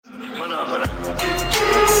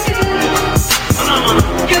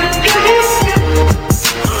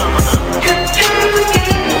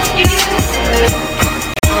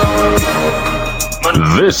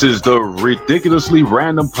This is the Ridiculously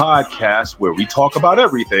Random Podcast where we talk about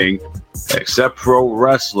everything except pro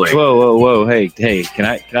wrestling. Whoa! Hey! Can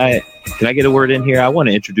I get a word in here? I want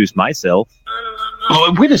to introduce myself.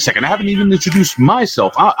 Oh, wait a second! I haven't even introduced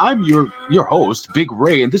myself. I'm your host, Big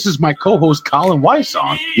Ray, and this is my co-host, Colin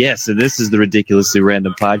Weissong. Yes, so this is the Ridiculously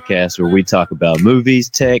Random Podcast where we talk about movies,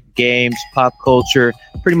 tech, games, pop culture,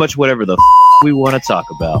 pretty much whatever the we want to talk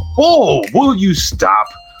about. Oh, will you stop?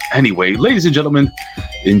 Anyway, ladies and gentlemen,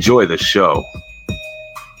 enjoy the show.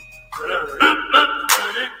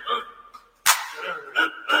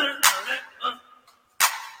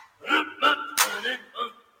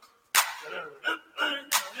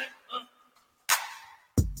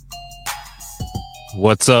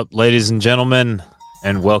 What's up, ladies and gentlemen,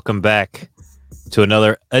 and welcome back to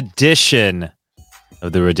another edition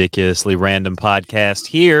of the Ridiculously Random Podcast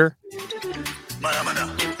here.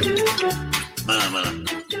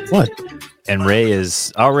 What? And Ray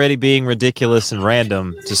is already being ridiculous and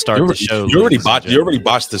random to start the show. You already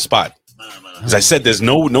botched the spot. As I said, there's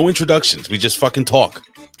no introductions. We just fucking talk.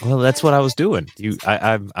 Well, that's what I was doing.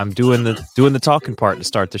 I'm doing the talking part to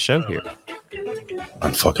start the show here.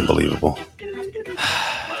 Unfucking believable.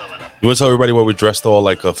 You want to tell everybody why we're dressed all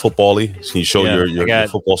like a football-y? Can you show your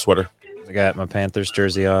football sweater? I got my Panthers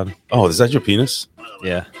jersey on. Oh, is that your penis?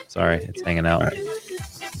 Yeah. Sorry, it's hanging out. Right.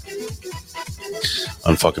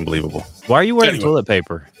 Unfucking believable. Why are you wearing toilet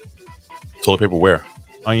paper? Toilet paper where?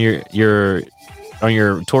 On your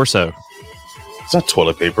torso. It's not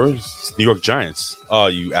toilet paper. It's New York Giants. Oh,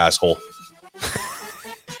 you asshole.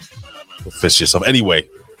 Go fist yourself. Anyway,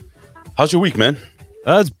 how's your week, man?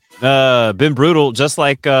 It's been brutal. Just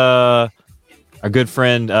like our good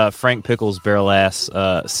friend Frank Pickles Barrel Ass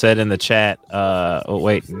said in the chat.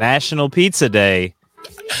 National Pizza Day.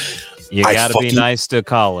 You got to be nice to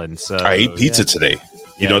Colin. So I ate pizza today.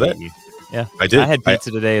 You know that? Yeah, I did. I had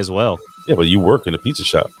pizza today as well. Yeah, but you work in a pizza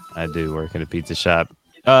shop. I do work in a pizza shop.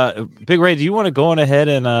 Big Ray, do you want to go on ahead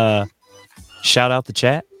and shout out the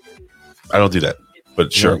chat? I don't do that,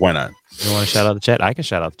 but sure, why not? You want to shout out the chat? I can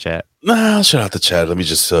shout out the chat. Nah, I'll shout out the chat. Let me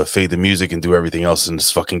just fade the music and do everything else in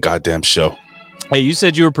this fucking goddamn show. Hey, you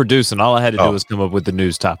said you were producing. All I had to do was come up with the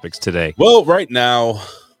news topics today. Well, right now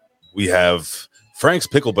we have Frank's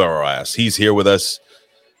Pickle Barrel Ass. He's here with us.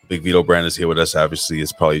 Big Vito Brand is here with us. Obviously,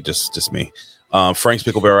 it's probably just me. Frank's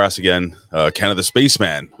Pickle Barrel Ass again. Canada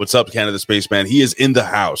Spaceman. What's up, Canada Spaceman? He is in the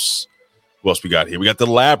house. Who else we got here? We got the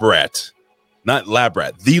Lab Rat. Not Lab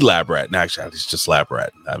Rat, the Lab Rat. No, actually, it's just Lab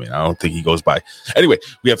Rat. I mean, I don't think he goes by. Anyway,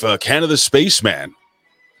 we have Canada Spaceman.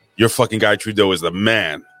 Your fucking Guy Trudeau is the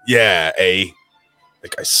man. Yeah, that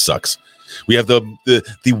guy sucks. We have the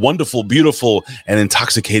wonderful, beautiful, and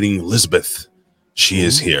intoxicating Elizabeth. She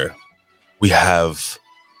is here. We have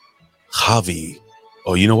Javi.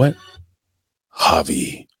 Oh, you know what?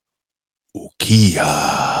 Javi Ukiha.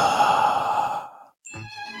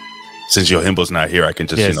 Since Yohimbo's not here, I can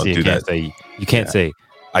just do that. You can't say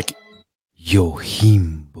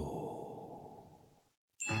Yohimbo.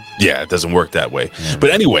 Yeah, it doesn't work that way. Yeah. But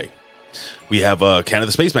anyway, we have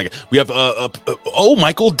Canada Spaceman. We have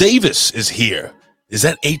Michael Davis is here. Is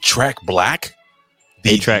that 8-Track Black?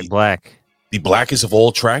 8-Track Black. The blackest of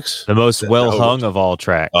all tracks? The most well-hung of all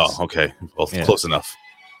tracks. Oh, okay. Well, close enough.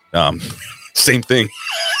 Same thing.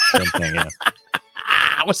 Same thing, yeah.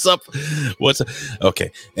 What's up?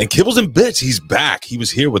 Okay. And Kibbles and Bits, he's back. He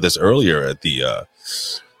was here with us earlier at the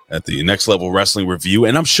Next Level Wrestling Review,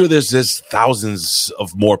 and I'm sure there's thousands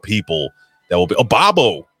of more people that will be. Oh,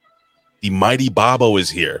 Bobo. The mighty Bobo is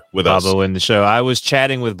here with us. Bobo in the show. I was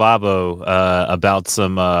chatting with Bobo about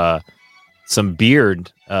some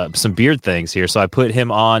beard things here. So I put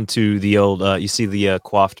him on to the old, you see the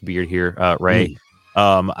coiffed beard here, Ray.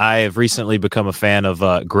 I have recently become a fan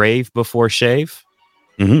of Grave Before Shave.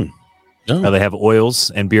 Mm-hmm. Oh. They have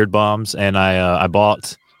oils and beard balms, and I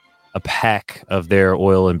bought a pack of their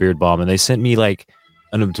oil and beard balm, and they sent me like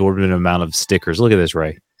an absorbent amount of stickers. Look at this,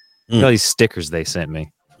 Ray. Look at all these stickers they sent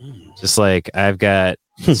me. Just like I've got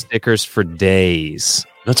stickers for days.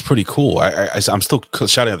 That's pretty cool. I'm still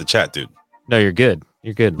shouting at the chat, dude. No, you're good.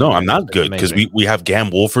 You're good. No, I'm not good because we have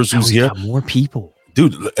Gam Wolfers who's here. More people,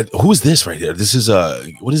 dude. Who is this right here? This is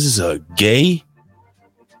what is this? A gay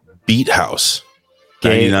beat house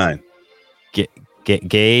 99.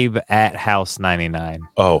 Gabe at House 99.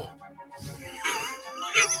 Oh,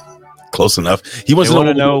 close enough. He wants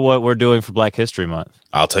to know what we're doing for Black History Month.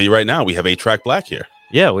 I'll tell you right now. We have 8-Track Black here.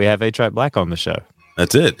 Yeah, we have 8-Track Black on the show.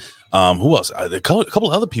 That's it. Who else? A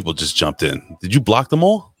couple other people just jumped in. Did you block them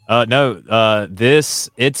all? No.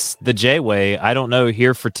 It's the J-Way. I don't know.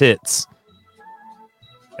 Here for tits.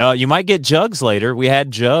 You might get Jugs later. We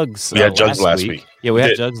had Jugs. We had Jugs last week. Yeah, we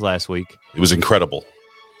had Jugs last week. It was incredible.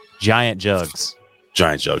 Giant Jugs.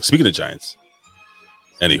 Giant Jugs. Speaking of Giants.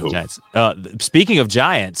 Anywho. Giants. Speaking of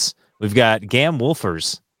Giants, we've got Gam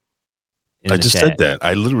Wolfers. I just said that.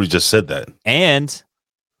 I literally just said that. And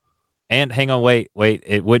hang on, wait.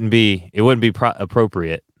 It wouldn't be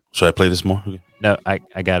appropriate. Should I play this more? No, I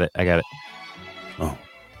got it. Oh.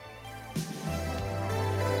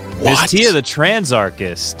 Miss Tia the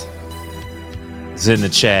Transarchist is in the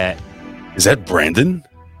chat. Is that Brandon?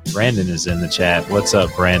 Brandon is in the chat. What's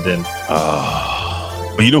up, Brandon?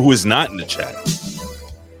 But you know who is not in the chat?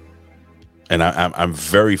 And I'm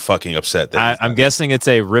very fucking upset that I'm guessing it's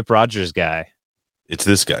a Rip Rogers guy. It's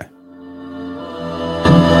this guy.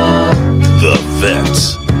 The Vet.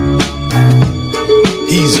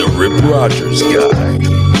 He's a Rip Rogers guy.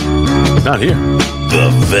 Not here. The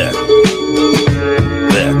Vet.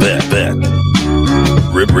 Vet.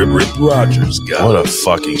 Rip Rogers guy. What a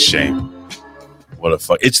fucking shame.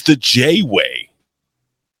 It's the J-Way.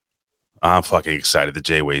 I'm fucking excited. The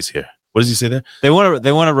J-Way's here. What does he say there? They want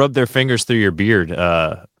to rub their fingers through your beard,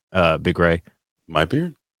 Big Ray. My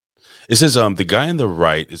beard? It says the guy on the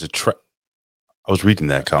right is I was reading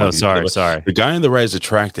that, Colin. Oh, sorry. The guy on the right is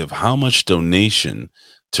attractive. How much donation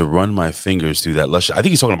to run my fingers through that lush? I think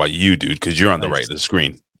he's talking about you, dude, because you're on the right of the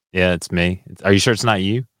screen. Yeah, it's me. Are you sure it's not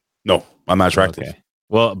you? No, I'm not attractive. Okay.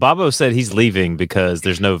 Well, Bobo said he's leaving because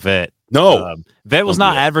there's no Vet. No. Vet was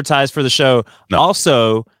not advertised for the show. No.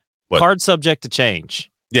 Also, What? card subject to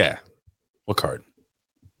change. Yeah. What card?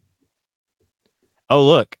 Oh,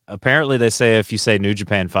 look. Apparently, they say if you say New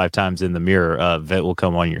Japan 5 times in the mirror, Vet will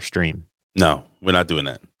come on your stream. No, we're not doing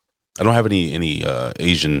that. I don't have any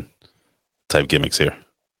Asian type gimmicks here.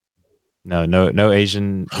 No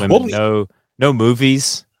Asian women. No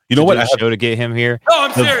movies. You know what? I show to get him here. No,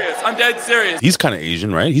 I'm serious. I'm dead serious. He's kind of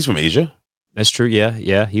Asian, right? He's from Asia. That's true.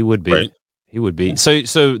 Yeah, he would be. Right. He would be.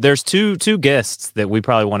 So there's two guests that we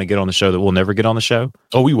probably want to get on the show that we'll never get on the show.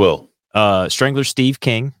 Oh, we will. Strangler Steve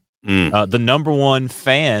King, the #1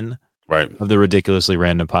 fan of the Ridiculously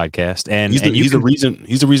Random podcast, and he's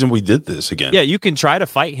the reason we did this again. Yeah, you can try to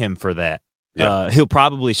fight him for that. Yeah. He'll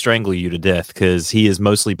probably strangle you to death because he is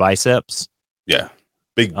mostly biceps. Yeah,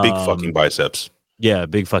 big fucking biceps. Yeah,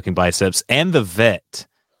 big fucking biceps, and the Vet.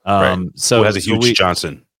 So who has a huge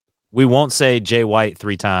Johnson. We won't say Jay White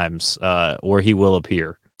 3 times, or he will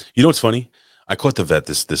appear. You know what's funny? I caught the Vet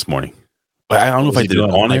this morning. I don't know if I did it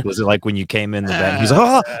on it. Was it like when you came in the vet? He's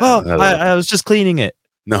like, I was just cleaning it.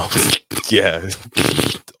 No, yeah,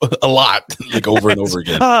 a lot, like over and over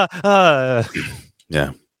again.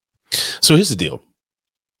 Yeah. So here's the deal.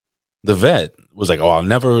 The Vet was like, "Oh, I'll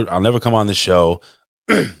never come on the show.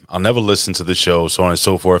 I'll never listen to the show, so on and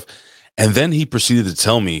so forth." And then he proceeded to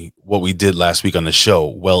tell me what we did last week on the show,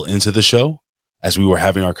 well into the show, as we were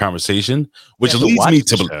having our conversation, which leads me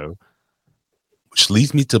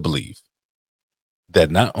to believe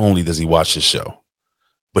that not only does he watch the show,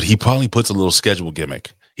 but he probably puts a little schedule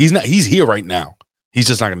gimmick. He's here right now. He's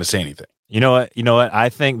just not going to say anything. You know what? I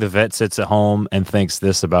think the Vet sits at home and thinks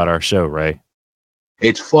this about our show, Ray.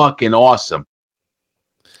 It's fucking awesome.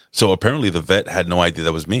 So apparently the Vet had no idea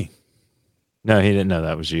that was me. No, he didn't know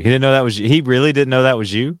that was you. He didn't know that was you. He really didn't know that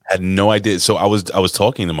was you? Had no idea. So I was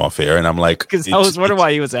talking to him off air, and I'm like, because I was wondering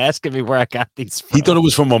why he was asking me where I got these from. He thought it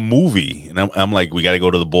was from a movie, and I'm like, we got to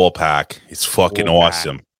go to the ballpark. It's fucking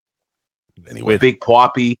awesome. Anyway, Big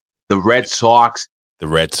Poppy, the Red Sox,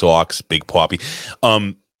 Big Poppy.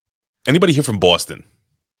 Anybody here from Boston?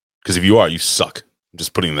 Because if you are, you suck. I'm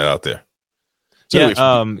just putting that out there. So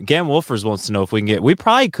yeah. anyway, Gam Wolfers wants to know if we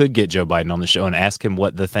probably could get Joe Biden on the show and ask him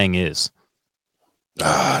what the thing is.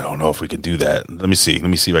 I don't know if we can do that. Let me see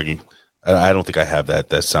if I can. I don't think I have that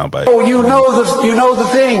soundbite. Oh, you know the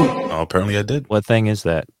thing. Oh, apparently I did. What thing is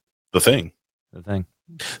that? The thing.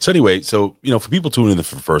 So anyway, for people tuning in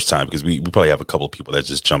for the first time, because we probably have a couple of people that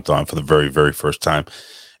just jumped on for the very, very first time.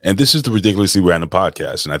 And this is the Ridiculously Random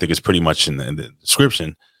podcast. And I think it's pretty much in the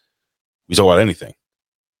description. We talk about anything.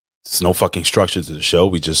 There's no fucking structure to the show.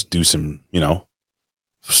 We just do some,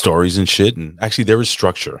 stories and shit. And actually there is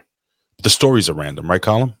structure. The stories are random, right,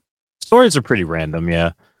 Colin? Stories are pretty random,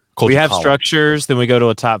 yeah. We have structures, then we go to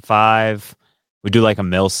a top 5. We do like a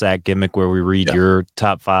mail sack gimmick where we read your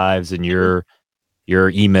top 5s and your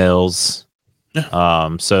emails.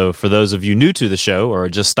 Yeah. So for those of you new to the show or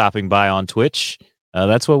just stopping by on Twitch,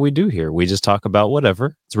 that's what we do here. We just talk about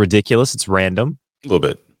whatever. It's ridiculous. It's random. A little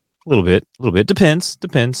bit.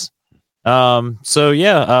 Depends. So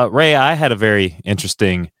yeah, Ray, I had a very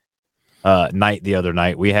interesting night the other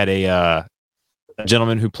night. We had a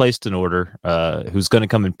gentleman who placed an order who's going to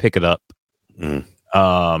come and pick it up.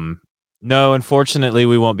 No, unfortunately,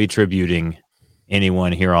 we won't be tributing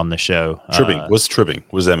anyone here on the show. Tribbing. What's tribbing?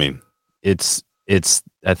 What does that mean? It's.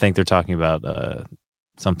 I think they're talking about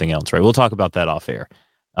something else, right? We'll talk about that off air.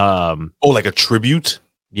 Like a tribute?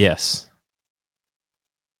 Yes.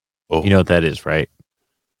 Oh. You know what that is, right?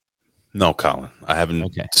 No, Colin. I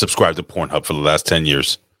haven't subscribed to Pornhub for the last 10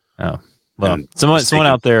 years. Oh, well, someone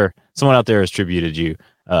out there has tributed you.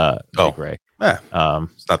 Big Ray. Yeah.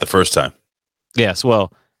 It's not the first time. Yes.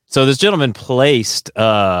 Well, so this gentleman placed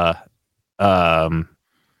an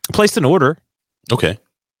order. Okay.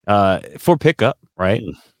 For pickup, right?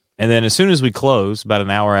 And then as soon as we close, about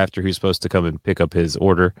an hour after he was supposed to come and pick up his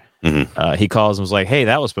order, he calls and was like, "Hey,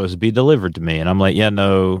 that was supposed to be delivered to me." And I'm like, "Yeah,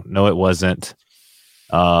 no, it wasn't.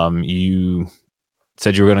 You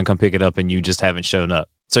said you were going to come pick it up and you just haven't shown up."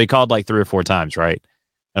 So he called like 3 or 4 times, right?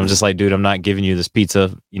 And I'm just like, "Dude, I'm not giving you this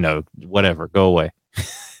pizza, whatever, go away."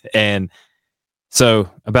 And so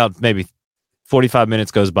about maybe 45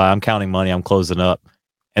 minutes goes by. I'm counting money. I'm closing up.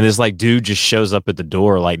 And this like dude just shows up at the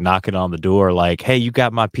door, like knocking on the door, like, "Hey, you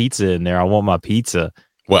got my pizza in there. I want my pizza."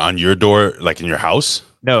 What, on your door, like in your house?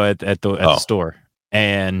 No, at the store.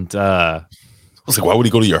 And I was like, why would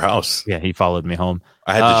he go to your house? Yeah, he followed me home.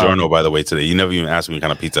 I had DiGiorno, by the way, today. You never even asked me what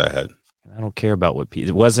kind of pizza I had. I don't care about what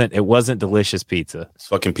pizza. It wasn't delicious pizza. It's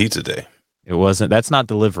fucking pizza day. It wasn't. That's not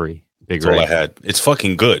delivery. Big Ray. That's all I had. It's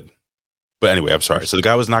fucking good. But anyway, I'm sorry. So the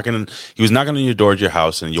guy was knocking. He was knocking on your door at your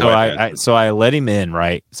house, and so I let him in,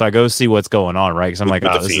 right? So I go see what's going on, right? Because I'm like,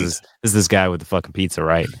 this is this guy with the fucking pizza,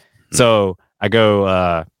 right? So I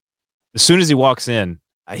go. As soon as he walks in,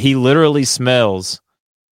 he literally smells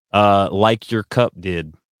like your cup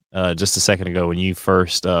did just a second ago when you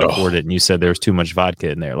first poured it, and you said there was too much vodka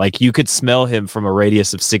in there. Like you could smell him from a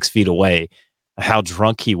radius of 6 feet away. How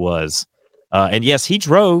drunk he was, and yes, he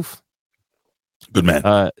drove. Good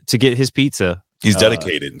man. To get his pizza. He's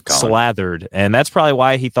dedicated, Colin. Slathered. And that's probably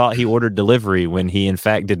why he thought he ordered delivery when he, in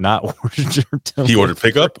fact, did not order delivery. He ordered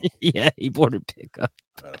pickup? Yeah, he ordered pickup.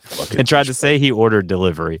 And tried to say he ordered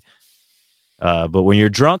delivery. But when you're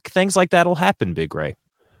drunk, things like that will happen, Big Ray.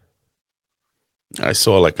 I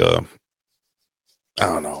saw like I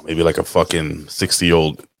don't know, maybe like a fucking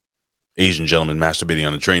 60-year-old Asian gentleman masturbating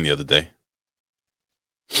on a train the other day.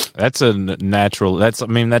 That's a natural. That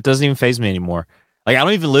doesn't even faze me anymore. Like I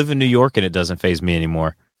don't even live in New York, and it doesn't faze me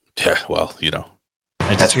anymore. Yeah, well,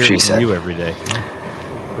 I just hear it from you every day.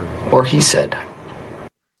 Or he said.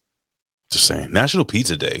 Just saying. National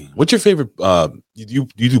Pizza Day. What's your favorite? You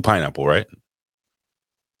do pineapple, right?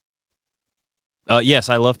 Yes,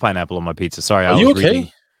 I love pineapple on my pizza. Sorry, Are you okay?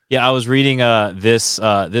 I was reading this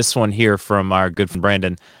one here from our good friend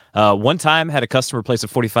Brandon. One time had a customer place a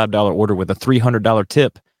 $45 order with a $300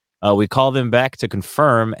 tip. We called them back to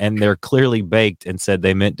confirm, and they're clearly baked and said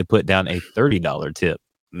they meant to put down a $30 tip.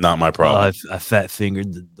 Not my problem. I fat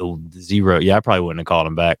fingered the zero. Yeah, I probably wouldn't have called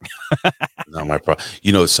him back. Not my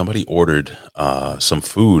problem. Somebody ordered some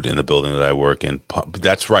food in the building that I work in.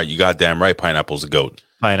 That's right. You goddamn right. Pineapple's a goat.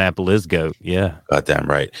 Pineapple is goat. Yeah. Goddamn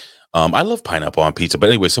right. I love pineapple on pizza. But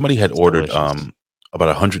anyway, somebody had ordered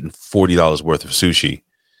about $140 worth of sushi.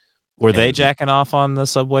 Were they jacking off on the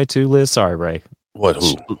subway too, Liz? Sorry, Ray. What?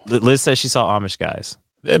 Who? Liz says she saw Amish guys.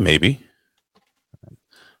 Yeah, maybe.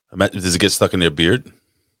 Does it get stuck in their beard?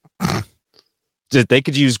 They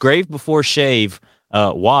could use grave before shave,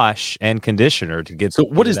 wash, and conditioner to get. So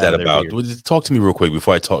what is that about? Talk to me real quick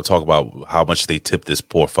before I talk about how much they tipped this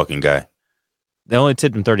poor fucking guy. They only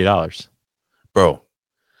tipped him $30. Bro,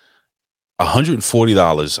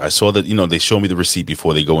 $140. I saw that, they show me the receipt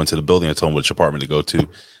before they go into the building. I told them which apartment to go to.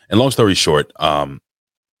 And long story short, the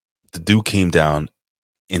dude came down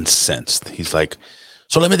incensed. He's like,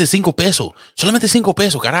 solamente 5 pesos. Solamente 5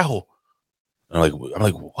 pesos, carajo. And I'm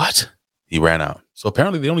like, what? He ran out. So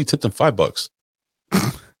apparently they only tipped him $5.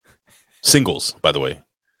 Singles, by the way.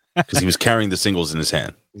 Because he was carrying the singles in his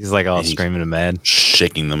hand. He's like all screaming and mad.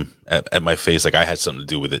 Shaking them at my face like I had something to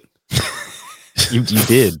do with it. You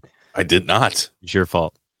did. I did not. It's your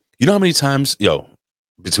fault. You know how many times,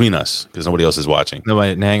 between us, because nobody else is watching.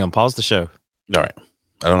 Nobody, hang on. Pause the show. All right.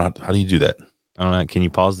 I don't know. How do you do that? I don't know. Can you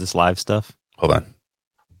pause this live stuff? Hold on.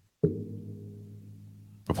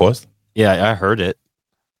 Pause? Yeah, I heard it.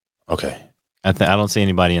 Okay. I don't see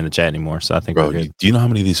anybody in the chat anymore, so I think we're good. Do you know how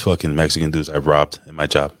many of these fucking Mexican dudes I've robbed in my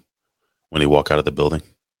job when they walk out of the building?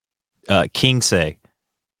 King say.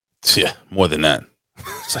 Yeah, more than that.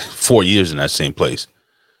 It's like 4 years in that same place.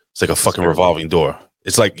 It's like a fucking revolving door.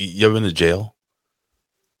 It's like, you ever been to jail?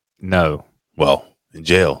 No. Well, in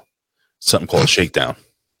jail, something called shakedown.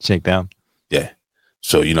 Shakedown? Yeah.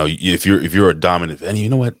 So, if you're a dominant, and you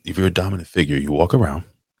know what? If you're a dominant figure, you walk around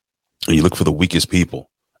and you look for the weakest people.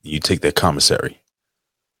 And you take their commissary.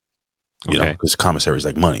 You know, because commissary is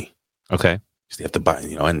like money. Okay. So they have to buy,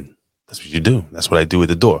 you know, and that's what you do. That's what I do at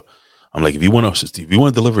the door. I'm like, if you want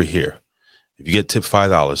to deliver here, if you get tipped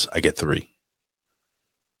 $5, I get $3.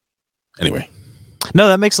 Anyway. No,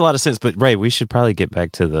 that makes a lot of sense. But Ray, we should probably get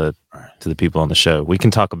back to the people on the show. We can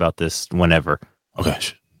talk about this whenever. Okay.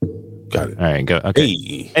 Got it. All right, go. Okay.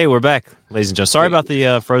 Hey, we're back, ladies and gentlemen. Sorry about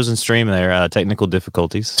the frozen stream there. Technical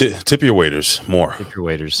difficulties. Tip your waiters more. Tip your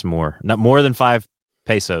waiters more. Not more than 5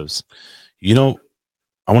 pesos. You know,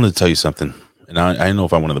 I wanted to tell you something, and I don't know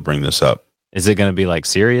if I wanted to bring this up. Is it going to be like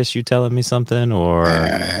serious? You telling me something, or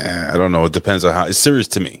I don't know. It depends on how it's serious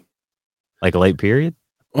to me. Like a late period?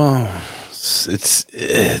 Well, it's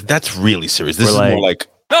that's really serious. This is more like.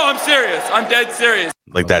 No, I'm serious. I'm dead serious.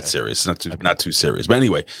 Like that's serious, not too serious. But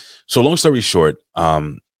anyway, so long story short,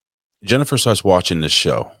 Jennifer starts watching this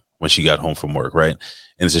show when she got home from work, right?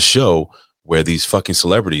 And it's a show where these fucking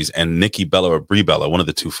celebrities and Nikki Bella or Brie Bella, one of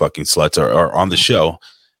the two fucking sluts, are on the show,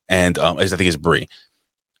 and I think it's Brie.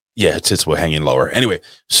 Yeah, her tits were hanging lower. Anyway,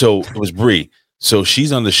 so it was Brie. So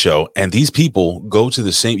she's on the show, and these people go to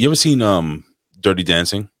the same. You ever seen Dirty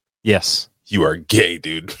Dancing? Yes. You are gay,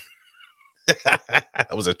 dude.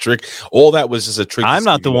 That was a trick. All that was just a trick. I'm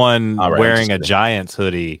not the one wearing a Giants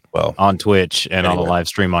hoodie on Twitch and on a live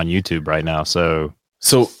stream on YouTube right now. So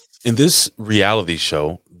in this reality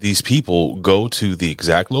show, these people go to the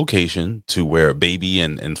exact location to where Baby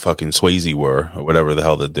and fucking Swayze were, or whatever the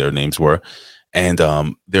hell that their names were, and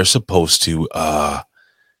they're supposed to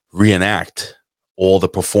reenact all the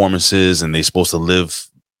performances, and they're supposed to live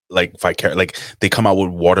like they come out with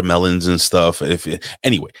watermelons and stuff.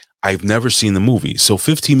 Anyway. I've never seen the movie. So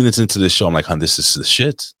 15 minutes into this show, I'm like, this is the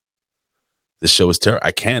shit. This show is terrible.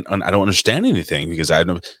 I don't understand anything because I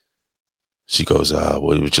know. She goes, what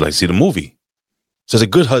would you like to see the movie? So as a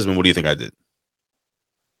good husband, what do you think I did?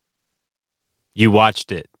 You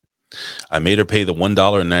watched it. I made her pay the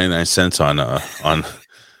 $1.99 on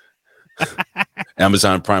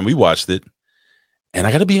Amazon Prime. We watched it. And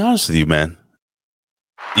I got to be honest with you, man.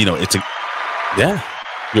 You know, yeah,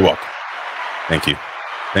 you're welcome. Thank you.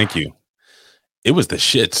 It was the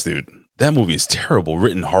shits, dude. That movie is terrible,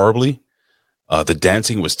 written horribly. The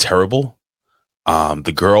dancing was terrible.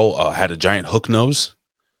 The girl had a giant hook nose.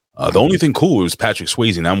 The only thing cool was Patrick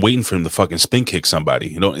Swayze, and I'm waiting for him to fucking spin kick somebody.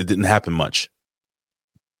 You know, it didn't happen much.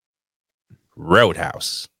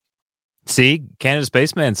 Roadhouse. See, Canada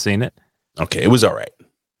Spaceman's seen it. Okay, it was all right.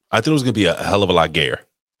 I thought it was going to be a hell of a lot gayer,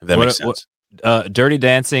 if that makes sense. Dirty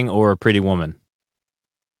Dancing or Pretty Woman?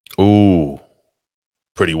 Ooh.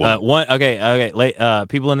 Pretty Woman.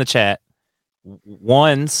 People in the chat.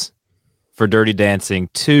 1's for Dirty Dancing,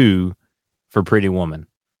 2 for Pretty Woman.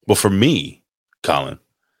 Well, for me, Colin,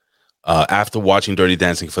 after watching Dirty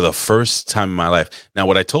Dancing for the first time in my life. Now,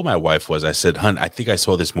 what I told my wife was, I said, "Hun, I think I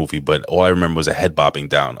saw this movie, but all I remember was a head bobbing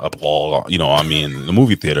down up all, on me in the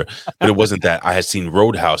movie theater. But it wasn't that. I had seen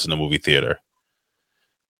Roadhouse in the movie theater.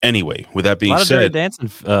 Anyway, with that being said, a lot of Dirty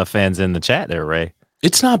Dancing fans in the chat there, Ray.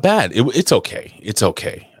 It's not bad. It's okay. It's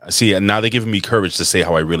okay. See, and now they're giving me courage to say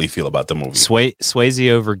how I really feel about the movie. Swayze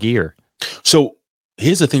over Gear. So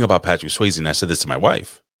here's the thing about Patrick Swayze, and I said this to my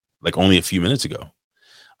wife like only a few minutes ago.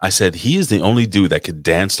 I said, he is the only dude that could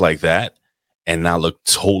dance like that and not look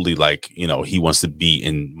totally like, he wants to be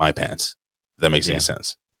in my pants. If that makes any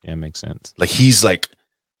sense. Yeah, it makes sense. Like he's like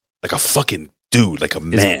a fucking dude, like a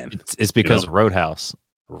man. It's because of Roadhouse.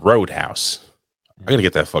 Roadhouse. I gotta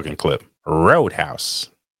get that fucking clip. Roadhouse.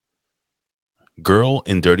 Girl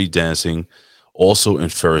in Dirty Dancing, also in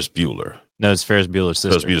Ferris Bueller. No, it's Ferris Bueller's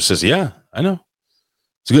sister. Ferris Bueller's sister. Yeah, I know.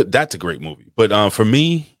 It's good. That's a great movie. But for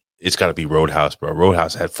me, it's got to be Roadhouse, bro.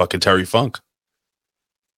 Roadhouse had fucking Terry Funk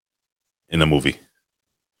in the movie.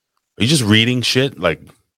 Are you just reading shit? Like,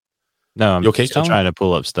 no, I'm okay, still trying to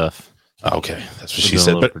pull up stuff. Oh, okay, that's what she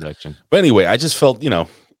said. But anyway, I just felt,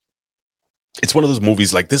 it's one of those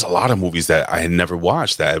movies. Like, there's a lot of movies that I had never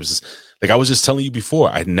watched. That it was just, like I was just telling you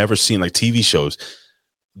before, I had never seen like TV shows.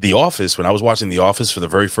 The Office, when I was watching The Office for the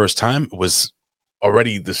very first time, was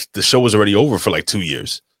already the show was already over for like 2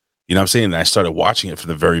 years. You know what I'm saying? And I started watching it from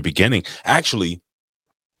the very beginning. Actually,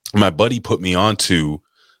 my buddy put me on to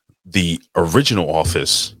the original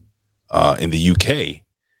Office in the UK.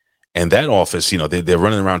 And that Office, they're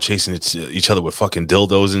running around chasing each other with fucking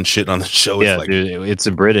dildos and shit on the show. Yeah, it's dude, it's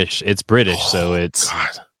British, so it's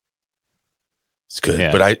God. It's good.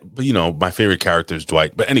 Yeah. But my favorite character is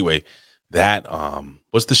Dwight. But anyway, that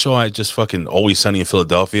what's the show I just fucking Always Sunny in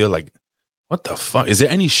Philadelphia? Like, what the fuck? Is there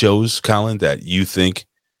any shows, Colin, that you think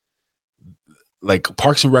like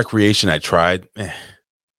Parks and Recreation? I tried,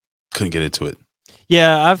 couldn't get into it.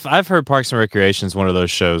 Yeah, I've heard Parks and Recreation is one of those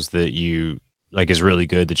shows that you like is really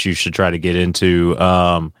good that you should try to get into.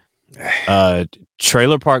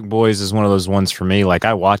 Trailer Park Boys is one of those ones for me. Like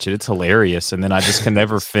I watch it, it's hilarious, and then I just can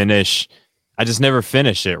never finish. I just never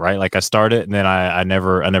finish it. Right, like I start it and then I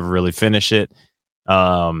never really finish it.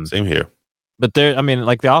 Same here. But there, I mean,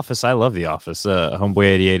 like The Office. I love The Office. Homeboy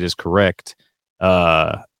 88 is correct.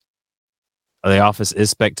 The Office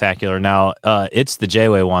is spectacular. Now, it's the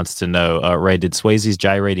J-Way wants to know, Ray, did Swayze's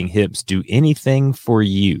gyrating hips do anything for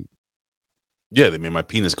you? Yeah, they made my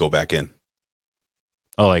penis go back in.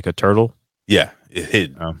 Oh, like a turtle? Yeah, it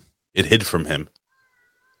hid. Oh. It hid from him.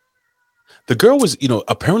 The girl was,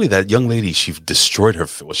 apparently that young lady, she destroyed her.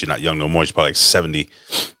 Well, she's not young no more. She's probably like 70,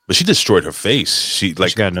 but she destroyed her face. She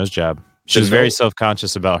got a nose job. She was very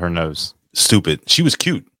self-conscious about her nose. Stupid. She was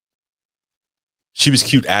cute. She was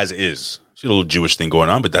cute as is. She had a little Jewish thing going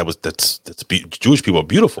on, but that's Jewish people are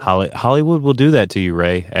beautiful. Hollywood will do that to you,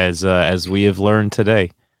 Ray, as we have learned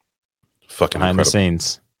today. Fucking behind incredible. the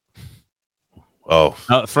scenes. Oh,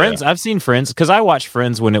 Friends. Yeah. I've seen Friends because I watched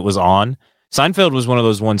Friends when it was on. Seinfeld was one of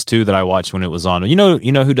those ones too that I watched when it was on. You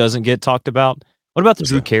know who doesn't get talked about? What about the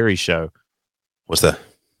Drew Carey show? What's that?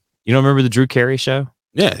 You don't remember the Drew Carey show?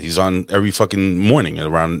 Yeah, he's on every fucking morning at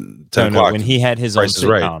around 10 o'clock. No, when he had his own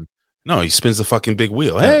sitcom. Right. No, he spins the fucking big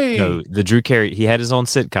wheel. Hey, no, the Drew Carey. He had his own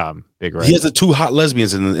sitcom. Big Ray. He has the two hot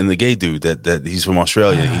lesbians in the gay dude that he's from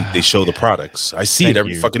Australia. They show the products. I see it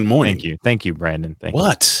every fucking morning. Thank you, Brandon. Thank you.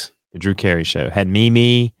 What? The Drew Carey show had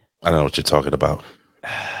Mimi. I don't know what you're talking about.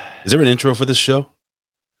 Is there an intro for this show?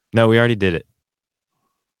 No, we already did it.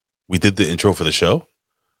 We did the intro for the show.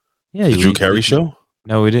 Yeah, the Drew Carey show.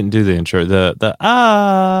 No, we didn't do the intro. The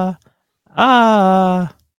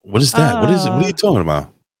What is that? What is it? What are you talking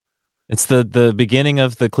about? It's the beginning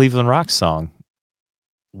of the Cleveland Rock song.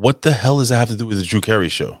 What the hell does that have to do with the Drew Carey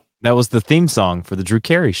show? That was the theme song for the Drew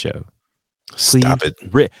Carey show. Stop it.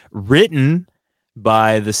 Written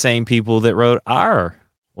by the same people that wrote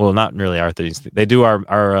well, not really our things. They do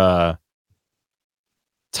our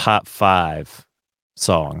top 5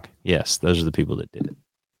 song. Yes, those are the people that did it.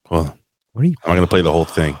 Well, what are you? I'm going to play the whole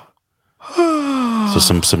thing. So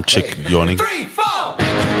some chick yawning. 3, 4.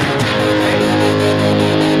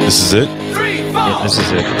 This is it? 3, 4. Yeah, this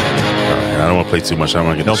is it. I don't want to play too much. I don't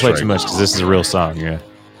want to get Don't play too much because this is a real song. Yeah.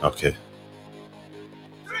 Okay.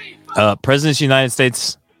 Presidents of the United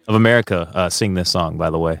States of America sing this song, by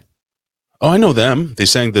the way. Oh, I know them. They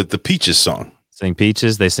sang the Peaches song. Sing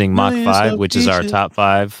Peaches. They sing Mach 5, which is our top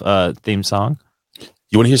 5 theme song.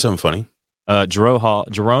 You want to hear something funny? Jerome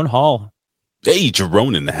Hall. Hey,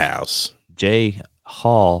 Jerome in the house. Jay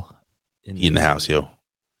Hall. In the house, yo.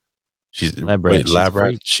 She's Lab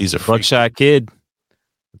Rat. She's a freak. Buckshot Kid.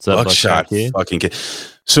 What's up, Buckshot Kid? Fucking kid.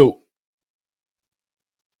 So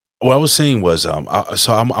what I was saying was,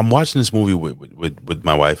 I'm watching this movie with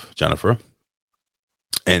my wife Jennifer,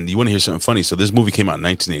 and you want to hear something funny? So this movie came out in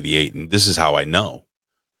 1988, and this is how I know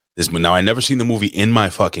this. Now I never seen the movie in my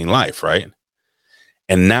fucking life, right?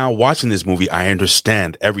 And now watching this movie, I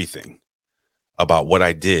understand everything about what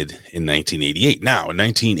I did in 1988. Now in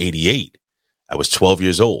 1988, I was 12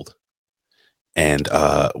 years old. And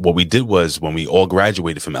what we did was when we all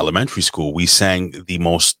graduated from elementary school, we sang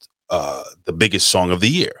the biggest song of the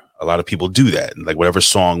year. A lot of people do that. And like whatever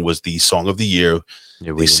song was the song of the year,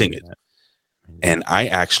 they sing it. And I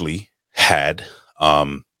actually had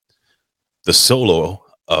the solo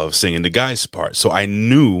of singing the guy's part. So I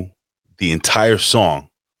knew the entire song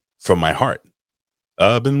from my heart.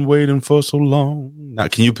 I've been waiting for so long. Now,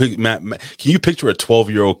 can you picture a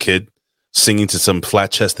 12-year-old kid singing to some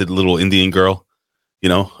flat-chested little Indian girl,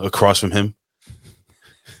 across from him?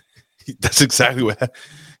 That's exactly what happened.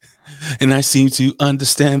 And I seem to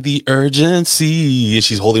understand the urgency. And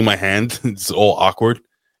she's holding my hand. It's all awkward.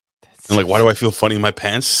 And like, why do I feel funny in my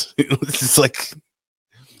pants? It's like,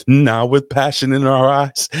 now with passion in our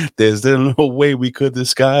eyes, there's no way we could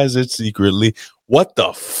disguise it secretly. What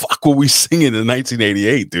the fuck were we singing in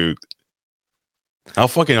 1988, dude? How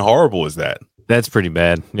fucking horrible is that? That's pretty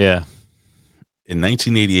bad. Yeah. In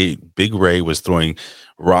 1988, Big Ray was throwing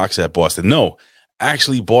rocks at Boston. No,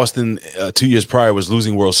 actually, Boston 2 years prior was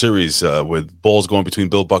losing World Series with balls going between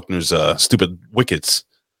Bill Buckner's stupid wickets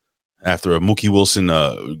after a Mookie Wilson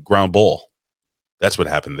ground ball. That's what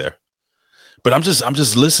happened there. But I'm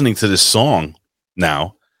just listening to this song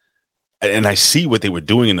now, and I see what they were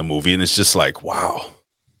doing in the movie, and it's just like, wow,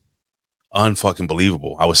 unfucking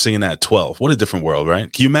believable. I was singing that at 12. What a different world,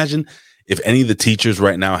 right? Can you imagine if any of the teachers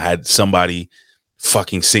right now had somebody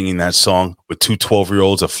fucking singing that song with 2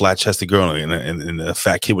 12-year-olds, a flat-chested girl, and a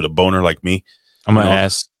fat kid with a boner like me? I'm gonna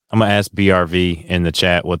ask BRV in the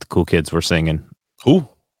chat what the cool kids were singing. Who?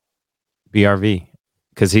 BRV.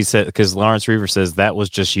 Because Lawrence Reaver says that was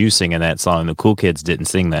just you singing that song. The Cool Kids didn't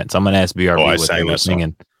sing that. So I'm going to ask BRV I what sang they were that song.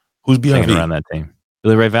 singing. Who's Singing BRV? around that team.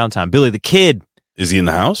 Billy Ray Valentine. Billy the Kid. Is he in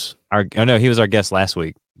the house? No, he was our guest last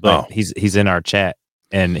week. But Oh. he's in our chat.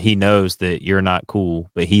 And he knows that you're not cool,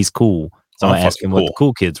 but he's cool. So I'm I'm going to ask fucking him what cool. the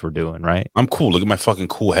cool kids were doing, right? I'm cool. Look at my fucking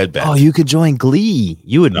cool headband. Oh, you could join Glee.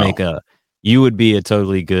 You would No. you would be a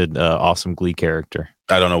totally good, awesome Glee character.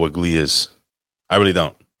 I don't know what Glee is. I really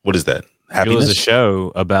don't. What is that? It Happiness? was a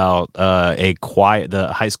show about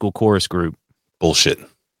the high school chorus group. Bullshit.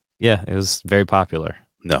 Yeah, it was very popular.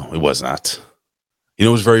 No, it was not. You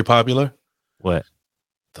know what was very popular? What?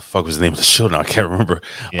 The fuck was the name of the show? Now I can't remember.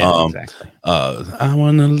 Yeah, exactly. I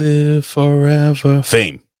want to live forever.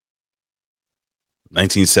 Fame.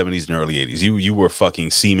 1970s and early 80s. You were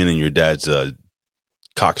fucking semen in your dad's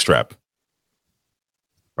cock strap.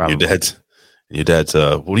 Probably. Your dad's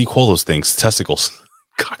what do you call those things? Testicles.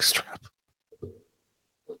 Cock strap.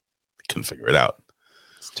 Couldn't figure it out.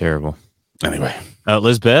 It's terrible. Anyway,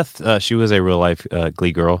 Lizbeth, she was a real life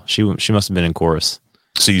Glee girl. She must have been in chorus.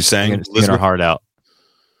 so you sang Singing her Elizabeth? heart out.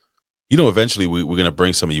 You know, eventually we're going to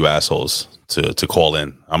bring some of you assholes to call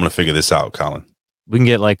in. I'm going to figure this out, Colin. We can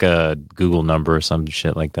get like a Google number or some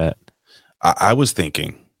shit like that. I was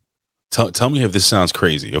thinking, tell me if this sounds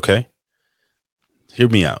crazy, okay? Hear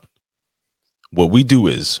me out. What we do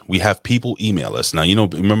is we have people email us. Now,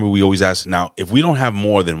 remember we always ask, now, if we don't have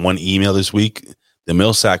more than one email this week, the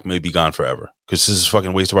mail sack may be gone forever because this is a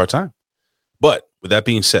fucking waste of our time. But with that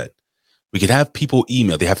being said, we could have people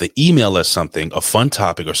email. They have to email us something, a fun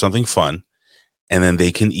topic or something fun, and then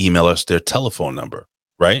they can email us their telephone number,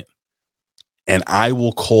 right? And I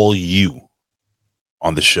will call you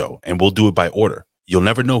on the show, and we'll do it by order. You'll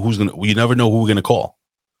never know we never know who we're gonna call.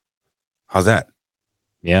 How's that?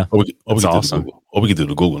 Yeah. Or we That's can awesome. do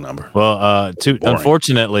the Google number. Well, Boring.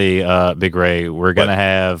 unfortunately, Big Ray, we're going to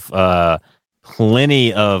have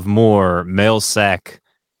plenty of more mail sack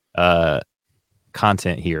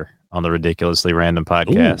content here on the Ridiculously Random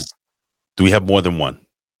podcast. Do we have more than one?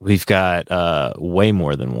 We've got way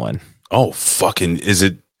more than one. Oh, fucking! Is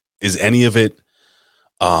any of it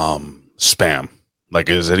spam? Like,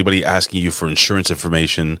 is anybody asking you for insurance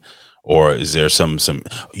information, or is there some?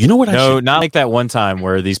 You know what? No, not like that one time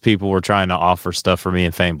where these people were trying to offer stuff for me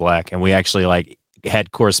and Fame Black, and we actually like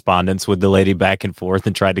had correspondence with the lady back and forth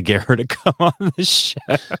and tried to get her to come on the show.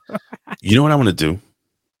 You know what I'm going to do?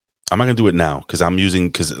 I'm not going to do it now because I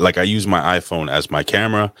use my iPhone as my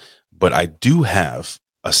camera, but I do have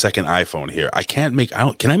a second iPhone here.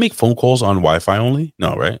 Can I make phone calls on Wi-Fi only?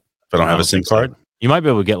 No, right? If I don't have a SIM card? You might be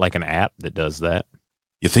able to get like an app that does that.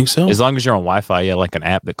 You think so? As long as you're on Wi-Fi, yeah, like an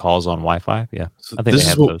app that calls on Wi-Fi. Yeah, So I think they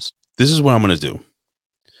have those. This is what I'm going to do.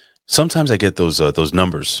 Sometimes I get those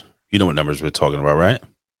numbers. You know what numbers we're talking about, right?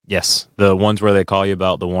 Yes, the ones where they call you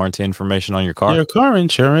about the warranty information on your car. Your car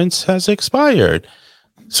insurance has expired.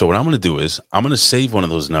 So what I'm going to do is I'm going to save one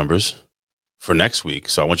of those numbers for next week.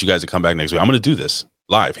 So I want you guys to come back next week. I'm going to do this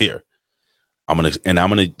live here. I'm going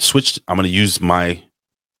to use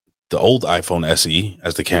the old iPhone SE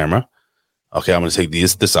as the camera. Okay, I'm going to take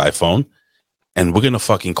this iPhone and we're going to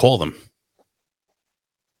fucking call them.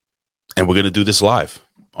 And we're going to do this live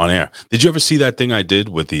on air. Did you ever see that thing I did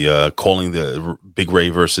with the calling the Big Ray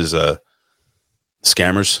versus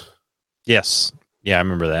scammers? Yes, yeah, I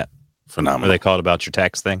remember that. Phenomenal. Where they called about your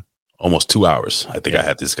tax thing. Almost 2 hours. I think I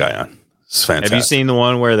had this guy on. It's fantastic. Have you seen the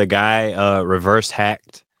one where the guy reverse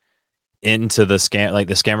hacked into the scam? Like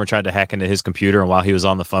the scammer tried to hack into his computer, and while he was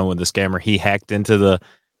on the phone with the scammer, he hacked into the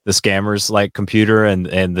scammer's like computer, and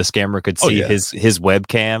the scammer could see his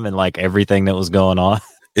webcam and like everything that was going on.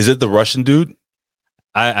 Is it the Russian dude?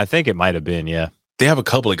 I think it might have been, yeah. They have a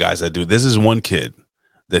couple of guys that do. This is one kid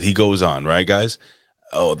that he goes on, right, guys?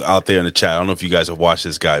 Oh, out there in the chat. I don't know if you guys have watched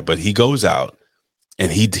this guy, but he goes out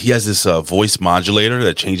and he has this voice modulator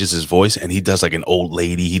that changes his voice, and he does like an old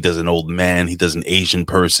lady, he does an old man, he does an Asian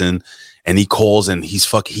person, and he calls and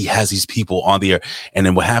he has these people on the air. And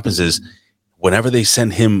then what happens is whenever they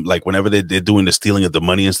send him, like whenever they're doing the stealing of the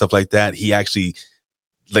money and stuff like that, he actually,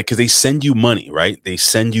 like, because they send you money, right? They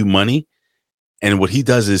send you money. And what he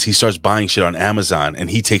does is he starts buying shit on Amazon, and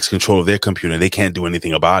he takes control of their computer, and they can't do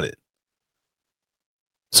anything about it.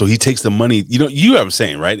 So he takes the money. You know what I'm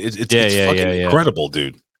saying, right? It's fucking incredible,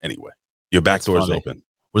 dude. Anyway, your back door is open.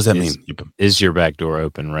 What does that mean? Is your back door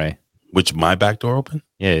open, Ray? My back door open?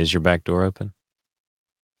 Yeah, is your back door open?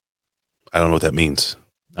 I don't know what that means.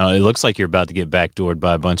 It looks like you're about to get backdoored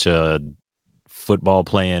by a bunch of football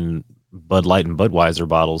playing Bud Light and Budweiser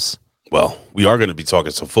bottles. Well, we are going to be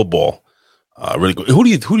talking some football. Really good. Who do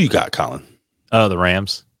you got, Colin? Oh, the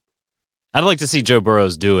Rams. I'd like to see Joe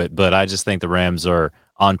Burrows do it, but I just think the Rams are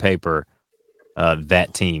on paper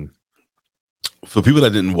that team. For people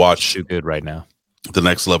that didn't watch Too good right now. the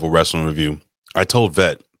Next Level Wrestling Review, I told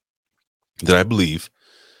Vet that I believe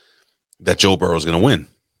that Joe Burrow is going to win.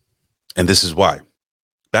 And this is why.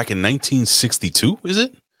 Back in 1962, is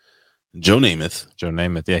it? Joe Namath. Joe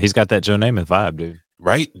Namath. Yeah, he's got that Joe Namath vibe, dude.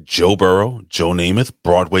 Right? Joe Burrow, Joe Namath,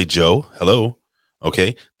 Broadway Joe. Hello.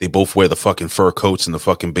 Okay. They both wear the fucking fur coats and the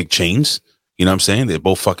fucking big chains. You know what I'm saying? They're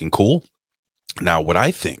both fucking cool. Now, what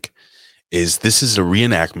I think is this is a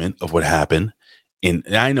reenactment of what happened. And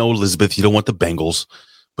I know, Elizabeth, you don't want the Bengals,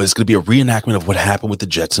 but it's going to be a reenactment of what happened with the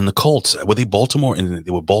Jets and the Colts. Were they Baltimore? And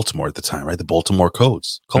they were Baltimore at the time, right? The Baltimore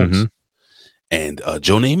Colts. Mhm. And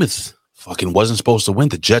Joe Namath fucking wasn't supposed to win.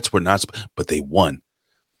 The Jets were not, but they won.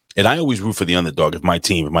 And I always root for the underdog if my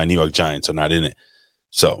team, if my New York Giants are not in it.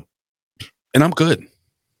 So, and I'm good.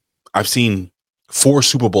 I've seen 4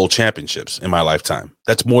 Super Bowl championships in my lifetime.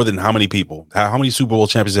 That's more than how many people? How many Super Bowl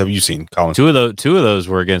champions have you seen, Colin? Two of those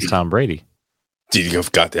were against Tom Brady. You're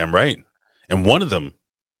goddamn right. And one of them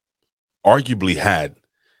arguably had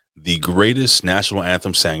the greatest national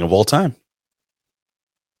anthem sang of all time.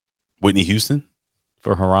 Whitney Houston?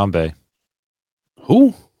 For Harambe.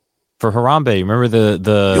 Who? For Harambe. Remember the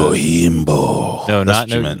Yohimbo. No, That's not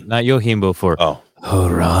what you meant. not Yohimbo, for Oh.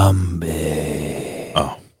 Harambe.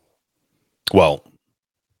 Oh. Well,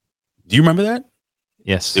 do you remember that?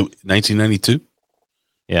 Yes. 1992?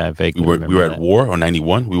 Yeah, I vaguely We were remember at that. war, or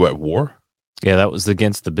 91? We were at war? Yeah, that was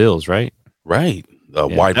against the Bills, right? Right. Yeah.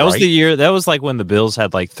 Wide That was right. the year. That was like when the Bills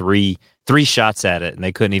had like three shots at it and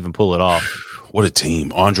they couldn't even pull it off. What a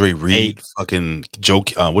team. Andre Reed, fucking Joe,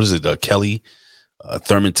 what is it? Kelly,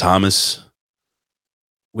 Thurman Thomas.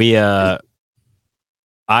 I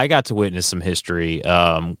got to witness some history.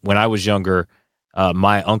 When I was younger,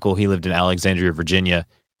 my uncle, he lived in Alexandria, Virginia,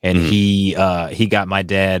 and he got my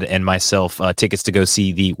dad and myself tickets to go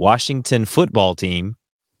see the Washington football team.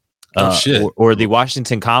 Shit. Or the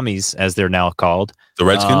Washington Commies, as they're now called. The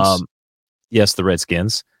Redskins? Yes, the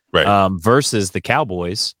Redskins. Right. Versus the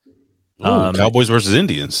Cowboys. Ooh, Cowboys versus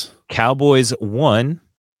Indians. Cowboys won.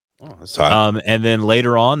 Oh, that's hot. And then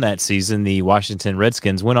later on that season, the Washington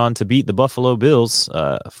Redskins went on to beat the Buffalo Bills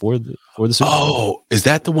for the Super Bowl. Oh, is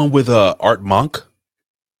that the one with Art Monk?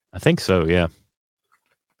 I think so, yeah.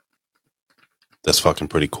 That's fucking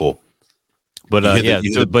pretty cool. But You hit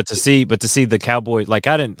the- but to see the Cowboys, like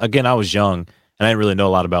I was young and I didn't really know a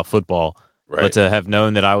lot about football. Right. But to have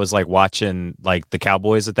known that I was like watching like the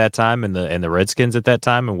Cowboys at that time and the Redskins at that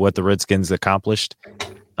time and what the Redskins accomplished.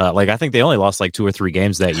 Like I think they only lost like 2 or 3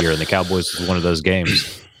 games that year, and the Cowboys was one of those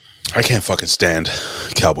games. I can't fucking stand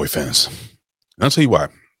Cowboy fans. And I'll tell you why.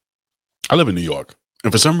 I live in New York.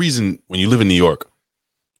 And for some reason, when you live in New York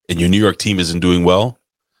and your New York team isn't doing well,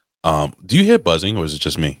 do you hear buzzing or is it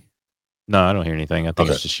just me? No, I don't hear anything. I think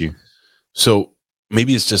Okay. it's just you. So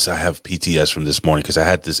maybe it's just I have PTS from this morning because I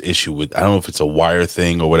had this issue with, I don't know if it's a wire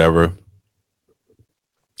thing or whatever.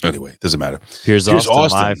 Anyway, doesn't matter. Here's Here's Austin,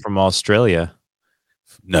 Austin. live from Australia.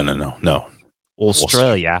 No.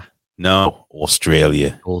 Australia. No,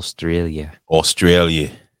 Australia.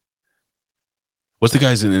 What's the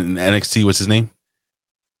guy's in NXT? What's his name?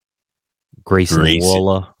 Grayson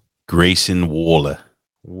Waller. Grayson Waller.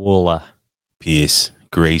 Pierce.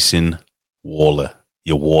 Grayson Waller.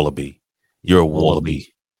 You're Wallaby. You're a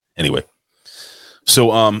Wallaby. Anyway. So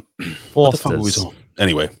what the fuck were we talking?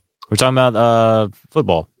 Anyway. We're talking about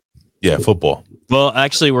football. Yeah, football. Well,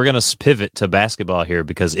 actually, we're going to pivot to basketball here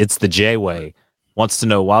because it's the J-Way. Wants to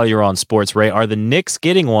know, while you're on sports, Ray, are the Knicks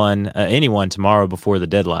getting anyone tomorrow before the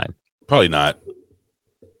deadline? Probably not.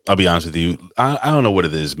 I'll be honest with you. I don't know what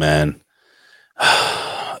it is, man.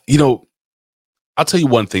 You know, I'll tell you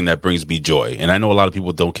one thing that brings me joy. And I know a lot of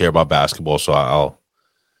people don't care about basketball, so I'll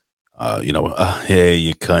hey,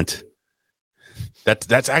 you cunt.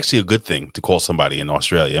 That's actually a good thing to call somebody in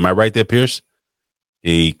Australia. Am I right there, Pierce?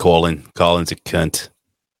 Hey, Colin's a cunt.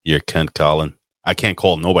 You're a cunt, Colin. I can't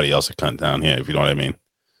call nobody else a cunt down here, if you know what I mean.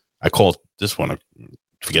 I call this one.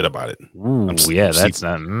 Forget about it. Ooh, I'm that's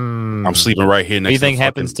not. I'm sleeping right here next. Anything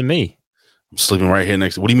happens to me? I'm sleeping right here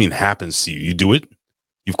next. What do you mean happens to you? You do it?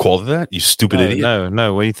 You've called it that? You stupid idiot.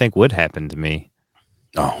 No. What do you think would happen to me?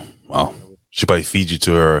 Oh, well, she probably feeds you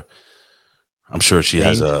to her. I'm sure she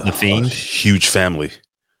has The a Fiend? huge family.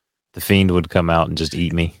 The Fiend would come out and just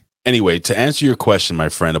eat me. Anyway, to answer your question, my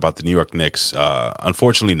friend, about the New York Knicks,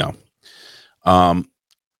 unfortunately, no.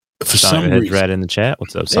 For some Sonic reason, right in the chat.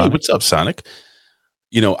 What's up, hey, Sonic? what's up, Sonic?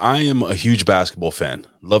 You know, I am a huge basketball fan.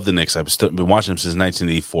 Love the Knicks. I've been watching them since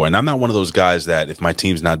 1984, and I'm not one of those guys that if my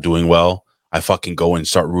team's not doing well, I fucking go and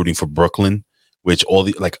start rooting for Brooklyn which all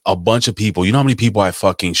the like a bunch of people, you know how many people I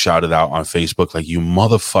fucking shouted out on Facebook, like, you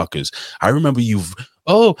motherfuckers. I remember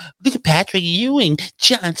look at Patrick Ewing,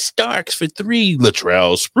 John Starks for 3,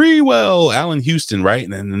 Latrell Sprewell, Allen Houston, right?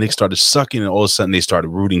 And then they started sucking, and all of a sudden they started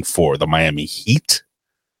rooting for the Miami Heat.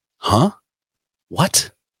 Huh?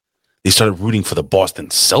 What? They started rooting for the Boston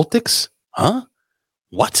Celtics? Huh?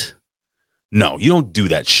 What? No, you don't do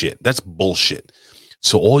that shit. That's bullshit.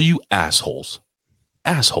 So all you assholes,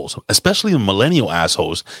 especially the millennial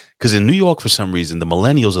assholes, because in New York, for some reason, the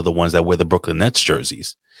millennials are the ones that wear the Brooklyn Nets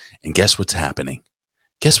jerseys. And guess what's happening?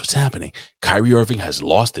 Kyrie Irving has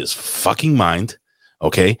lost his fucking mind.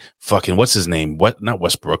 Okay? Fucking, what's his name? Not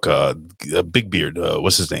Westbrook, Big Beard.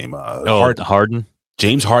 What's his name? Harden.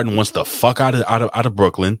 James Harden wants the fuck out of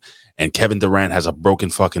Brooklyn, and Kevin Durant has a broken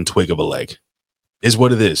fucking twig of a leg. Is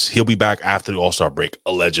what it is. He'll be back after the All-Star break,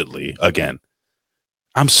 allegedly, again.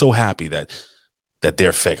 I'm so happy that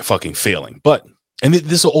they're fucking failing. But, and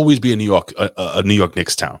this will always be a New York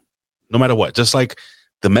Knicks town, no matter what. Just like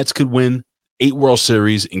the Mets could win 8 World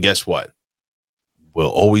Series, and guess what?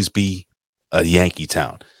 Will always be a Yankee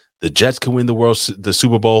town. The Jets can win the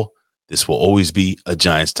Super Bowl. This will always be a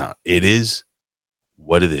Giants town. It is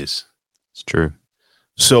what it is. It's true.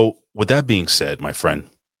 So, with that being said, my friend,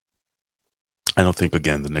 I don't think,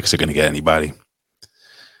 again, the Knicks are going to get anybody.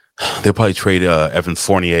 They'll probably trade Evan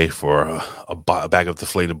Fournier for a bag of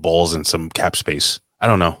deflated balls and some cap space. I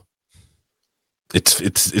don't know.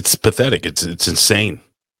 It's pathetic. It's insane.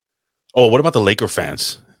 Oh, what about the Laker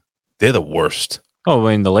fans? They're the worst. Oh,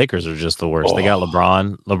 I mean, the Lakers are just the worst. They got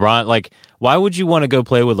LeBron. LeBron, like, why would you want to go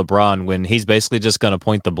play with LeBron when he's basically just going to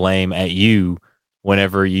point the blame at you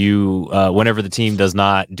whenever the team does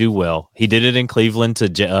not do well? He did it in Cleveland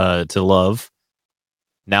to Love.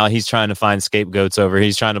 Now he's trying to find scapegoats over.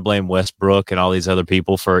 He's trying to blame Westbrook and all these other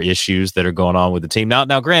people for issues that are going on with the team.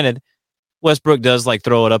 Now, granted, Westbrook does like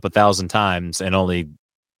throw it up 1,000 times and only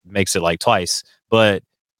makes it like twice, but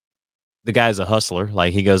the guy's a hustler.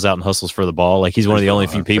 Like, he goes out and hustles for the ball. Like, he's one of the only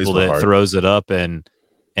few people that throws it up and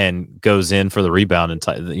goes in for the rebound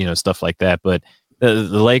and stuff like that. But the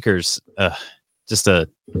Lakers, just a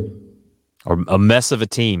mess of a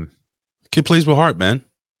team. Kid plays with heart, man.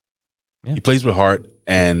 Yeah. He plays with heart,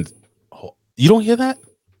 and you don't hear that?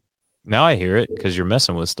 Now I hear it because you're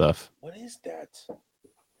messing with stuff. What is that?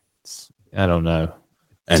 I don't know.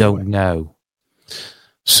 Anyway. Don't know.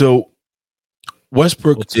 So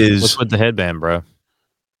Westbrook what's with the headband, bro?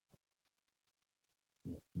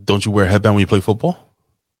 Don't you wear a headband when you play football?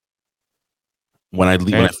 When I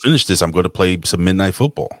finish this, I'm going to play some midnight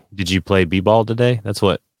football. Did you play b-ball today? That's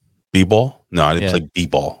what. B-ball? No, I didn't play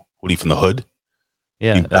b-ball. What are you, from the hood?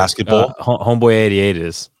 Yeah, basketball. Homeboy 88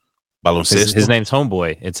 is. His name's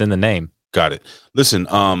Homeboy. It's in the name. Got it. Listen,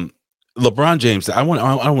 LeBron James. I don't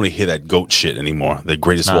want to hear that GOAT shit anymore. The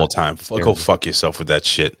greatest of all time. Go fuck yourself with that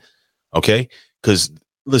shit. Okay? Because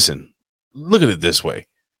listen, look at it this way.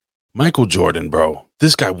 Michael Jordan, bro.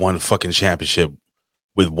 This guy won a fucking championship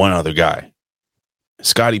with one other guy.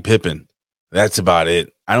 Scottie Pippen. That's about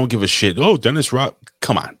it. I don't give a shit. Oh, Dennis Rodman.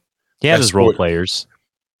 Come on. He had his role players.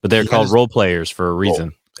 But they're called role players for a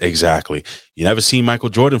reason. Exactly. You never seen Michael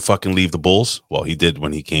Jordan fucking leave the Bulls? Well, he did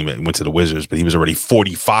when he went to the Wizards, but he was already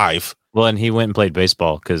 45. Well, and he went and played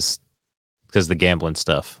baseball because the gambling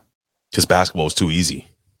stuff. Because basketball was too easy.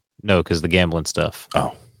 No, because the gambling stuff.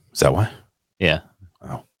 Oh, is that why? Yeah.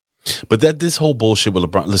 Oh, but this whole bullshit with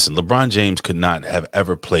LeBron. Listen, LeBron James could not have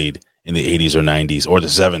ever played in the 80s or 90s or the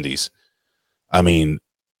 70s. I mean,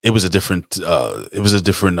 it was a different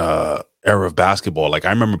era of basketball. Like, I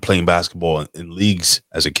remember playing basketball in leagues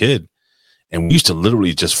as a kid, and we used to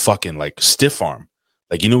literally just fucking like stiff arm.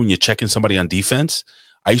 Like, when you're checking somebody on defense,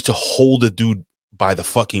 I used to hold a dude by the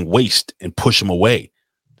fucking waist and push him away.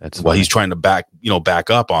 That's while he's trying to back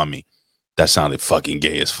up on me. That sounded fucking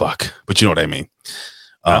gay as fuck, but you know what I mean.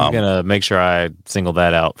 I'm gonna make sure I single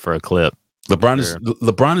that out for a clip.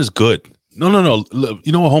 LeBron is good. No.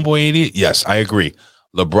 You know what, Homeboy 88? Yes, I agree.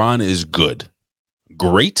 LeBron is good.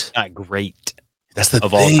 Great? Not great. That's the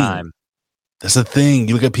of thing. All time. That's the thing.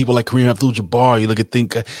 You look at people like Kareem Abdul-Jabbar. You look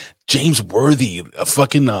at James Worthy,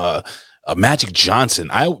 a Magic Johnson.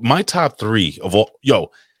 My top 3 of all.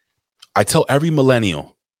 Yo, I tell every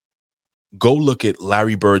millennial, go look at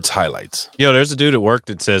Larry Bird's highlights. Yo, there's a dude at work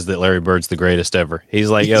that says that Larry Bird's the greatest ever. He's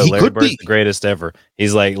like, Larry Bird's the greatest ever.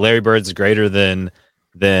 He's like, Larry Bird's greater than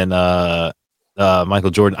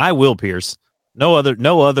Michael Jordan. I will, Pierce. No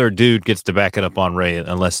other dude gets to back it up on Ray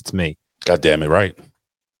unless it's me. God damn it, right.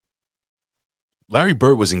 Larry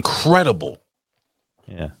Bird was incredible.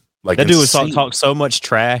 Yeah. Like, that dude was talk so much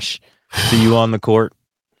trash to you on the court.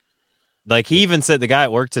 Like he even said, the guy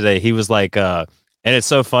at work today, he was like, and it's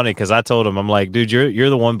so funny because I told him, I'm like, dude, you're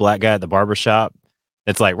the one black guy at the barbershop.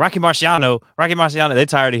 It's like Rocky Marciano. They're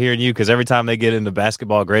tired of hearing you because every time they get into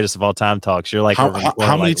basketball greatest of all time talks, you're like, how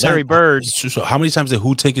many times? Larry Bird. So how many times did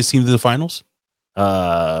who take his team to the finals?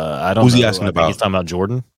 I don't. Who's know. he asking about? He's talking about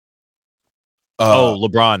Jordan.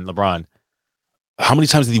 LeBron. How many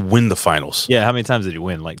times did he win the finals? Yeah, how many times did he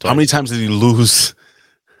win? Like 20? How many times did he lose?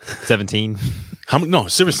 17. No,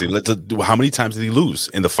 seriously. How many times did he lose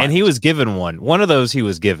in the finals? And he was given one. One of those he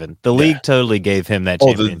was given. The league totally gave him that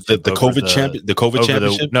championship. The COVID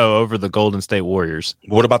championship? Over the Golden State Warriors.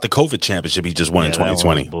 What about the COVID championship he just won in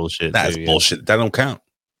 2020? Bullshit. That's bullshit. That don't count.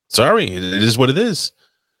 Sorry, it is what it is.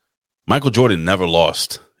 Michael Jordan never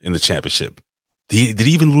lost in the championship. Did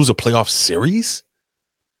he even lose a playoff series?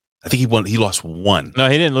 I think he lost one. No,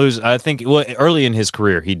 he didn't lose. I think early in his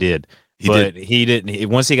career he did. He didn't.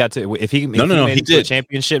 Once he got to, if he made it to a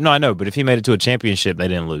championship, no, I know. But if he made it to a championship, they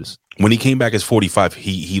didn't lose. When he came back as 45,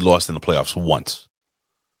 he lost in the playoffs once.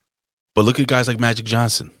 But look at guys like Magic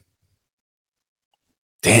Johnson.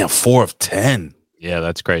 Damn, 4 of 10. Yeah,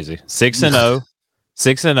 that's crazy. 6-0,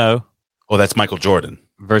 6-0. Oh, that's Michael Jordan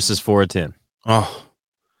versus 4 of 10. Oh,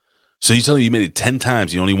 so you tell me you made it 10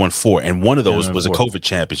 times, you only won 4, and one of those was a COVID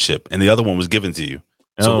championship, and the other one was given to you.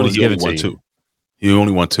 So what did you only won 2? You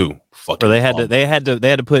only won 2. Fucking. Or they had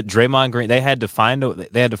to put Draymond Green. They had to find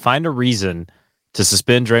a reason to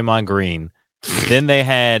suspend Draymond Green. Then they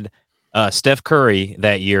had Steph Curry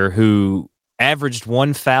that year, who averaged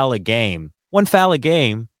 1 foul a game. 1 foul a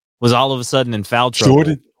game was all of a sudden in foul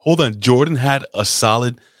trouble. Jordan had a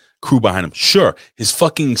solid crew behind him. Sure, his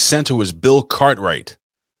fucking center was Bill Cartwright.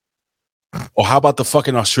 Or how about the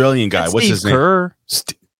fucking Australian guy? What's his name? Kerr?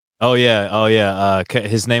 Oh yeah.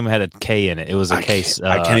 His name had a K in it. It was a case.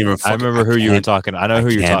 I can't even. I remember who you were talking. I know who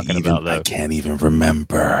you're talking about though. I can't even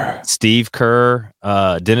remember. Steve Kerr,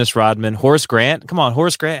 Dennis Rodman, Horace Grant. Come on,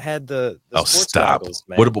 Horace Grant had the stop. Goggles,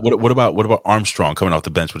 what about Armstrong coming off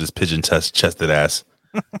the bench with his pigeon-chested ass?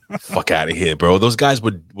 Fuck out of here, bro. Those guys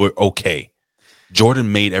were okay.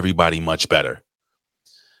 Jordan made everybody much better.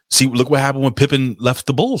 See, look what happened when Pippen left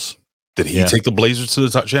the Bulls. Did he take the Blazers to the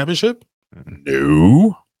top championship?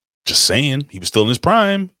 No. Just saying. He was still in his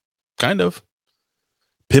prime. Kind of.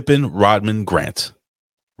 Pippen, Rodman, Grant.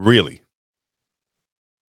 Really?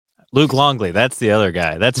 Luke Longley. That's the other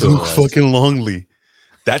guy. That's Luke fucking Longley.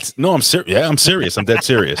 I'm serious. Yeah, I'm serious. I'm dead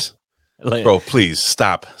serious. Bro, please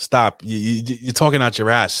stop. You're talking out your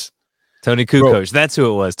ass. Tony Kukoc. That's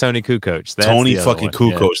who it was. Tony Kukoc. Tony fucking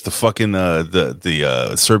Kukoc, the fucking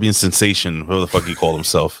the Serbian sensation, whoever the fuck he called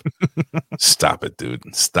himself. Stop it,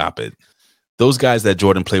 dude. Stop it. Those guys that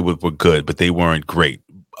Jordan played with were good, but they weren't great.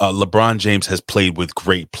 LeBron James has played with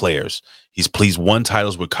great players. He's won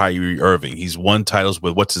titles with Kyrie Irving. He's won titles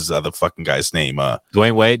with what's his other fucking guy's name?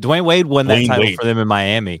 Dwayne Wade. Dwayne Wade won that title for them in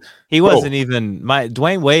Miami. He wasn't even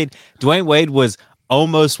Dwayne Wade. Dwayne Wade was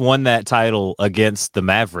almost won that title against the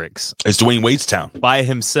Mavericks. It's Dwayne Wade's town by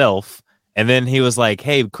himself. And then he was like,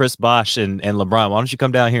 hey, Chris Bosh and LeBron, why don't you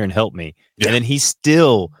come down here and help me? Yeah. And then he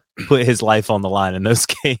still put his life on the line in those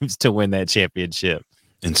games to win that championship.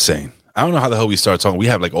 Insane. I don't know how the hell we start talking. We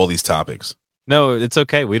have like all these topics. No, it's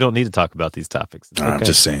okay. We don't need to talk about these topics. Okay. I'm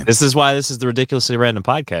just saying. This is why this is the Ridiculously Random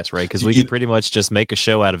Podcast, right? Because we can pretty much just make a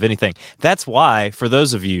show out of anything. That's why, for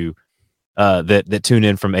those of you that tune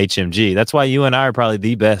in from HMG, that's why you and I are probably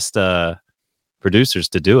the best producers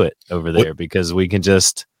to do it over there, because we can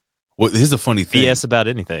just here's the funny thing. BS about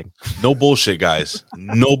anything. No bullshit, guys.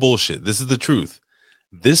 No bullshit. This is the truth.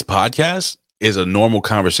 This podcast is a normal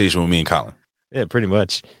conversation with me and Colin. Yeah, pretty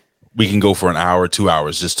much. We can go for an hour, 2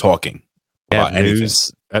 hours just talking about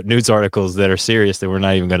news articles that are serious that we're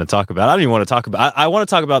not even going to talk about. I don't even want to talk about. I want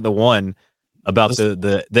to talk about the one about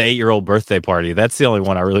the 8-year-old birthday party. That's the only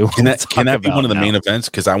one I really want to talk about. Can that be one of the main events?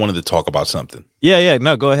 Because I wanted to talk about something. Yeah.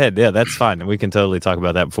 No, go ahead. Yeah, that's fine. And we can totally talk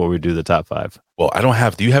about that before we do the top 5. Well, I don't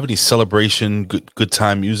have. Do you have any celebration, good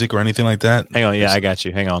time music or anything like that? Hang on. Yeah, I got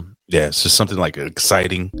you. Hang on. Yeah, it's just something like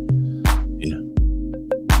exciting. Yeah.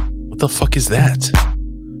 What the fuck is that?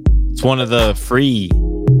 It's one of the free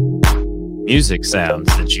music sounds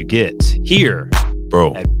that you get here,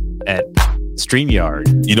 bro, at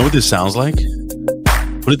StreamYard. You know what this sounds like?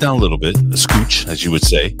 Put it down a little bit, a scooch, as you would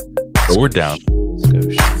say. Lower it down.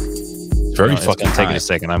 Scooch. Very fucking. Take it a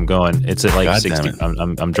second. I'm going. It's at like God 60.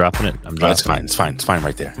 I'm dropping it. I'm dropping. It's fine. It's fine. It's fine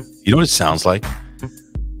right there. You know what it sounds like?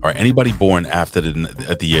 All right. Anybody born after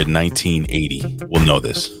the year 1980 will know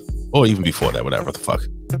this, or even before that, whatever the fuck.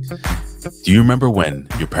 Do you remember when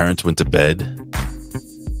your parents went to bed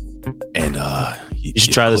and you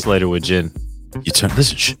should try this later with gin?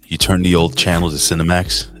 You turn the old channel to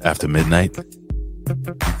Cinemax after midnight.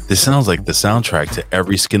 This sounds like the soundtrack to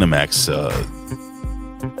every Skinemax.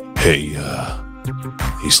 Hey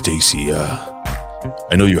Stacy,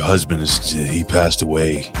 I know your husband he passed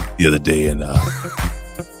away the other day, and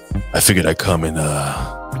I figured I'd come and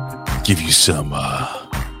give you some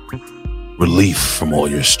relief from all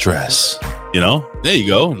your stress. You know, there you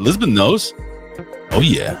go. Elizabeth knows. Oh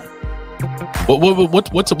yeah.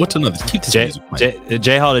 What's another? Keep this music playing.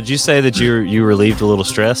 J Hall, did you say that you relieved a little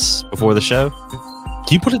stress before the show?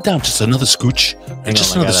 Can you put it down just another scooch?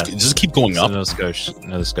 Just keep going up. Another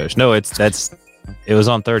skosh. No, it was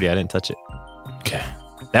on 30. I didn't touch it. Okay.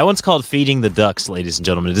 That one's called Feeding the Ducks, ladies and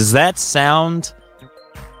gentlemen. Does that sound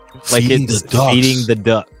like it's feeding the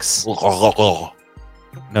ducks? No,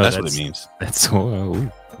 that's what it means. That's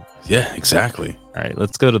whoa. Yeah, exactly. All right,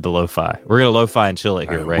 let's go to the lo-fi. We're gonna lo-fi and chill it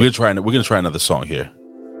here, right? We're gonna try another song here.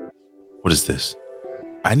 What is this?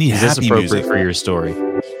 I need Is this happy appropriate music for your story?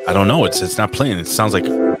 I don't know. It's not playing. It sounds like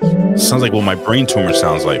what my brain tumor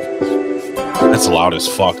sounds like. That's loud as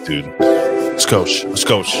fuck, dude. Skosh.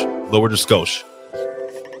 Lower the skosh.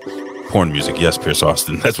 Porn music. Yes, Pierce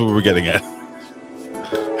Austin. That's what we're getting at.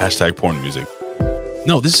 Hashtag porn music.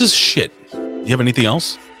 No, this is shit. You have anything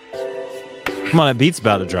else? Come on, that beat's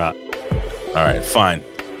about to drop. All right, fine.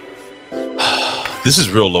 This is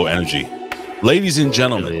real low energy. Ladies and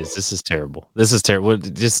gentlemen. This is terrible.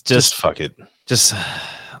 Just fuck it. Just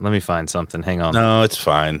let me find something. Hang on. No, it's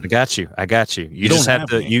fine. I got you. You just have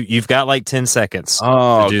to. You've got like 10 seconds.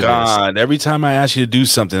 Oh God! Every time I ask you to do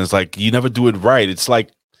something, it's like you never do it right. It's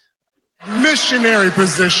like missionary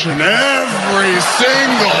position every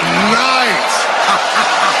single night.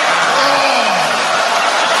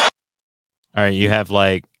 All right, you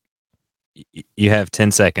have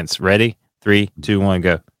 10 seconds. Ready? 3, 2, 1,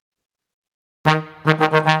 go. I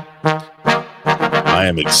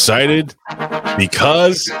am excited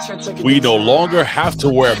because we no longer have to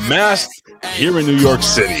wear masks here in New York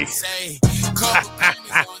City.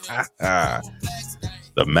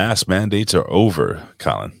 The mask mandates are over,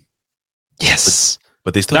 Colin. Yes,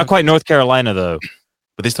 but they still not quite North Carolina though.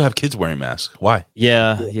 But they still have kids wearing masks. Why?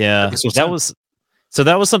 Yeah. That was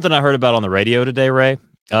something I heard about on the radio today, Ray.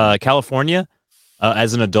 California,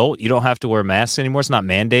 as an adult, you don't have to wear masks anymore. It's not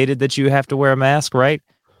mandated that you have to wear a mask, right?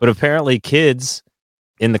 But apparently, kids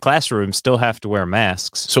in the classroom still have to wear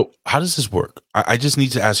masks. So how does this work? I just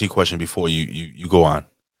need to ask you a question before you go on.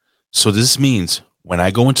 So this means when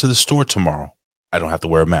I go into the store tomorrow, I don't have to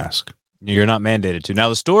wear a mask. You're not mandated to. Now,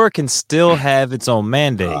 the store can still have its own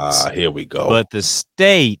mandates. Here we go. But the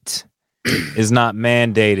state is not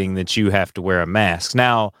mandating that you have to wear a mask.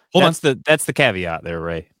 Now, that's the caveat there,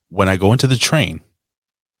 Ray. When I go into the train,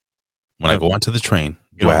 do I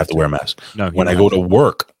have to wear a mask? No. When I go to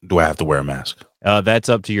work, do I have to wear a mask? That's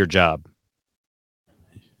up to your job.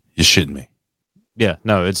 You're shitting me. Yeah,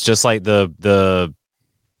 no, it's just like the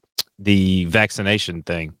vaccination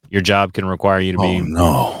thing. Your job can require you to be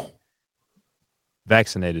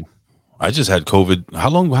vaccinated. I just had COVID. How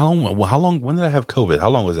long? When did I have COVID? How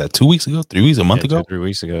long was that? 2 weeks ago? 3 weeks? A month ago? 3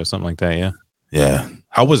 weeks ago, something like that. Yeah. Yeah.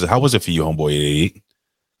 How was it for you, homeboy 88?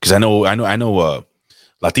 Because I know.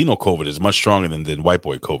 Latino COVID is much stronger than white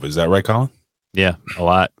boy COVID. Is that right, Colin? Yeah, a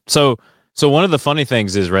lot. So one of the funny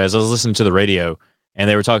things is, Rez, I was listening to the radio and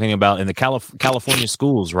they were talking about in the California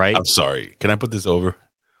schools, right? I'm sorry. Can I put this over?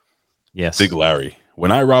 Yes. Big Larry.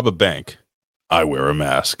 When I rob a bank, I wear a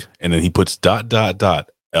mask. And then he puts ...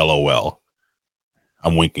 LOL.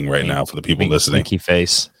 I'm winking right now for the people listening. Winky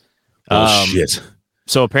face. Oh, shit.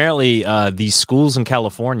 So apparently these schools in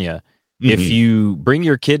California, if you bring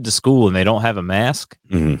your kid to school and they don't have a mask,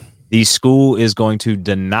 the school is going to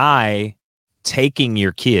deny taking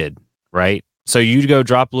your kid, right? So you go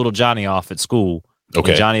drop little Johnny off at school.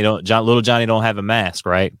 Okay. Little Johnny don't have a mask,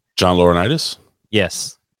 right? John Laurinaitis?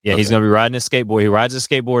 Yes. Yeah, he's going to be riding his skateboard. He rides his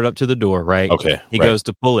skateboard up to the door, right? Okay. He goes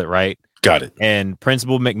to pull it, right? Got it. And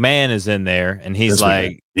Principal McMahon is in there, and he's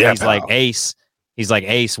like Ace. He's like,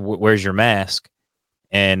 Ace, where's your mask?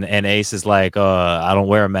 And Ace is like, I don't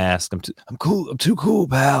wear a mask. I'm cool. I'm too cool,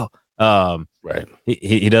 pal. Right.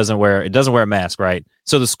 He doesn't wear a mask, right?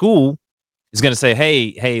 So the school is going to say,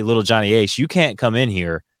 hey, little Johnny Ace, you can't come in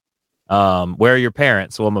here. Where are your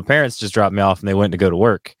parents? Well, my parents just dropped me off and they went to go to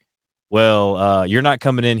work. Well, you're not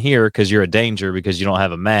coming in here because you're a danger because you don't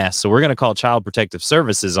have a mask. So we're going to call Child Protective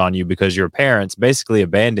Services on you because your parents basically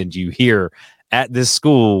abandoned you here at this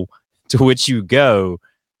school to which you go.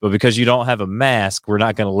 But because you don't have a mask, we're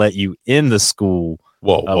not going to let you in the school.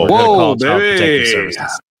 Whoa, we're going to call Child Protective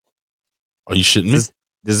Services. Are you shitting me?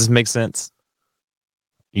 Does this make sense?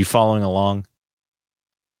 Are you following along?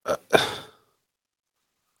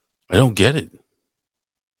 I don't get it.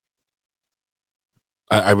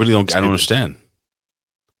 I really don't. I don't understand.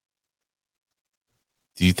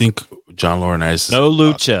 Do you think John Laurinaitis? No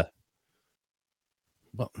lucha.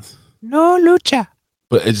 Well, no lucha.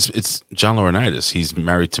 but it's John Laurinaitis. He's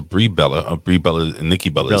married to Brie Bella. Brie Bella and Nikki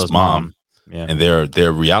Bella's mom. Yeah. And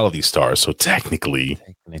they're reality stars. So technically,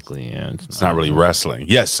 yeah, it's not really wrestling.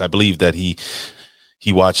 Yes, I believe that he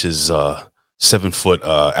watches 7-foot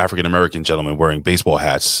African American gentlemen wearing baseball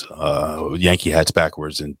hats, Yankee hats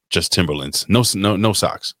backwards, and just Timberlands. No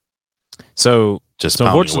socks. So Just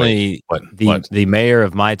unfortunately, What? the mayor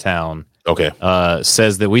of my town Okay.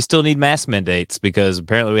 says that we still need mask mandates because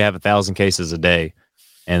apparently we have 1,000 cases a day,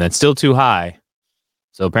 and that's still too high.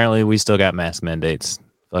 So apparently we still got mask mandates.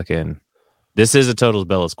 Fucking, this is a total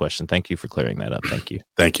Bellas question. Thank you for clearing that up. Thank you.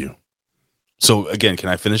 Thank you. So again, can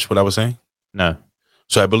I finish what I was saying? No.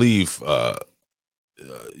 So I believe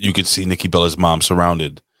you could see Nikki Bella's mom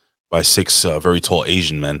surrounded by 6 very tall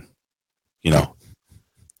Asian men. You know,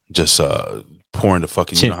 just pouring the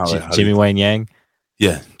fucking Jimmy Wang Yang.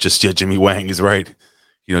 Yeah, Jimmy Wang is right.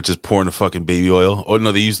 You know, just pouring the fucking baby oil. Oh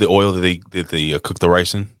no, they use the oil that they cook the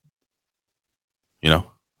rice in. You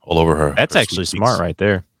know, all over her. That's her actually sweet smart cheeks. right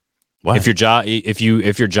there. Why? If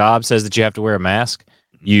your job says that you have to wear a mask,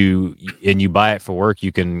 you buy it for work,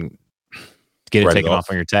 you can get it Write it taken off. off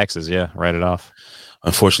on your taxes. Yeah, write it off.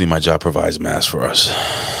 Unfortunately, my job provides masks for us.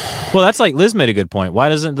 Well, that's like Liz made a good point. Why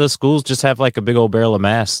doesn't the schools just have like a big old barrel of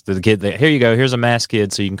masks to the kid? Here you go. Here's a mask,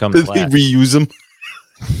 kid, so you can come to Did they class. reuse them?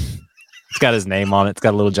 It's got his name on it. It's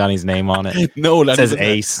got a little Johnny's name on it. No, It that says isn't that.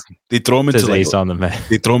 Ace. They throw them It into says like, Ace on the mask.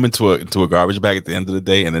 they throw them into a garbage bag at the end of the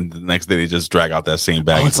day, and then the next day they just drag out that same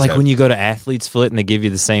bag. Oh, it's like when you go to Athlete's Foot and they give you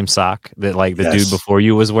the same sock that like the Yes. dude before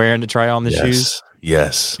you was wearing to try on the shoes.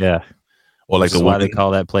 Yes. Yeah. Or like This is the why women, they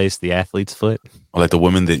call that place the Athlete's Foot. or like the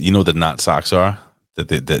women that you know the knot socks are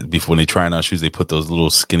that before they try on shoes they put those little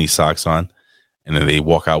skinny socks on, and then they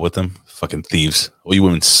walk out with them. Fucking thieves! All you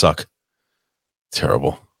women suck.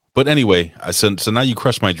 Terrible. But anyway, so now you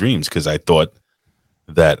crushed my dreams because I thought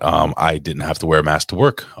that I didn't have to wear a mask to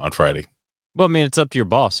work on Friday. Well, I mean, it's up to your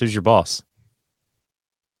boss. Who's your boss?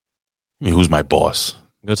 I mean, who's my boss?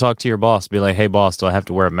 Go talk to your boss. Be like, hey, boss, do I have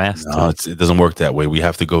to wear a mask? No, it doesn't work that way. We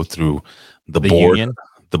have to go through the board. union?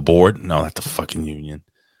 The board? No, not the fucking union.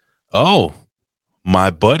 Oh,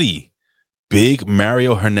 my buddy, Big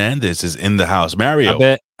Mario Hernandez is in the house. Mario,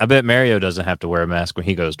 I bet Mario doesn't have to wear a mask when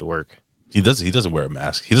he goes to work. he doesn't wear a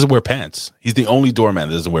mask. He doesn't wear pants. He's the only doorman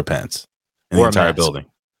that doesn't wear pants in the Or a entire mask. building.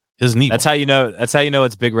 He doesn't need That's how you know. That's how you know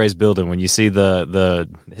it's Big Ray's building when you see the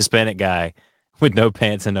Hispanic guy with no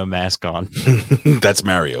pants and no mask on. one. That's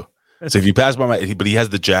Mario. So if you pass by but he has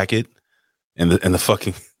the jacket and the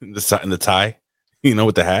fucking and the tie, you know,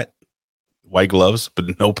 with the hat, white gloves,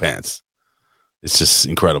 but no pants. It's just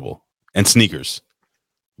incredible. And sneakers,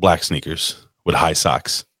 black sneakers with high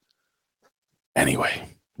socks. Anyway,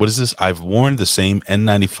 what is this? I've worn the same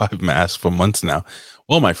N95 mask for months now.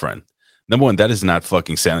 Well, my friend, number one, that is not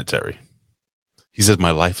fucking sanitary. He says,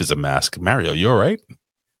 my life is a mask. Mario, you all right?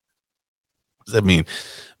 What does that mean?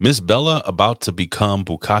 Miss Bella about to become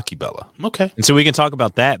Bukkake Bella. Okay. And so we can talk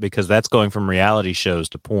about that because that's going from reality shows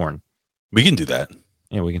to porn. We can do that.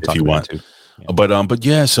 Yeah, we can If talk you about want. it too. But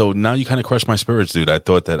yeah, so now you kind of crushed my spirits, dude. I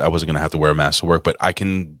thought that I wasn't going to have to wear a mask to work, but I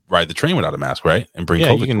can ride the train without a mask, right? And bring Yeah,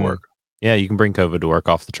 COVID you can to work. Yeah, you can bring COVID to work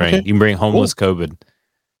off the train. Okay. You can bring homeless COVID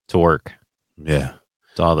to work. Yeah.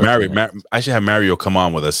 It's all the I should have Mario come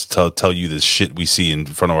on with us to tell you this shit we see in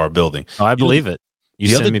front of our building. Oh, I believe it. You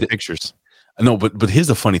the send other me day- pictures. No, but here's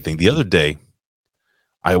the funny thing. The other day,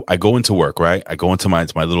 I go into work, right? I go into my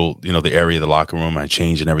little, the area of the locker room. I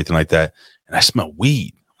change and everything like that, and I smell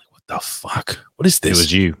weed. I'm like, what the fuck? What is It this?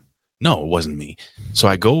 was you. No, it wasn't me. So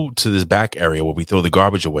I go to this back area where we throw the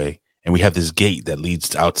garbage away, and we have this gate that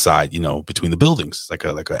leads outside, between the buildings, like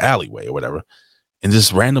a alleyway or whatever. And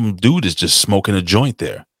this random dude is just smoking a joint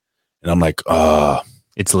there, and I'm like,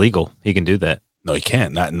 It's legal. He can do that. no, he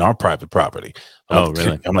can't. Not in our private property. Oh,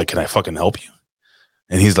 really? I'm like, can I fucking help you?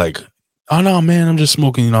 And he's like, oh no, man, I'm just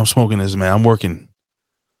smoking. I'm smoking this, man. I'm working.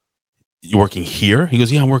 You working here? He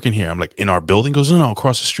goes, yeah, I'm working here. I'm like, in our building? He goes, no,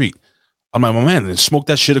 across the street. I'm like, my man, then smoke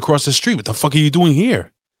that shit across the street. What the fuck are you doing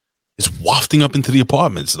here? It's wafting up into the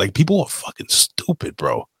apartments. Like, people are fucking stupid,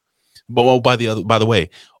 bro. But by the way,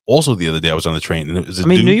 also the other day I was on the train and it was a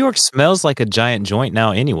dude. New York smells like a giant joint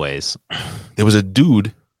now, anyways. There was a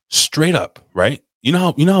dude straight up, right? You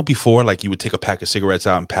know how before, like, you would take a pack of cigarettes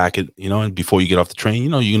out and pack it, and before you get off the train,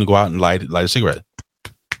 you're gonna go out and light a cigarette.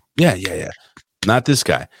 Yeah. Not this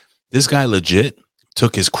guy. This guy legit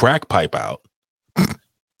took his crack pipe out.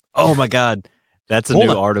 Oh my God, that's a Hold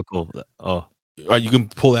new on. article. Oh, You can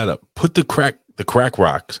pull that up. Put the crack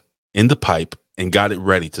rocks in the pipe and got it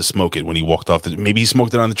ready to smoke it when he walked off. Maybe he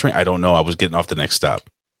smoked it on the train. I don't know. I was getting off the next stop.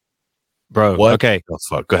 Bro, What? okay. The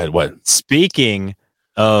fuck? Go ahead. What? Speaking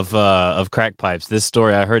of crack pipes, this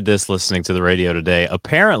story, I heard this listening to the radio today.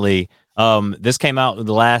 Apparently, this came out in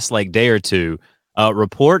the last day or two.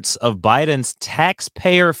 Reports of Biden's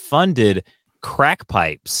taxpayer-funded crack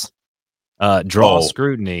pipes draw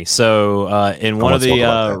scrutiny. So in one of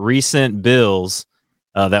the recent bills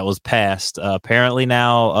that was passed, apparently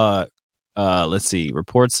now, let's see,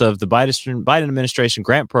 reports of the Biden administration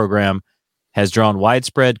grant program has drawn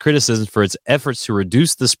widespread criticism for its efforts to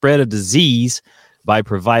reduce the spread of disease by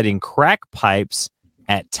providing crack pipes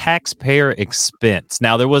at taxpayer expense.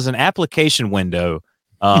 Now, there was an application window.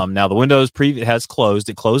 Now, the window has closed.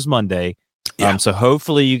 It closed Monday. Yeah. So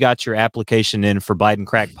hopefully you got your application in for Biden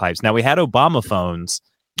crack pipes. Now, we had Obama phones.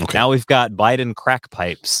 Okay. Now we've got Biden crack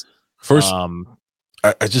pipes. First,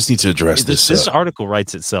 I just need to address this. This article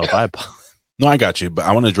writes itself. No, I got you, but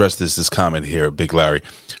I want to address this comment here, Big Larry,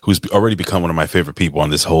 who's already become one of my favorite people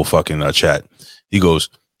on this whole fucking chat. He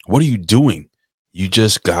goes, "What are you doing? You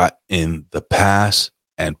just got in the pass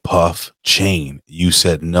and puff chain. You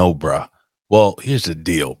said no, bruh." Well, here's the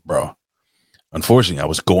deal, bro. Unfortunately,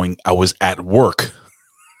 I was at work.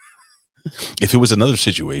 If it was another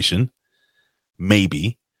situation,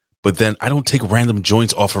 maybe, but then I don't take random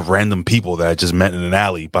joints off of random people that I just met in an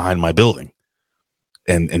alley behind my building.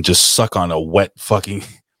 And just suck on a wet fucking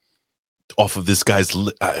off of this guy's.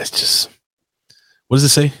 It's just, what does it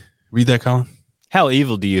say? Read that, Colin. How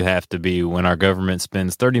evil do you have to be when our government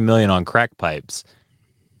spends $30 million on crack pipes?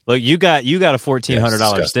 Look, you got a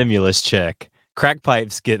 $1,400 stimulus check. Crack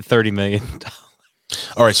pipes get $30 million.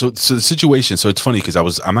 All right, so the situation. So it's funny because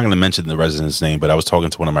I'm not going to mention the resident's name, but I was talking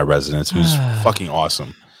to one of my residents who's fucking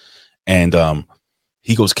awesome, and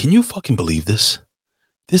he goes, "Can you fucking believe this?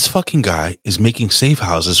 This fucking guy is making safe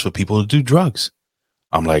houses for people to do drugs."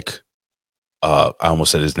 I'm like, I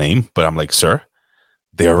almost said his name, but I'm like, "Sir,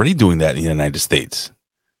 they're already doing that in the United States.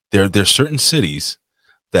 There's certain cities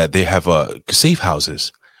that they have safe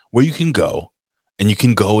houses where you can go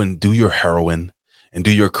and do your heroin and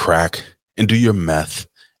do your crack and do your meth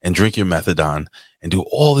and drink your methadone and do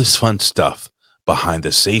all this fun stuff behind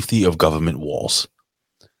the safety of government walls."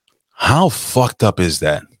 How fucked up is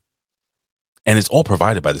that? And it's all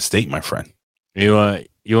provided by the state, my friend. You want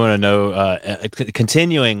to know?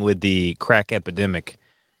 Continuing with the crack epidemic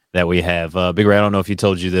that we have, Big Ray. I don't know if he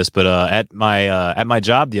told you this, but at my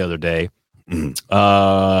job the other day, it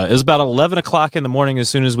was about 11 o'clock in the morning. As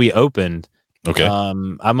soon as we opened, okay,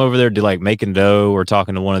 I'm over there making dough or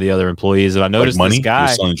talking to one of the other employees, and I noticed money. This guy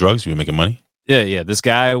You're selling drugs. You're making money. Yeah. This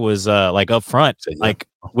guy was up front,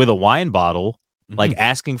 with a wine bottle,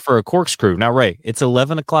 asking for a corkscrew. Now, Ray, it's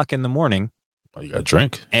 11 o'clock in the morning. Oh, you got to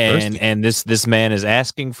drink. And this man is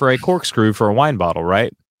asking for a corkscrew for a wine bottle,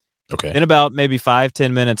 right? Okay. Then about maybe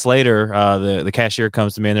 5-10 minutes later, the cashier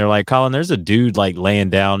comes to me and they're like, "Colin, there's a dude laying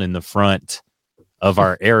down in the front of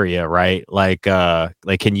our area, right?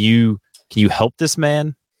 Can you help this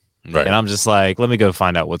man?" Right. And I'm just like, "Let me go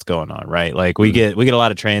find out what's going on," right? We get a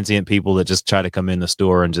lot of transient people that just try to come in the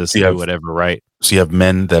store and just do whatever, right? So you have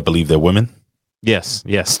men that believe they're women? Yes.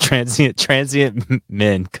 Transient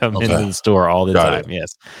men come into the store all the time.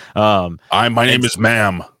 Yes. My name is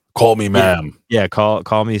Ma'am. Call me Ma'am. Yeah.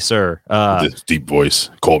 Call me Sir. This deep voice.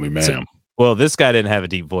 Call me Ma'am. Well, this guy didn't have a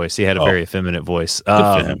deep voice. He had a very effeminate voice.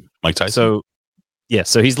 Good for him. Mike Tyson.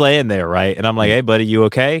 So he's laying there, right? And I'm like, "Hey, buddy, you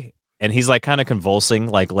okay?" And he's kind of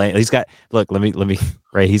convulsing, he's got, let me,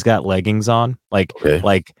 right? He's got leggings on, like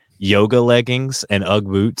yoga leggings and Ugg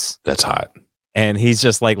boots. That's hot. And he's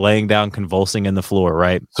just laying down, convulsing in the floor,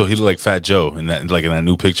 right? So he looked like Fat Joe in that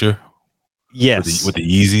new picture. Yes, with the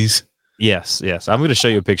Yeezys. Yes. I'm going to show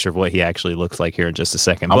you a picture of what he actually looks like here in just a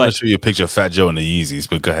second. I'm going to show you a picture of Fat Joe in the Yeezys,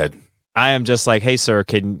 but go ahead. I am just like, "Hey, sir,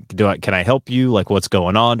 can I help you? What's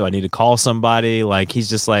going on? Do I need to call somebody?" He's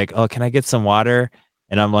just like, "Oh, can I get some water?"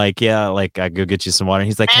 And I'm like, "Yeah, I go get you some water." And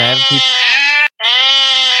he's like, "Can I have a piece?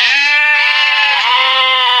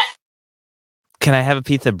 Can I have a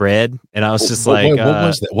piece of bread?" And I was just what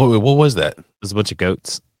was that? What was that? It was a bunch of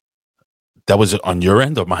goats. That was on your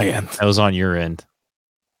end or my end? That was on your end.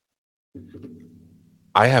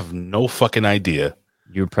 I have no fucking idea.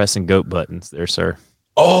 You were pressing goat buttons there, sir.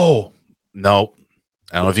 Oh, no.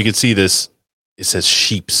 I don't know if you can see this. It says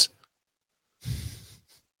sheeps.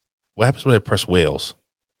 What happens when I press whales?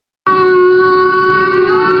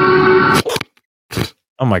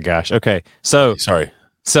 Oh my gosh. Okay. So sorry.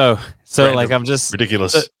 So Random. I'm just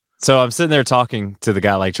ridiculous. So I'm sitting there talking to the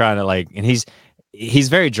guy, trying to and he's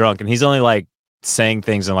very drunk and he's only saying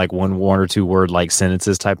things in like one or two word like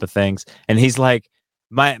sentences type of things. And he's like,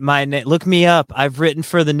 look me up. I've written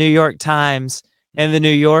for the New York Times and the New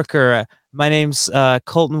Yorker. My name's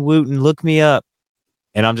Colton Wooten. Look me up.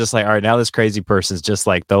 And I'm just like, all right, now this crazy person's just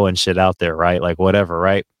like throwing shit out there, right? Like whatever,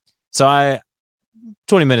 right? So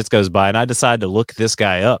 20 minutes goes by and I decide to look this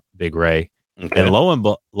guy up, Big Ray. Okay. And lo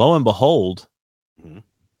and behold,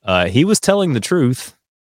 he was telling the truth.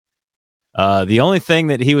 The only thing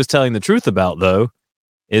that he was telling the truth about, though,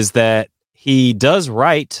 is that he does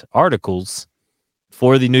write articles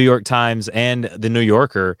for the New York Times and the New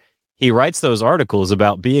Yorker. He writes those articles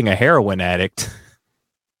about being a heroin addict.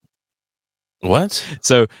 What?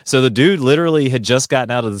 So the dude literally had just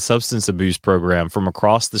gotten out of the substance abuse program from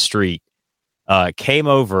across the street, came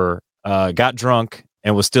over, got drunk,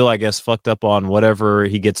 and was still, I guess, fucked up on whatever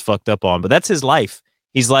he gets fucked up on. But that's his life.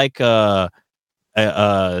 He's like a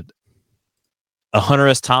Hunter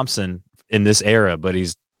S. Thompson in this era, but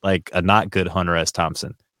he's like a not good Hunter S.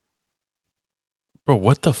 Thompson. Bro,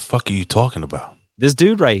 what the fuck are you talking about? This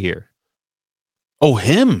dude right here. Oh,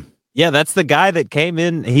 him. Yeah, that's the guy that came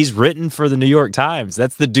in. He's written for the New York Times.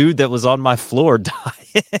 That's the dude that was on my floor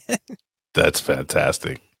dying. That's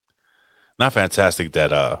fantastic. Not fantastic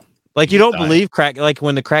that like you don't believe crack, like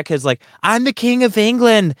when the crackhead's like, I'm the king of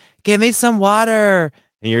England, give me some water.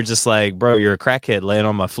 And you're just like, bro, you're a crackhead laying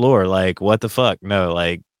on my floor. Like, what the fuck? No,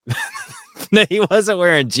 like no, he wasn't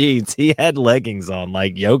wearing jeans. He had leggings on,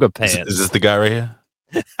 like yoga pants. Is this the guy right here?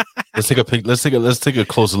 Let's take a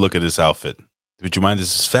closer look at this outfit. Would you mind?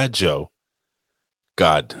 This is Fat Joe.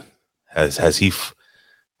 God, has he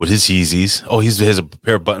with his Yeezys? Oh, he has a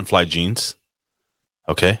pair of button fly jeans.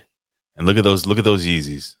 Okay, and look at those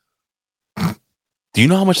Yeezys. Do you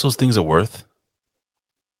know how much those things are worth?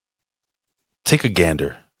 Take a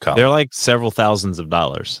gander, Colin. They're like several thousands of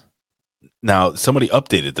dollars. Now, somebody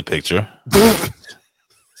updated the picture.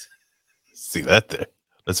 See that there?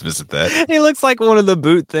 Let's visit that. He looks like one of the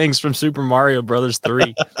boot things from Super Mario Brothers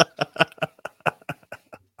 3.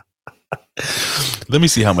 Let me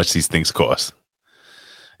see how much these things cost.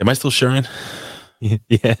 Am I still sharing?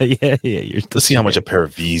 Yeah. Let's see how much a pair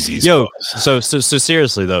of Yeezys costs. So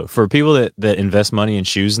seriously though, for people that invest money in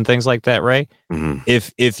shoes and things like that, Ray,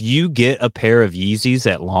 if you get a pair of Yeezys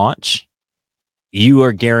at launch, you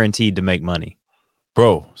are guaranteed to make money.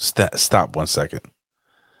 Bro, stop 1 second.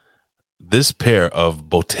 This pair of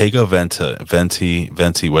Bottega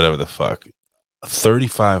Venti, whatever the fuck,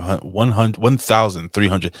 3,500,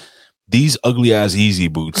 1,300. These ugly ass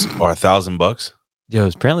Yeezy boots are $1,000. Yo,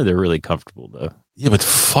 apparently they're really comfortable though. Yeah, but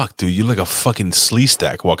fuck, dude, you're like a fucking slee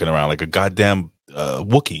stack walking around like a goddamn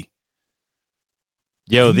Wookiee.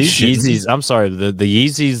 Yo, these Yeezys, I'm sorry, the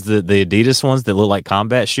Yeezys, the Adidas ones that look like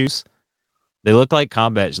combat shoes, they look like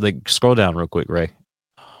combat. Like, scroll down real quick, Ray.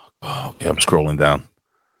 Oh, yeah, I'm scrolling down.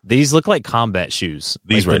 These look like combat shoes.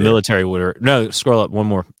 These like the military would wear. No, scroll up one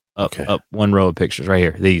more. Up one row of pictures right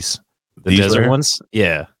here. These desert ones.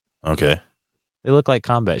 Yeah. Okay. They look like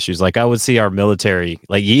combat shoes. Like I would see our military,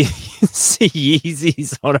 like see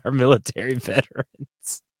Yeezys on our military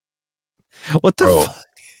veterans. What the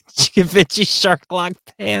fuck? Vinci shark lock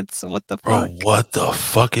pants. What the fuck? Bro, what the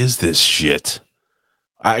fuck is this shit?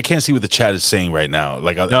 I can't see what the chat is saying right now.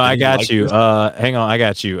 Like, no, I got you. Hang on, I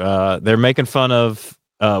got you. They're making fun of.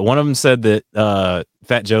 One of them said that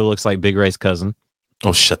Fat Joe looks like Big Ray's cousin.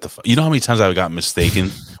 Oh, shut the fuck! You know how many times I got mistaken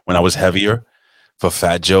when I was heavier for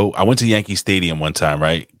Fat Joe? I went to Yankee Stadium one time,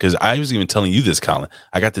 right? Because I was even telling you this, Colin.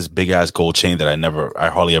 I got this big ass gold chain that I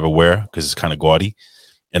hardly ever wear because it's kind of gaudy,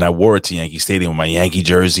 and I wore it to Yankee Stadium with my Yankee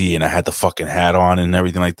jersey, and I had the fucking hat on and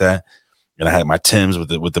everything like that, and I had my Timbs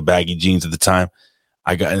with the baggy jeans at the time.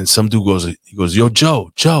 And some dude goes, yo,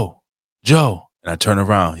 Joe. And I turn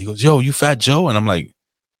around. He goes, yo, you Fat Joe? And I'm like,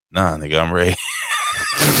 nah, nigga, I'm Ray.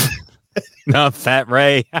 No, Fat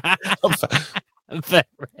Ray. I'm Fat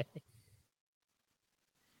Ray.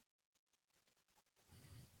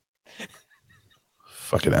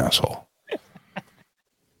 Fucking asshole.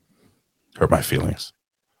 Hurt my feelings.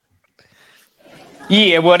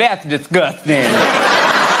 Yeah, well, that's disgusting.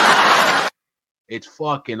 It's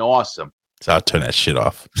fucking awesome. So I'll turn that shit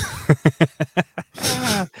off.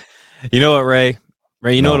 You know what, Ray?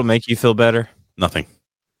 Ray, you know what'll make you feel better? Nothing.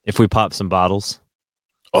 If we pop some bottles.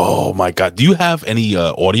 Oh my God. Do you have any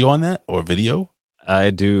audio on that or video? I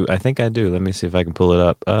do. I think I do. Let me see if I can pull it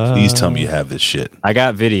up. Please tell me you have this shit. I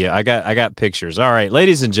got video. I got pictures. All right,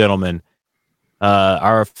 ladies and gentlemen,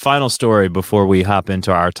 our final story before we hop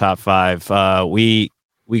into our top five. We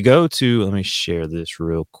go to, let me share this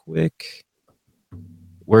real quick.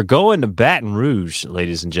 We're going to Baton Rouge,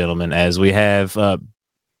 ladies and gentlemen, as we have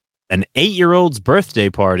an 8-year-old's birthday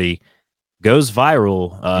party goes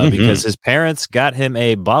viral because his parents got him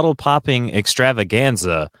a bottle popping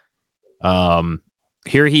extravaganza.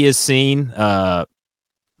 Here he is seen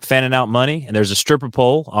fanning out money, and there's a stripper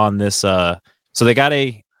pole on this. So they got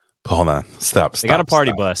a Hold on. Stop. they got a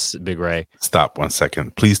party bus, Big Ray. Stop 1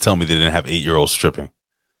 second. Please tell me they didn't have 8-year-olds stripping.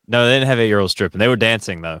 No, they didn't have 8-year-olds stripping. They were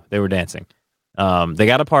dancing though. They were dancing. They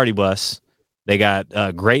got a party bus. They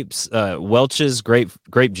got grapes, Welch's grape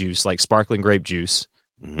juice, like sparkling grape juice.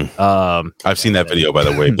 I've seen that video, by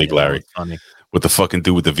the way, Big Larry, funny. with the fucking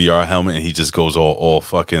dude with the VR helmet, and he just goes all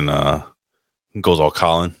fucking goes all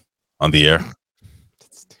Colin on the air.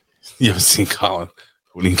 You haven't seen Colin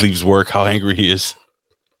when he leaves work? How angry he is.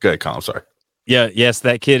 Go ahead, Colin. Sorry. Yeah, yes,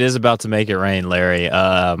 that kid is about to make it rain, Larry.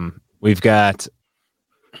 We've got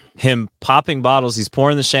him popping bottles. He's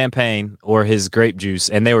pouring the champagne or his grape juice,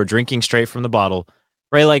 and they were drinking straight from the bottle.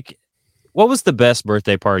 Ray, like, what was the best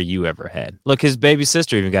birthday party you ever had? Look, his baby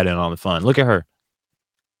sister even got in on the fun. Look at her.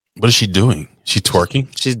 What is she doing? She twerking?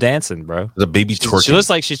 She's dancing, bro. The baby twerking. She looks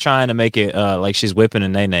like she's trying to make it like she's whipping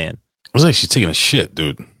and nay-naying. It was like she's taking a shit,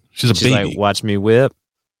 dude. She's She's baby. like, watch me whip.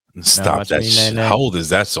 Stop watch that me, shit. nay-nay. How old is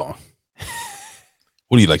that song?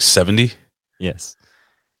 What are you, like 70? Yes.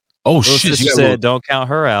 Oh, Little shit. sister You got said, little- don't count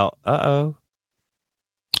her out. Uh-oh.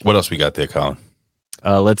 What else we got there, Colin?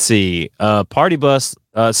 Let's see. Party bus.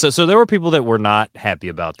 So there were people that were not happy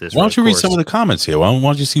about this. Why don't you read course. some of the comments here? Why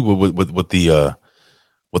don't you see what the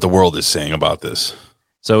world is saying about this?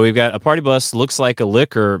 So we've got a party bus, looks like a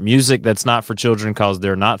liquor, music that's not for children because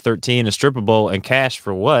they're not 13, a stripper bowl, and cash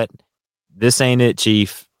for what? This ain't it,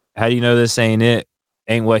 Chief. How do you know this ain't it?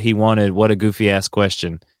 Ain't what he wanted. What a goofy ass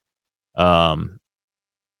question.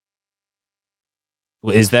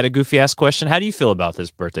 Is that a goofy ass question? How do you feel about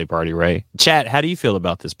this birthday party, Ray? Chat, how do you feel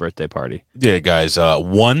about this birthday party? Yeah, guys.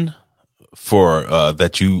 1, for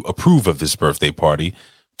that you approve of this birthday party.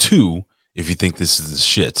 2, if you think this is the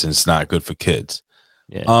shits and it's not good for kids.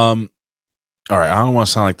 Yeah. All right. I don't want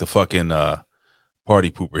to sound like the fucking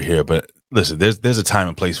party pooper here, but listen, there's a time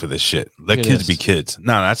and place for this shit. Let It kids is. be kids.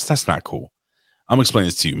 No, that's not cool. I'm explaining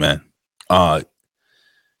this to you, man.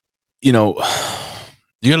 You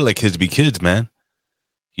gotta let kids be kids, man.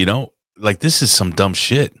 Like, this is some dumb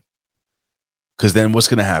shit. Because then what's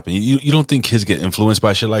gonna happen? You don't think kids get influenced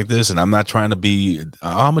by shit like this? And I'm not trying to be.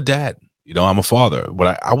 I'm a dad. I'm a father,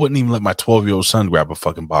 but I wouldn't even let my 12-year-old son grab a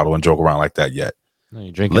fucking bottle and joke around like that yet. No,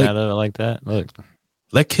 you drinking out of it like that? Look.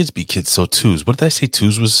 Let kids be kids. So twos. What did I say?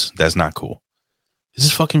 Twos was? That's not cool. This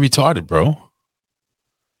is fucking retarded, bro.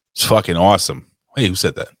 It's fucking awesome. Hey, who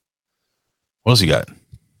said that? What else you got?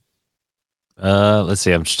 Let's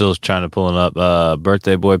see. I'm still trying to pull it up.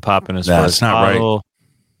 Birthday boy popping his Nah, first it's not right. bottle.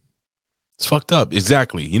 It's fucked up.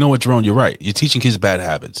 Exactly. You know what, Jerome? You're right. You're teaching kids bad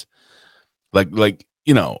habits. Like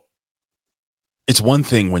it's one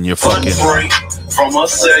thing when you're fucking. From a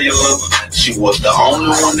cellular, she was the only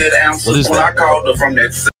one that answered What is when that? I called her from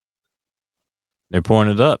that. They're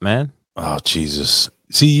pouring it up, man. Oh Jesus!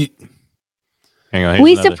 See, Hang on. here's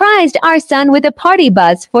We another. surprised our son with a party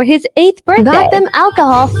bus for his 8th birthday. Got them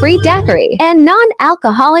alcohol-free daiquiri and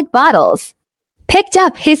non-alcoholic bottles. Picked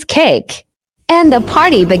up his cake. And the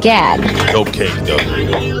party began. dope cake, dope.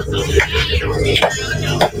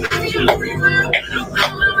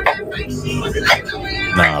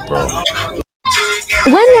 Nah, bro.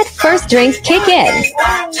 When that first drink kick in,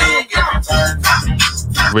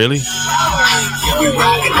 Really?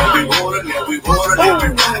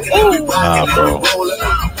 Nah, bro.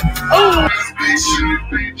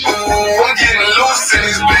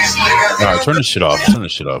 All right, turn this shit off. Turn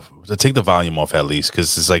this shit off. Take the volume off at least,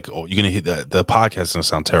 because it's like, oh, you're gonna hit the podcast is gonna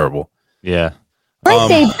sound terrible. Yeah.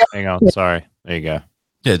 birthday Hang on. Sorry. There you go.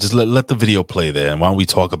 Yeah, just let the video play there, and why don't we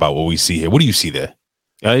talk about what we see here? What do you see there?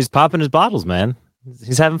 He's popping his bottles, man.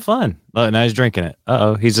 He's having fun. Oh, now he's drinking it.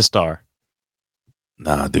 Uh-oh. He's a star.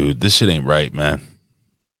 Nah, dude, this shit ain't right, man.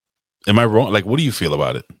 Am I wrong? Like, what do you feel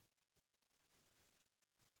about it?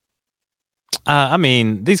 I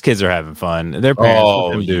mean, these kids are having fun. Their parents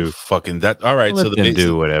let them you do. fucking that. All right, Let so the them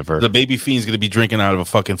do whatever. the baby fiend's gonna be drinking out of a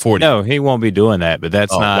fucking 40. No, he won't be doing that. But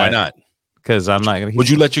that's Oh, not. why not? Because I'm not gonna. Would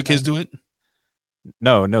you let your kids do it?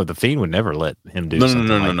 No. The fiend would never let him do No,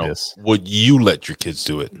 something like this. Would you let your kids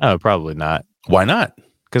do it? No, probably not. Why not?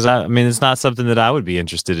 Because I mean, it's not something that I would be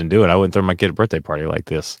interested in doing. I wouldn't throw my kid a birthday party like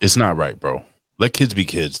this. It's not right, bro. Let kids be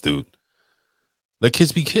kids, dude. Let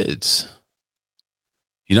kids be kids.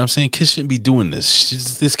 You know what I'm saying? Kids shouldn't be doing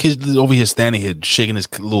this. This kid over here standing here shaking his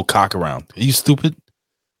little cock around. Are you stupid?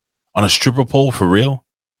 On a stripper pole for real?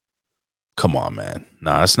 Come on, man.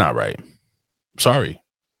 Nah, that's not right. Sorry.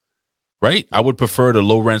 Right? I would prefer the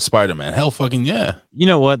low rent Spider-Man. Hell fucking yeah. You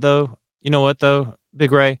know what though?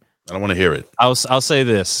 Big Ray. I don't want to hear it. I'll say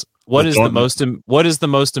this. What is the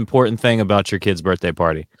most important thing about your kid's birthday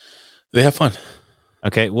party? They have fun.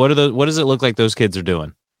 Okay. What does it look like those kids are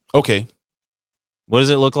doing? Okay. What does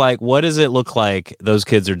it look like? What does it look like those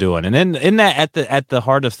kids are doing? And then in that at the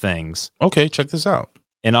heart of things. Okay, check this out.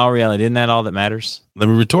 In all reality, isn't that all that matters? Let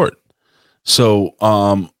me retort. So,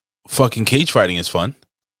 fucking cage fighting is fun.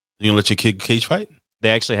 You gonna let your kid cage fight?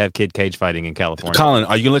 They actually have kid cage fighting in California. Colin,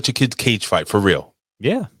 are you gonna let your kid cage fight for real?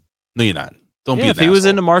 Yeah. No, you're not. Don't be. If he was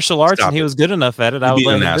into martial arts and he was good enough at it, I would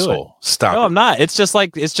let him do it. Stop. No, I'm not. It's just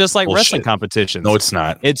like wrestling competitions. No, it's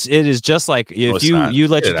not. It is just like if you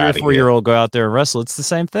let your 3 or 4 year old go out there and wrestle, it's the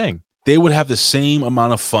same thing. They would have the same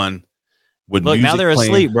amount of fun with Look, music now they're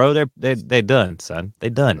playing. asleep, bro. They done, son. They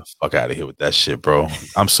done. Get the fuck out of here with that shit, bro.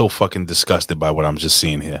 I'm so fucking disgusted by what I'm just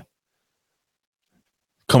seeing here.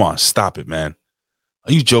 Come on, stop it, man.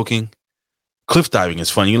 Are you joking? Cliff diving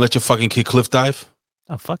is fun. You let your fucking kid cliff dive?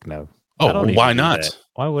 Oh, fuck no. Oh, why not? That.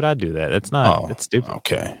 Why would I do that? That's not. That's stupid.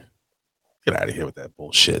 Okay. Get out of here with that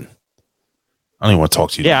bullshit. I don't even want to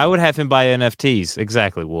talk to you. Yeah, I would have him buy NFTs.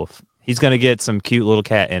 Exactly, Wolf. He's going to get some cute little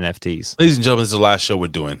cat NFTs. Ladies and gentlemen, this is the last show we're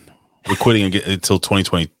doing. We're quitting until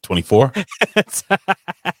 2024.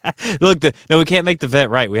 Look, no, we can't make the vet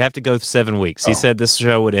right. We have to go 7 weeks. He said this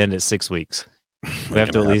show would end at 6 weeks. We have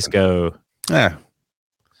to at least go. Yeah.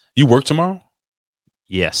 You work tomorrow?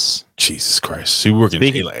 Yes. Jesus Christ. So you're working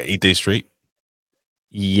 8 days straight?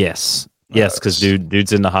 Yes. Yes, because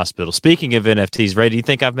dude's in the hospital. Speaking of NFTs, Ray, do you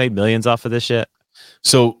think I've made millions off of this yet?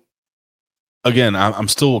 So, again, I'm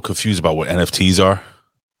still confused about what NFTs are.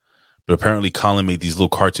 But apparently Colin made these little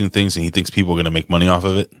cartoon things and he thinks people are going to make money off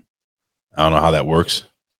of it. I don't know how that works.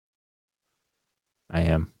 I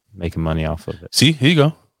am making money off of it. See, here you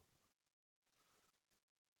go.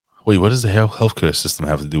 Wait, what does the healthcare system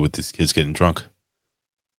have to do with these kids getting drunk?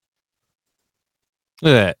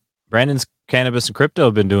 Look at that. Brandon's cannabis and crypto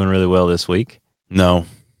have been doing really well this week. No.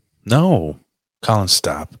 Colin,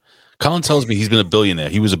 stop. Colin tells me he's been a billionaire.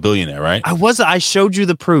 He was a billionaire, right? I showed you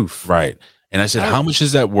the proof. Right. And I said, how much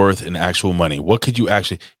is that worth in actual money? What could you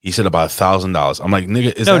actually? He said about $1,000. I'm like,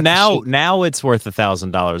 nigga, is that now it's worth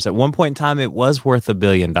 $1,000. At one point in time, it was worth $1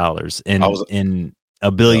 billion in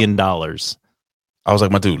 $1 billion. I was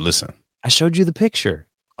like, my dude, listen. I showed you the picture.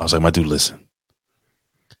 I was like, my dude, listen.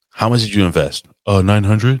 How much did you invest?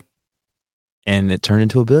 900. And it turned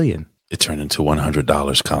into $1 billion. It turned into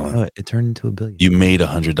 $100, Colin. No, it turned into $1 billion. You made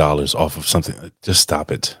 $100 off of something. Just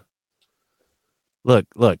stop it. Look.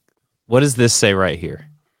 What does this say right here?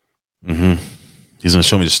 Mm-hmm. He's going to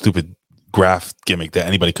show me the stupid graph gimmick that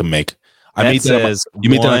anybody can make. You made that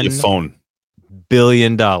on your phone. $1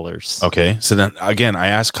 billion. Okay. So then again, I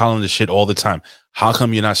ask Colin this shit all the time. How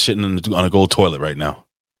come you're not shitting on a gold toilet right now?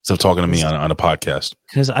 Instead of talking to me on a podcast.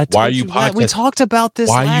 Because why are you podcasting? We talked about this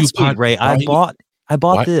last week, Ray. I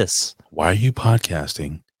bought this. Why are you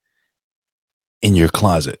podcasting in your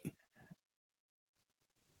closet?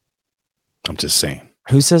 I'm just saying.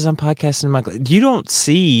 Who says I'm podcasting in my closet? You don't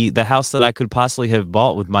see the house that I could possibly have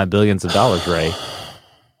bought with my billions of dollars, Ray.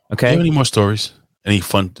 Okay. Do you have any more stories? Any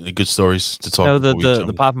good stories to talk? No,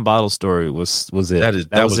 the pop and bottle story was it.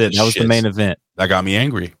 That was it. That was the main event. That got me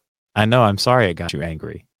angry. I know. I'm sorry it got you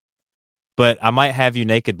angry. But I might have you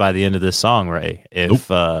naked by the end of this song, Ray. If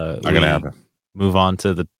not gonna happen. Move on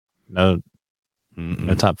to the no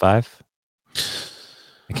top 5.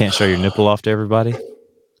 I can't show your nipple off to everybody.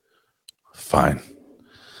 Fine.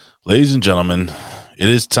 Ladies and gentlemen, it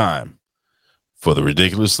is time for the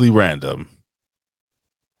ridiculously random.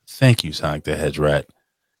 Thank you, Sonic the Hedge Rat.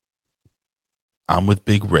 I'm with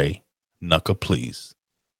Big Ray. Knucka, please.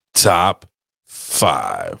 Top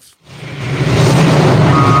 5.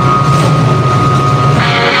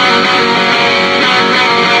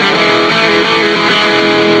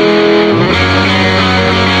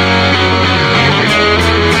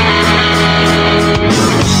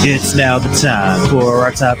 It's now the time for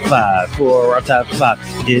our top 5.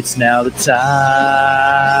 It's now the time.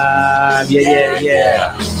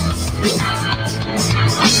 Yeah.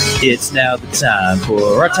 It's now the time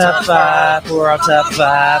for our top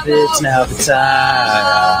 5. It's now the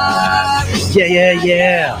time.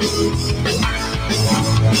 Yeah.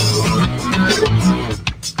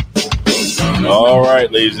 All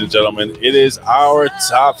right, ladies and gentlemen, it is our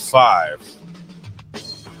top 5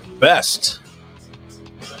 best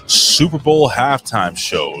Super Bowl halftime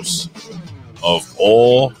shows of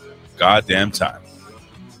all goddamn time.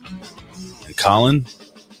 And Colin,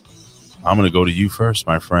 I'm going to go to you first,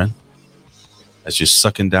 my friend. As you're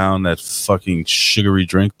sucking down that fucking sugary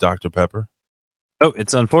drink, Dr. Pepper. Oh,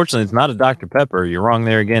 it's unfortunately, it's not a Dr. Pepper. You're wrong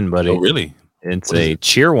there again, buddy. Oh, really? It's a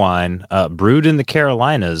cheer wine brewed in the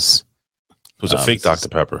Carolinas. It was a fake Dr.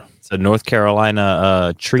 Pepper. It's a North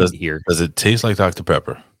Carolina treat here. Does it taste like Dr.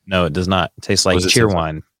 Pepper? No, it does not. It tastes like cheer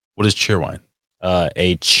wine. What is cheer wine?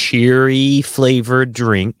 A cheery flavored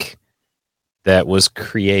drink that was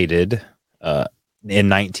created in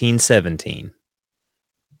 1917.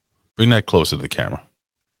 Bring that closer to the camera.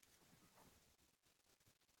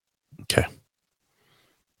 Okay.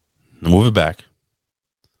 Move it back.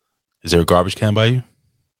 Is there a garbage can by you?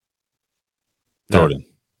 Throw it in.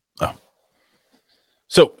 Oh.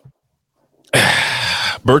 So,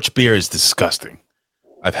 birch beer is disgusting.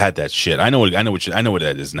 I've had that shit. I know what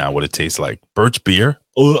that is now. What it tastes like. Birch beer.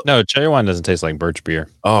 Ugh. No, cherry wine doesn't taste like birch beer.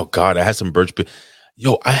 Oh God, I had some birch beer.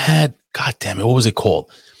 Yo, I had. God damn it, what was it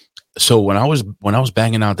called? So when I was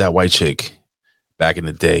banging out that white chick back in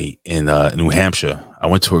the day in New Hampshire, I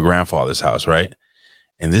went to her grandfather's house, right?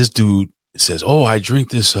 And this dude says, "Oh, I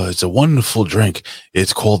drink this. It's a wonderful drink.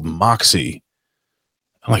 It's called Moxie."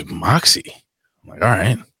 I'm like, Moxie? I'm like, all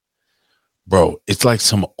right. Bro, it's like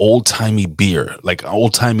some old-timey beer, like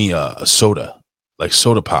old-timey soda, like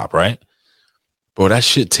soda pop, right? Bro, that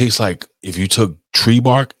shit tastes like if you took tree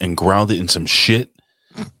bark and ground it in some shit,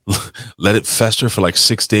 let it fester for like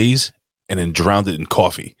 6 days, and then drowned it in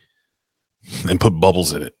coffee and put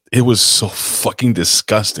bubbles in it. It was so fucking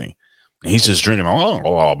disgusting. And he's just drinking,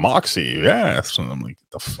 Moxie, yes. And I'm like,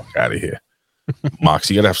 get the fuck out of here.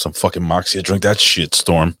 Moxie, you gotta have some fucking Moxie to drink that shit,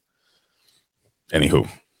 Storm. Anywho.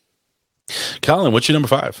 Colin, what's your number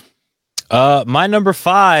 5? My number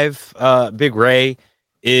 5, Big Ray,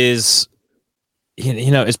 is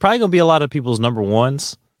it's probably gonna be a lot of people's number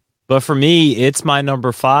 1s, but for me, it's my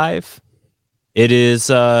number 5. It is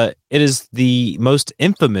the most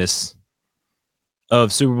infamous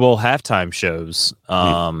of Super Bowl halftime shows.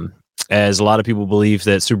 As a lot of people believe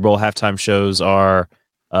that Super Bowl halftime shows are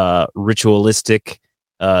ritualistic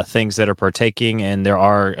things that are partaking, and there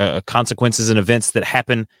are consequences and events that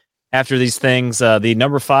happen after these things. The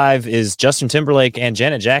number 5 is Justin Timberlake and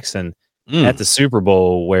Janet Jackson at the Super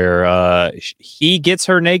Bowl, where he gets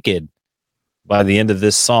her naked by the end of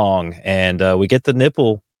this song, and we get the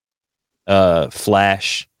nipple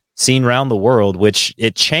flash seen around the world, which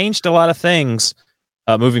it changed a lot of things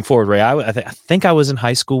moving forward. Ray, I think I was in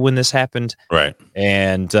high school when this happened, right?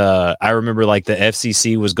 And I remember like the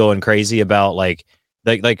FCC was going crazy about like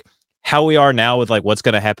how we are now with like what's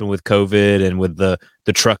going to happen with COVID and with the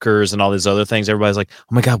truckers and all these other things. Everybody's like,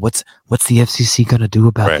 oh my God, what's the FCC going to do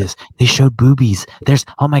about this? They showed boobies.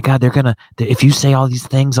 Oh my God, if you say all these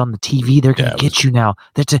things on the TV, they're going to get you now.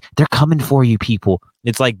 They're coming for you, people.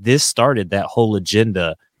 It's like this started that whole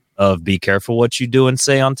agenda of be careful what you do and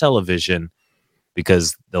say on television,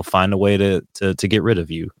 because they'll find a way to get rid of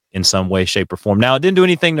you in some way, shape, or form. Now, it didn't do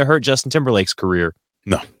anything to hurt Justin Timberlake's career.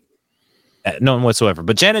 No. None whatsoever.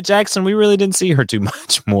 But Janet Jackson, we really didn't see her too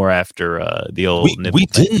much more after the old. We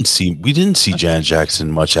didn't see Janet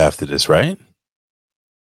Jackson much after this, right?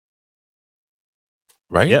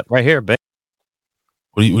 Right. Yep. Right here, babe.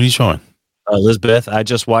 What are you showing? Elizabeth, I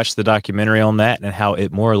just watched the documentary on that and how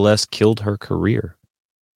it more or less killed her career.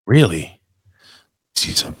 Really?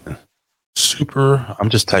 See something. I'm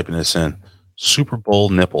just typing this in. Super Bowl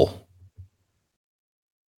nipple.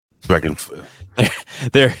 So I can.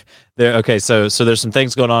 There. Okay, so there's some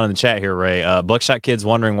things going on in the chat here, Ray. Buckshot Kid's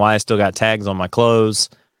wondering why I still got tags on my clothes.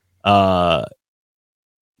 The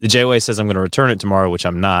J-Way says I'm going to return it tomorrow, which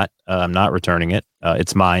I'm not. I'm not returning it.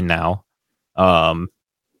 It's mine now. And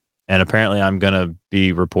apparently I'm going to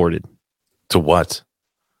be reported. To what?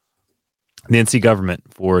 The NC government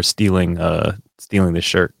for stealing this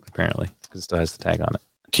shirt, apparently, because it still has the tag on it.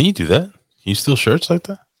 Can you do that? Can you steal shirts like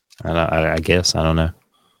that? I guess. I don't know.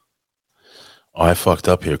 Oh, I fucked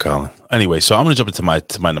up here, Colin. Anyway, so I'm going to jump into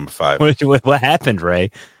my number 5. What happened, Ray?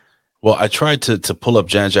 Well, I tried to pull up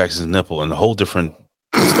Janet Jackson's nipple, and a whole different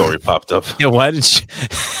story popped up. Yeah, why did she?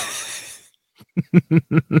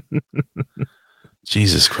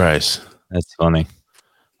 Jesus Christ, that's funny.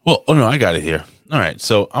 Well, oh no, I got it here. All right,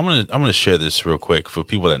 so I'm gonna share this real quick for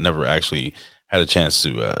people that never actually had a chance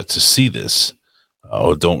to see this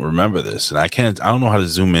or don't remember this, and I don't know how to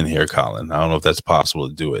zoom in here, Colin. I don't know if that's possible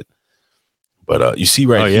to do it. But you see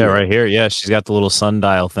right here. Oh, yeah, right here. Yeah, she's got the little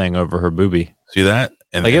sundial thing over her boobie. See that?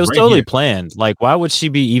 And like, it was totally planned. Like, why would she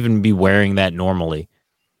even be wearing that normally?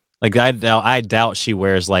 Like, I doubt she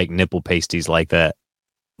wears, like, nipple pasties like that.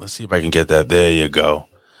 Let's see if I can get that. There you go.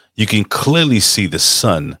 You can clearly see the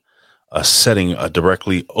sun setting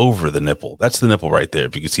directly over the nipple. That's the nipple right there,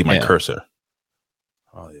 if you can see my cursor.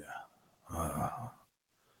 Oh, yeah.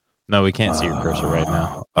 No, we can't see your cursor right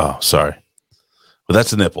now. Oh, sorry. Well,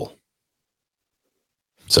 that's the nipple.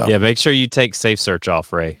 So Yeah, make sure you take safe search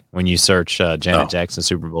off, Ray, when you search Janet Jackson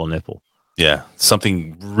Super Bowl nipple. yeah,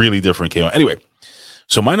 something really different came out. Anyway,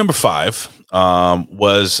 so my number 5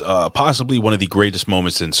 was possibly one of the greatest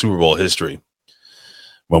moments in Super Bowl history.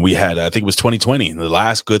 When we had, I think it was 2020, the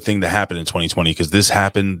last good thing that happened in 2020, because this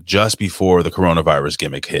happened just before the coronavirus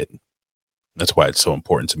gimmick hit. That's why it's so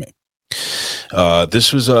important to me.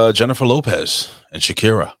 This was Jennifer Lopez and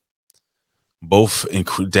Shakira, both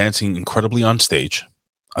dancing incredibly on stage.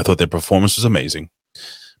 I thought their performance was amazing.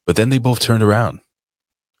 But then they both turned around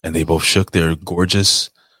and they both shook their gorgeous,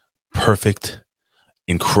 perfect,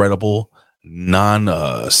 incredible,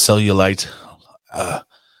 non-cellulite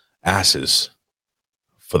asses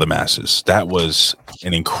for the masses. That was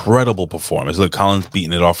an incredible performance. Look, Colin's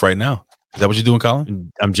beating it off right now. Is that what you're doing,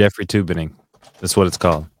 Colin? I'm Jeffrey Tubening. That's what it's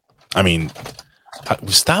called. I mean,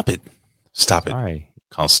 stop it. Stop it. Sorry.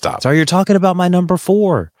 Colin, stop. Sorry, you're talking about my number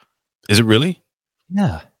 4. Is it really?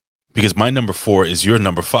 Yeah. Because my number 4 is your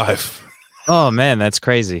number 5. Oh, man, that's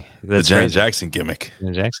crazy. That's the Janet crazy. Jackson gimmick.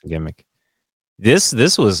 Janet Jackson gimmick. This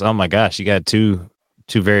was, oh my gosh, you got two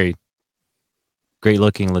very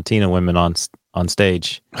great-looking Latina women on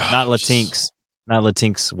stage. Not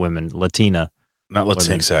Latinx women, Latina. Not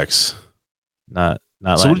Latinx X. Not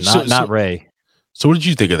Ray. So what did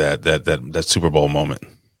you think of that Super Bowl moment?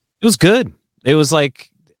 It was good. It was like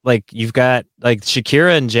you've got like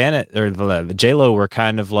Shakira and Janet or J-Lo were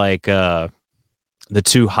kind of like the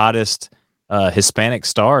two hottest Hispanic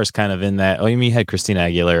stars kind of in that. Oh, you mean you had Christina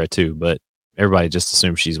Aguilera too, but everybody just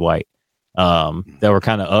assumed she's white. That were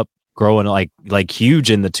kind of up growing like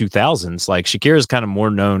huge in the 2000s. Like Shakira's kind of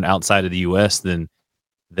more known outside of the US than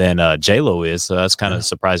J-Lo is. So that's kind of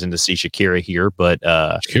surprising to see Shakira here, but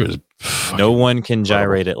no one can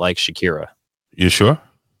gyrate it like Shakira. You sure?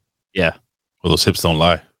 Yeah. Well, those hips don't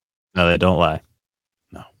lie. No, they don't lie.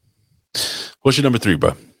 No. What's your number 3,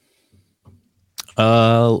 bro?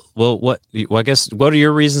 I guess what are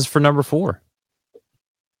your reasons for number 4?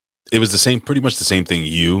 It was pretty much the same thing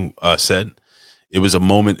you said. It was a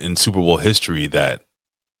moment in Super Bowl history that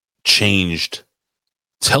changed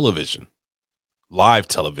television, live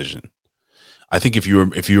television. I think if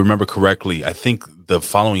you remember correctly, I think the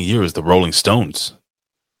following year was the Rolling Stones,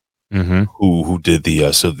 who did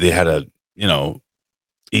the so they had to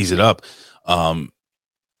ease it up.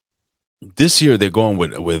 This year they're going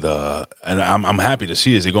with and I'm happy to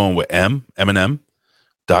see this. They're going with Eminem,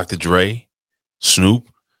 Dr. Dre, Snoop.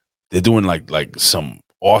 They're doing like some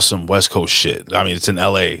awesome West Coast shit. I mean, it's in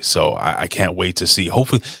LA, so I can't wait to see.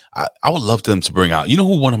 Hopefully, I would love them to bring out. You know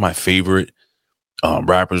who one of my favorite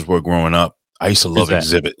rappers were growing up? I used to love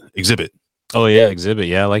Exhibit. Oh yeah, Exhibit.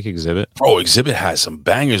 Yeah, I like Exhibit. Bro, Exhibit had some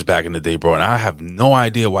bangers back in the day, bro, and I have no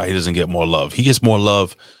idea why he doesn't get more love. He gets more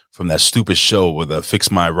love from that stupid show with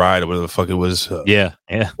Fix My Ride or whatever the fuck it was. Yeah.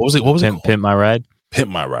 What was it? What was it? Pimp My Ride.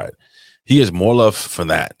 Pimp My Ride. He gets more love for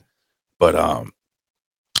that. But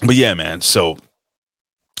yeah, man. So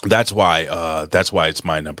that's why it's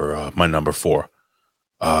my number 4.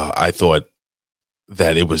 I thought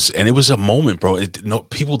that it was a moment, bro.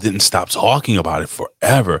 People didn't stop talking about it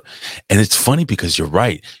forever. And it's funny because you're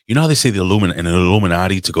right. You know how they say the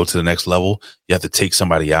Illuminati, to go to the next level, you have to take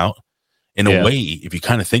somebody out? In a way, if you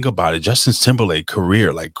kind of think about it, Justin Timberlake's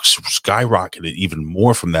career like skyrocketed even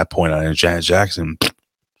more from that point on, and Janet Jackson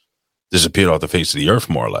disappeared off the face of the earth,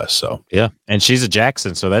 more or less. So yeah, and she's a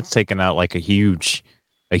Jackson, so that's taken out like a huge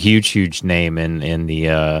name in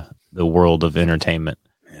the world of entertainment.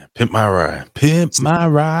 Yeah, Pimp My Ride, Pimp My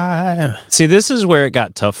Ride. See, this is where it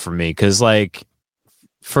got tough for me because like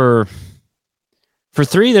for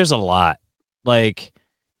 3, there's a lot. Like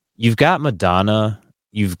you've got Madonna,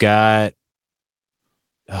 you've got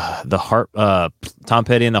Tom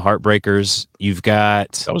Petty and the Heartbreakers. You've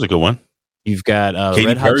got that was a good one. You've got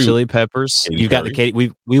Red Hot Perry. Chili Peppers. You've got the Katy.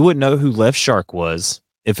 We wouldn't know who Left Shark was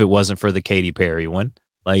if it wasn't for the Katy Perry one.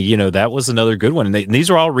 Like that was another good one. And these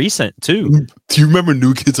are all recent too. Do you remember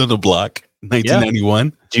New Kids on the Block, 1991?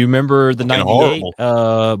 Yeah. Do you remember the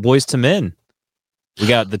 98 Boys to Men? We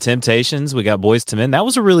got the Temptations. We got Boys to Men. That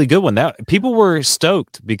was a really good one. That people were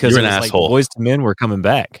stoked because You're it an was asshole. Like Boys to Men were coming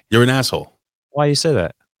back. You're an asshole. Why you say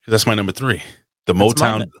that? That's my number 3. The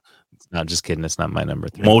Motown. No, just kidding. It's not my number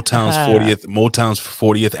 3. Motown's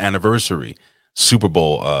 40th anniversary Super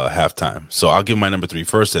Bowl halftime. So I'll give my number 3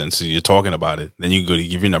 first. Then, so you're talking about it. Then you can go to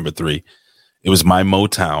give your number 3. It was my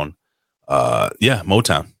Motown.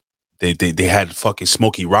 Motown. They had fucking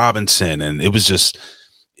Smokey Robinson, and it was just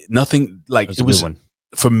nothing like it was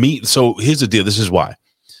for me. So here's the deal. This is why.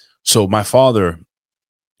 So my father,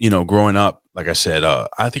 growing up, like I said,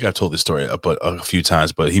 I think I've told this story a few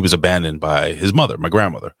times, but he was abandoned by his mother, my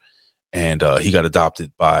grandmother. and he got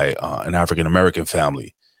adopted by an African American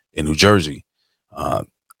family in New Jersey,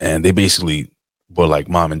 and they basically were like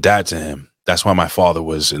mom and dad to him. That's why my father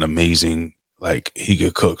was an amazing, like, he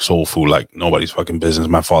could cook soul food like nobody's fucking business.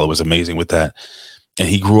 My father was amazing with that, and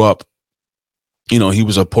he grew up. You know, he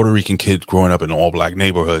was a Puerto Rican kid growing up in an all-black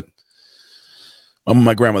neighborhood.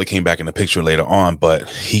 My grandmother came back in the picture later on, but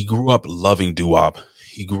he grew up loving doo-wop.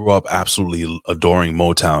 He grew up absolutely adoring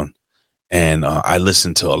Motown. And I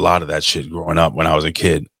listened to a lot of that shit growing up when I was a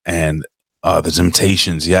kid. And the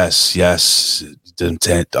Temptations, yes.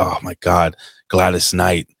 Oh, my God. Gladys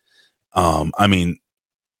Knight. I mean,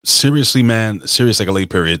 seriously, man, Serious Like a Late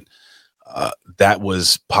Period. That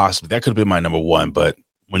was possibly, that could have been my number one, but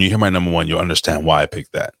when you hear my number one, you'll understand why I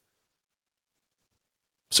picked that.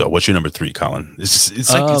 So what's your number three, Colin? It's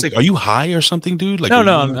like, are you high or something, dude? Like,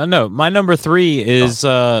 no. My number three is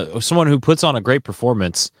someone who puts on a great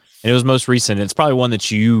performance, and it was most recent. It's probably one that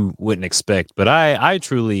you wouldn't expect, but I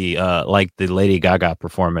truly like the Lady Gaga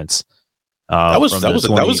performance. That was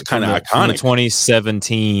kind of iconic. The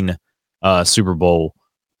 2017 Super Bowl.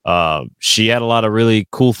 She had a lot of really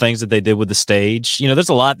cool things that they did with the stage. You know, there's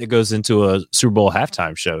a lot that goes into a Super Bowl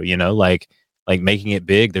halftime show, you know, like making it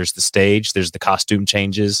big. There's the stage, there's the costume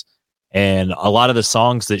changes, and a lot of the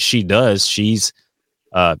songs that she does, she's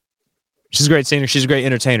a great singer, she's a great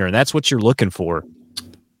entertainer, and that's what you're looking for.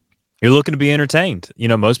 You're looking to be entertained. You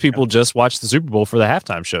know, most people just watch the Super Bowl for the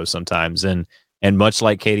halftime show sometimes, and much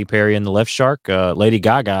like Katy Perry and the Left Shark, Lady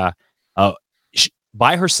Gaga,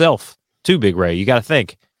 by herself too, Big Ray. You got to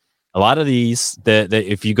think. A lot of these that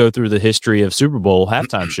if you go through the history of Super Bowl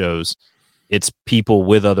halftime shows, it's people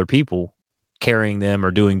with other people carrying them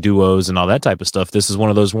or doing duos and all that type of stuff. This is one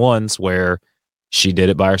of those ones where she did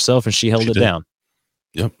it by herself and she held it down.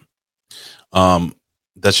 Yep.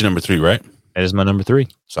 That's your number three, right? That is my number three.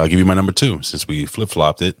 So I'll give you my number two since we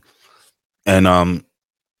flip-flopped it. And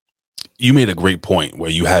you made a great point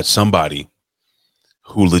where you had somebody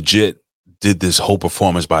who legit did this whole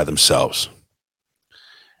performance by themselves.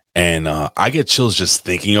 And I get chills just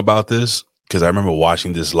thinking about this because I remember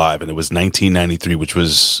watching this live, and it was 1993, which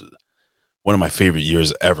was one of my favorite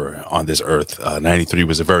years ever on this earth. 93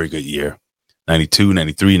 was a very good year. 92,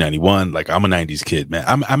 93, 91. Like, I'm a 90s kid, man.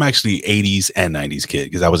 I'm actually 80s and 90s kid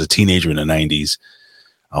because I was a teenager in the 90s.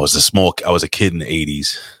 I was a kid in the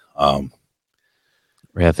 80s.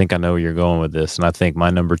 I think I know where you're going with this, and I think my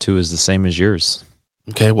number two is the same as yours.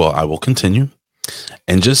 Okay, well, I will continue.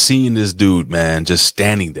 And just seeing this dude, man, just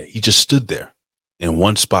standing there. He just stood there in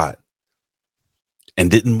one spot and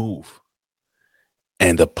didn't move.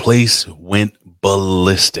 And the place went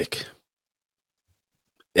ballistic.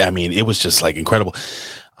 I mean, it was just like incredible.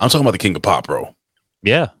 I'm talking about the King of Pop, bro.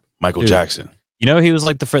 Yeah. Michael Jackson. You know, he was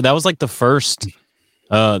like that was like the first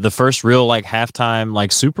real like halftime,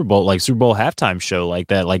 like Super Bowl halftime show like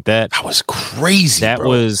that. That was crazy.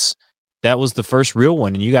 That was the first real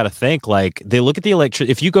one. And you got to think, like, they look at the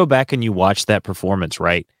if you go back and you watch that performance,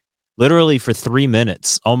 right? Literally for 3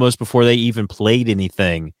 minutes, almost before they even played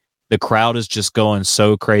anything, the crowd is just going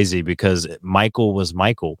so crazy because Michael was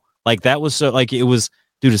Michael. Like, that was so, like, it was,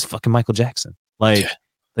 dude, it's fucking Michael Jackson. Like,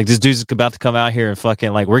 like this dude's about to come out here and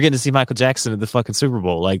fucking, like, we're getting to see Michael Jackson at the fucking Super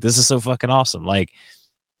Bowl. Like, this is so fucking awesome. Like,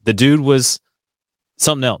 the dude was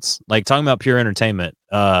something else. Like, talking about pure entertainment.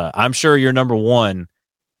 I'm sure your number one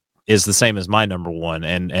is the same as my number one,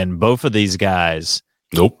 and both of these guys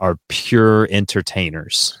are pure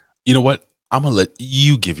entertainers. You know what? I'm gonna let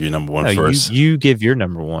you give your number one first. You give your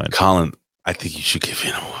number one, Colin. I think you should give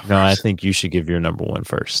your number one. No, I think you should give your number one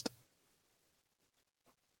first.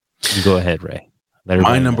 You go ahead, Ray.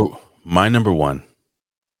 My number one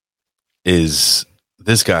is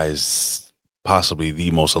this guy is possibly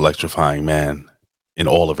the most electrifying man in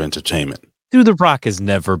all of entertainment. Dude, The Rock has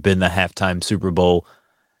never been the halftime Super Bowl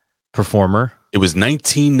performer. It was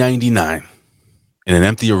 1999 in an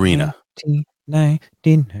empty arena.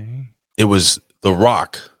 1999. It was The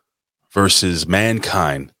Rock versus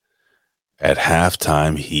Mankind at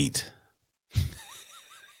halftime heat.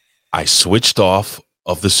 I switched off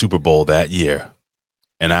of the Super Bowl that year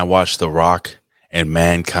and I watched The Rock and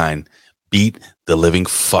Mankind beat the living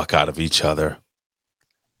fuck out of each other.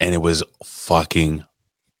 And it was fucking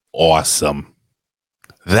awesome.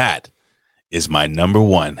 That is my number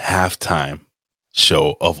one halftime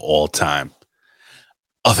show of all time.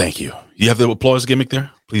 Oh, thank you. You have the applause gimmick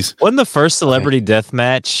there, please? Wasn't the first celebrity death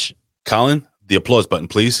match? Colin, the applause button,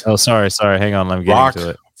 please. Oh, sorry. Hang on. Let me get into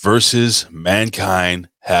it. Versus Mankind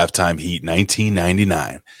halftime heat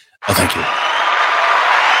 1999. Oh, thank you.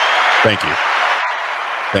 Thank you.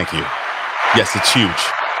 Thank you. Yes, it's huge.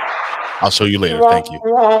 I'll show you later. Thank you.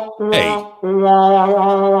 Hey,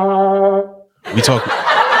 we talk.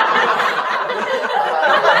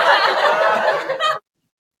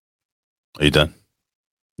 Are you done?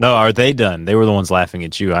 No, are they done? They were the ones laughing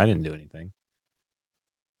at you. I didn't do anything.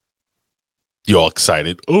 You all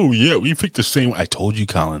excited? Oh yeah, we picked the same. I told you,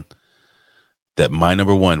 Colin, that my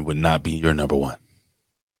number one would not be your number one.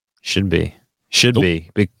 Should be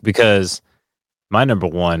because my number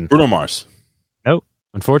one, Bruno Mars. Nope,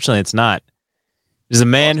 unfortunately, it's not. It is a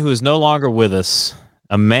man who is no longer with us.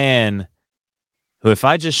 A man who, if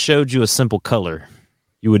I just showed you a simple color,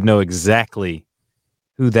 you would know exactly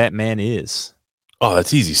who that man is. Oh,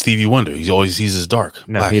 that's easy. Stevie Wonder. He always uses dark.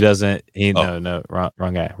 No, black. he doesn't. No,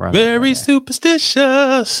 wrong guy. Very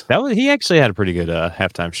superstitious. He actually had a pretty good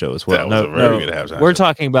halftime show as well. That was a very good halftime We're show.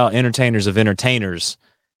 talking about entertainers of entertainers.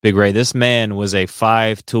 Big Ray. This man was a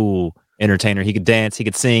 5-tool entertainer. He could dance. He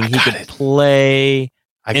could sing. He could play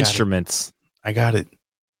instruments. I got it.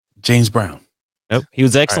 James Brown. Nope. He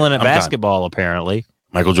was excellent All right, at I'm basketball, apparently.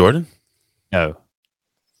 Michael Jordan? No.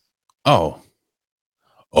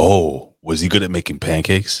 Oh, was he good at making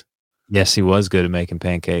pancakes? Yes, he was good at making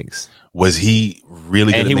pancakes. Was he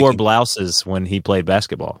really good And at he making... wore blouses when he played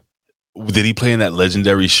basketball. Did he play in that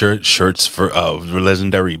legendary shirts for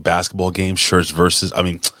legendary basketball game? Skins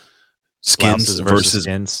Blouses versus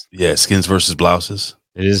skins. Yeah, skins versus blouses.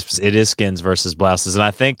 It is skins versus blouses. And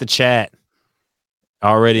I think the chat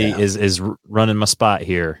already is running my spot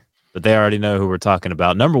here, but they already know who we're talking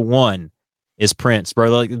about. Number one is Prince,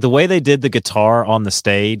 bro. Like the way they did the guitar on the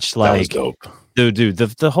stage, like That was dope. Dude,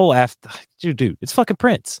 the whole dude, it's fucking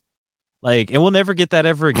Prince. Like, and we'll never get that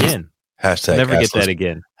ever again. Hashtag Never get assless- that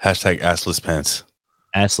again. Hashtag assless pants.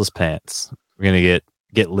 Assless pants. We're gonna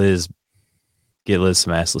get Liz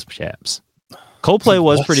some assless chaps. Coldplay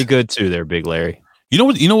was What? pretty good too, there, Big Larry. You know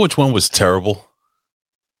what? You know which one was terrible?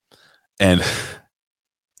 And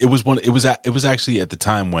it was actually at the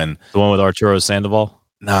time when The one with Arturo Sandoval.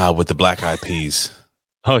 with the Black Eyed Peas.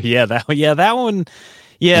 Oh yeah, that one.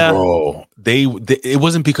 Yeah, Bro, they it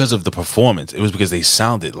wasn't because of the performance. It was because they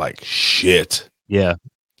sounded like shit. yeah.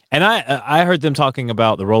 And I heard them talking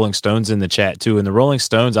about the Rolling Stones in the chat too. And the Rolling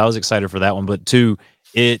Stones, I was excited for that one, but too,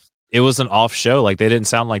 it was an off show. Like they didn't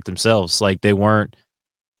sound like themselves. Like they weren't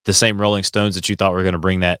the same Rolling Stones that you thought were going to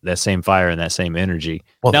bring that same fire and that same energy.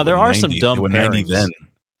 Well, Now they there were are some 90 dumb they were 90 pairings. then.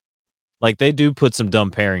 Like they do put some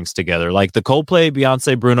dumb pairings together. Like the Coldplay,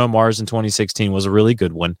 Beyonce, Bruno Mars in 2016 was a really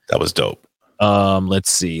good one. That was dope.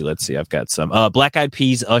 Let's see. I've got some. Black Eyed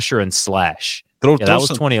Peas, Usher, and Slash. Throw That was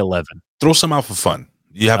some, 2011. throw some out for fun.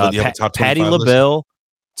 You have a top 25 Patty list? LaBelle,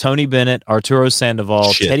 Tony Bennett, Arturo Sandoval,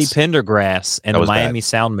 Shits. Teddy Pendergrass, and That the was Miami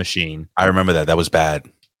Sound Machine. I remember that. That was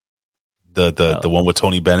bad. The one with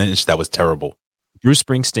Tony Bennett, that was terrible. Bruce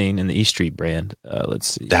Springsteen and the E Street Band. Let's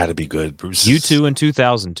see. That'd be good. Bruce. U2 in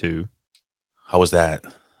 2002. How was that? I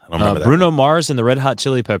don't remember that. Bruno Mars and the Red Hot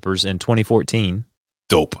Chili Peppers in 2014.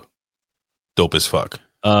 Dope as fuck.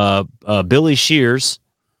 Billy Shears.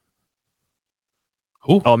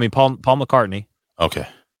 Who? Oh, I mean Paul McCartney. Okay.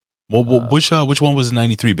 Well, which one was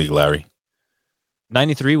 93, Big Larry?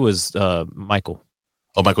 93 was Michael.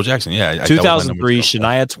 Oh, Michael Jackson. Yeah. that was my 2003, number two.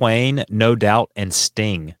 Shania Twain, No Doubt, and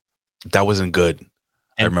Sting. That wasn't good.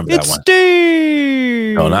 I And remember that it's one.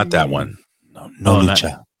 Sting. No, not that one. No, Oh, not-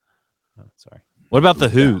 Lucha. Oh, sorry. What about the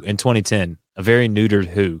Who in 2010? A very neutered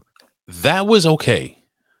Who. That was okay.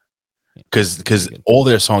 Because all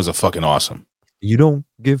their songs are fucking awesome. You don't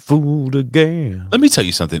get fooled again. Let me tell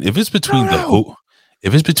you something. If it's between the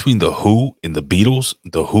Who and the Beatles,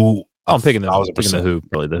 the Who. Oh, I'm picking the 1,000%. Who.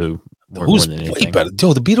 Probably the Who. The more Who's than way anything. better.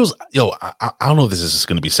 Yo, the Beatles. I don't know if this is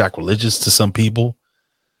going to be sacrilegious to some people,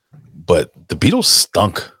 but the Beatles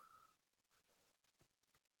stunk.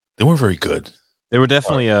 They weren't very good. They were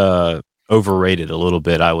definitely overrated a little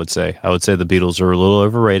bit. I would say the Beatles are a little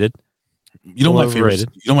overrated. You know what my Overrated.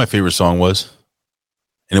 favorite. You know what my favorite song was,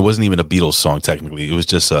 and it wasn't even a Beatles song technically. It was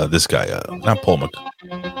just this guy, not Paul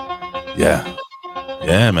Yeah,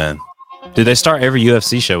 man. Did they start every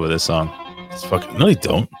UFC show with this song? It's fucking. No, they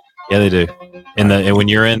don't. Yeah, they do. And when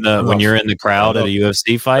you're in the crowd at a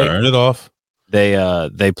UFC fight, Turn it off.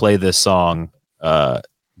 they play this song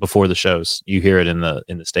before the shows. You hear it in the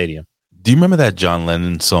stadium. Do you remember that John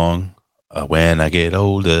Lennon song? When I get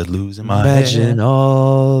older, losing my Imagine head.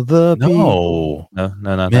 all the people. No,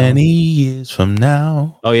 No. many years from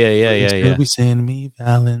now. Oh yeah. We send me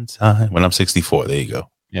Valentine. When I'm 64, there you go.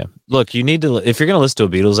 Yeah. Look, you need to, if you're going to listen to a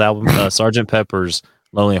Beatles album, Sgt. Pepper's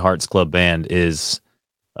Lonely Hearts Club Band is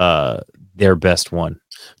their best one.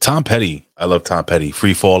 Tom Petty. I love Tom Petty.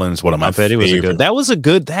 Free Fallin' is one of my Tom Petty was favorite.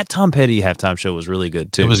 that Tom Petty halftime show was really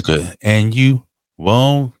good too. It was good. And you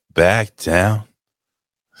won't back down.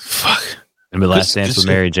 Fuck. And the last dance with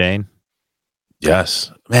Mary Jane.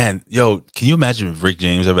 Yes, man. Yo, can you imagine if Rick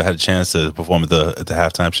James ever had a chance to perform at the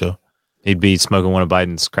halftime show? He'd be smoking one of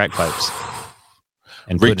Biden's crack pipes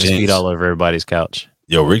and putting his feet all over everybody's couch.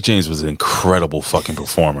 Yo, Rick James was an incredible fucking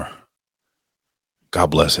performer. God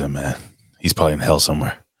bless him, man. He's probably in hell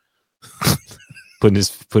somewhere. putting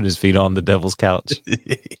his feet on the devil's couch.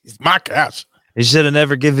 It's my couch. He should have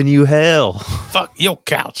never given you hell. Fuck your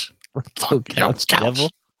couch. Fuck your couch, devil.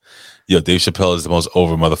 Yo, Dave Chappelle is the most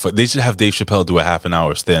over motherfucker. They should have Dave Chappelle do a half an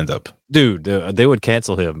hour stand up. Dude, they would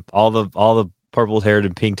cancel him. All the purple-haired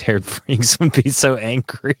and pink-haired freaks would be so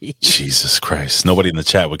angry. Jesus Christ. Nobody in the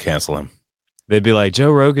chat would cancel him. They'd be like,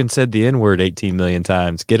 Joe Rogan said the N-word 18 million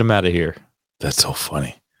times. Get him out of here. That's so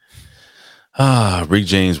funny. Rick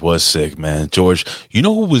James was sick, man. George, you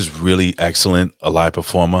know who was really excellent, a live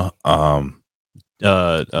performer?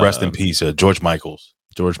 Rest in peace, George Michaels.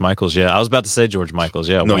 George Michaels, yeah. I was about to say George Michaels,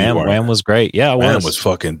 yeah. No, Wham was great. Yeah, Wham was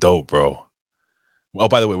fucking dope, bro. Oh,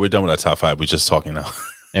 by the way, we're done with our top 5. We're just talking now.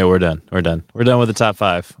 Yeah, we're done. We're done with the top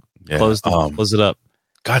 5. Yeah, close it up.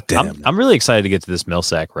 God damn. I'm really excited to get to this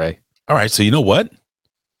Millsack, Ray. All right, so you know what?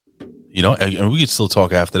 You know, and we could still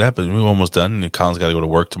talk after that, but we're almost done, and Colin's got to go to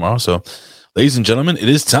work tomorrow. So, ladies and gentlemen, it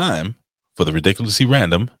is time for the ridiculously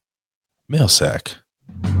random mail sack.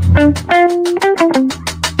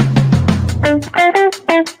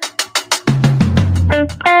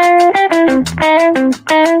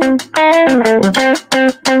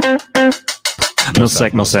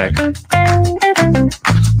 Millsack. Millsack.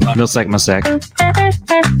 Millsack. Millsack.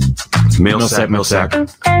 Millsack. Millsack.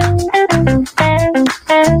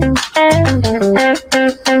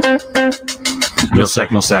 Millsack.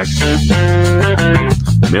 Millsack.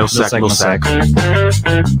 Millsack.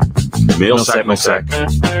 Millsack. Millsack.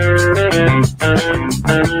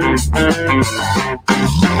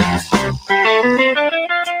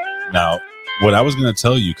 Now, what I was going to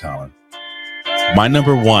tell you, Colin, my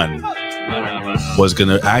number 1 was going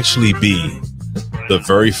to actually be the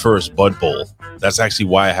very first Bud Bowl. That's actually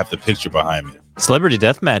why I have the picture behind me. Celebrity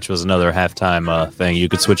Deathmatch was another halftime thing. You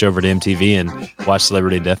could switch over to MTV and watch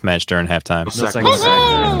Celebrity Deathmatch during halftime.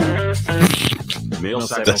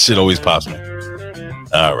 That shit always pops me.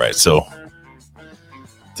 All right, so.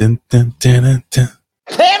 Dun, dun, dun, dun, dun.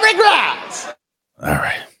 Every grass. All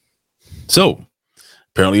right. So,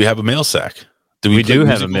 apparently you have a mail sack. We do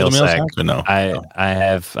have a mail sack. Or no? I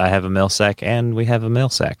have a mail sack, and we have a mail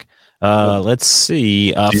sack. Let's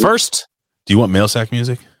see. First, do you want mail sack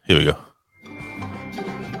music? Here we go.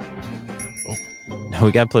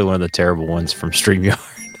 We got to play one of the terrible ones from StreamYard.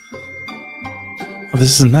 Oh,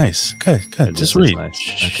 this is nice. Okay, good. Just read. Nice.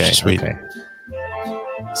 Okay, just read. Okay.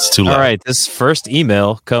 It's too loud. All right. This first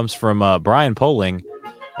email comes from Brian Poling.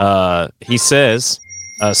 He says,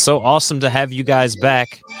 so awesome to have you guys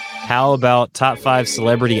back. How about top 5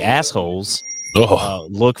 celebrity assholes?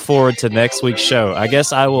 Look forward to next week's show. I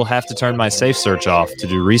guess I will have to turn my safe search off to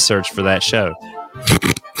do research for that show.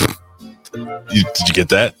 Did you get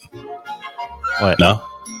that? What? No?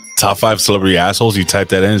 Top 5 celebrity assholes? You type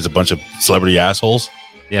that in, it's a bunch of celebrity assholes?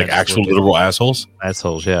 Yeah, like actual literal assholes?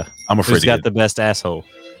 Assholes, yeah. I'm afraid Who's got the best asshole?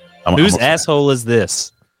 I'm Whose asshole is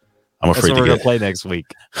this? I'm afraid That's what we're going to play next week.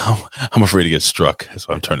 I'm afraid to get struck. That's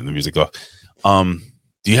why I'm turning the music off.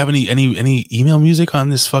 Do you have any email music on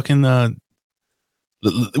this fucking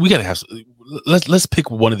we gotta have. Let's pick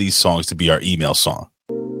one of these songs to be our email song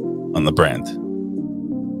on the brand.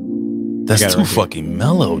 That's too fucking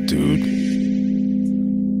mellow, dude.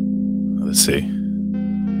 Let's see.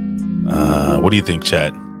 What do you think,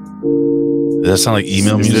 Chad? Does that sound like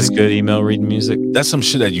email music? Is this good email reading music? That's some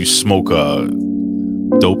shit that you smoke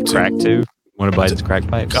dope to. Crack to? One of Biden's crack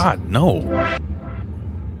pipes? God, no.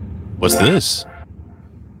 What's this?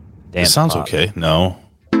 Damn, it sounds pop. Okay. No.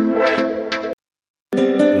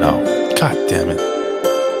 God damn it.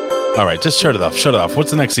 All right, just shut it off. Shut it off.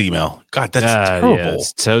 What's the next email? God, that's terrible. Yeah,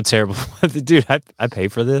 it's so terrible. Dude, I pay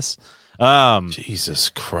for this. Jesus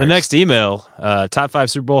Christ. The next email, top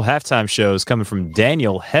 5 Super Bowl halftime shows coming from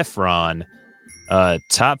Daniel Heffron.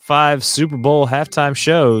 Top 5 Super Bowl halftime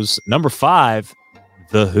shows. Number 5,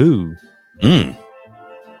 The Who.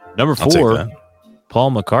 Number 4,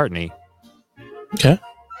 Paul McCartney. Okay.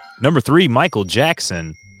 Number 3, Michael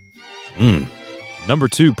Jackson. Number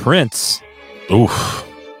 2, Prince. Oof.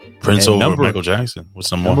 Prince over Michael Jackson.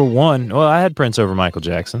 What's number 1? Number 1. Well, I had Prince over Michael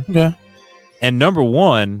Jackson. Okay. And number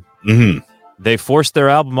 1, they forced their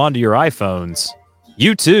album onto your iPhones.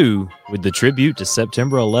 U2 with the tribute to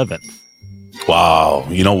September 11th. Wow.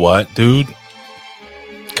 You know what, dude?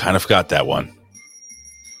 Kind of forgot that one.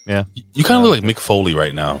 Yeah. You kind of look like Mick Foley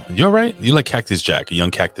right now. You all right? You like Cactus Jack, a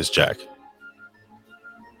young Cactus Jack.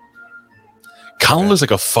 Colin looks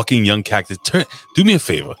like a fucking young cactus. Do me a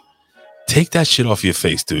favor. Take that shit off your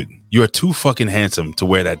face, dude. You are too fucking handsome to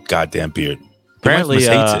wear that goddamn beard. Apparently,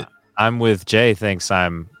 I'm with Jay. Thinks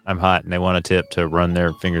I'm hot, and they want a tip to run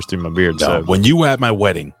their fingers through my beard. No, so when you were at my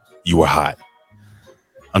wedding, you were hot.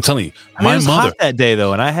 I'm telling you, it was hot that day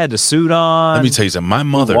though, and I had the suit on. Let me tell you something. My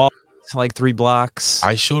mother walked like 3 blocks.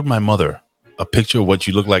 I showed my mother a picture of what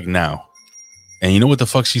you look like now, and you know what the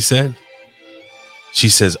fuck she said? She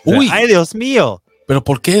says, "Uy, ay Dios mío, pero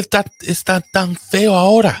por qué está tan feo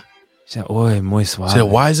ahora?" She said, "Uy, muy suave." She said,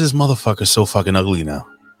 "Why is this motherfucker so fucking ugly now?"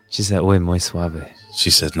 She said, "Uy, muy suave." She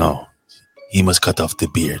said, "No, he must cut off the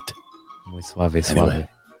beard." Muy suave, suave. Anyway,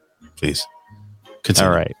 please continue.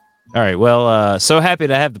 All right. Well, so happy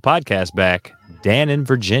to have the podcast back. Dan in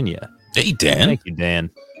Virginia. Hey, Dan. Thank you, Dan.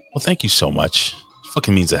 Well, thank you so much. It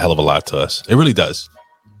fucking means a hell of a lot to us. It really does.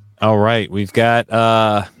 All right. We've got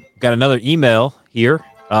another email here.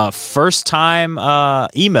 First time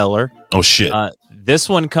emailer. Oh, shit. This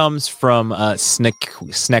one comes from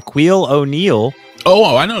Snequil O'Neill.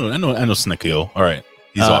 Oh, I know Snequil. All right.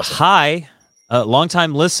 He's awesome. Hi,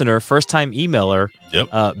 longtime listener, first time emailer.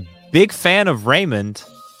 Yep. Big fan of Raymond.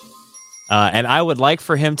 And I would like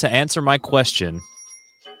for him to answer my question.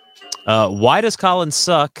 Why does Colin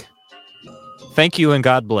suck? Thank you and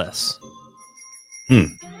God bless.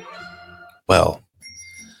 Well.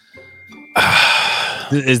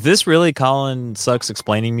 Is this really Colin sucks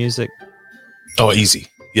explaining music? Oh, easy.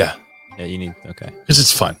 Yeah. Yeah, you need... Okay. Because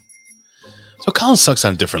it's fun. So Colin sucks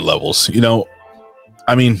on different levels. You know,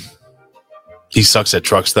 I mean, he sucks at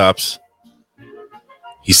truck stops.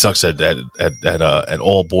 He sucks at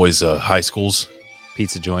all boys high schools.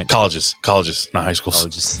 Pizza joint. Colleges, not high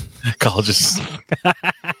schools. Colleges.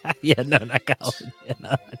 Yeah, no, not college. Yeah,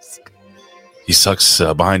 no, he sucks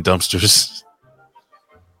behind dumpsters.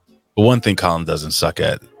 But one thing Colin doesn't suck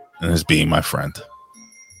at is being my friend.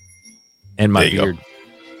 And my beard.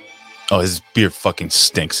 Oh, his beard fucking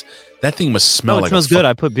stinks. That thing must smell like... It smells good.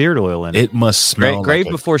 I put beard oil in it. It must smell great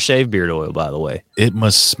before shave beard oil, by the way. It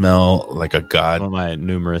must smell like a god. One of my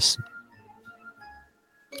numerous...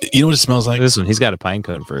 You know what it smells like? This one, he's got a pine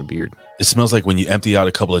cone for a beard. It smells like when you empty out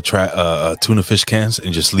a couple of tuna fish cans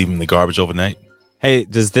and just leave them in the garbage overnight. Hey,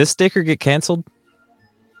 does this sticker get canceled?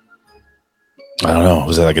 I don't know.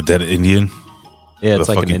 Was that like a dead Indian? Yeah, it's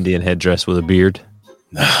like an Indian headdress with a beard.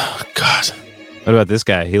 Oh, God. What about this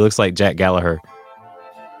guy? He looks like Jack Gallagher.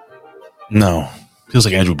 No. Feels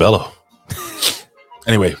like Andrew Bello.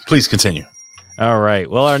 Anyway, please continue. All right.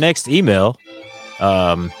 Well, our next email...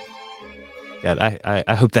 God,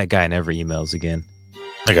 I hope that guy never emails again.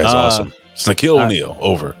 That guy's awesome. Snequil O'Neill,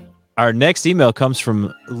 over. Our next email comes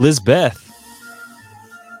from Lizbeth.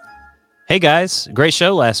 Hey guys, great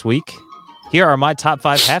show last week. Here are my top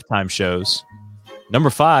 5 halftime shows.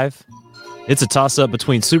 Number 5, it's a toss-up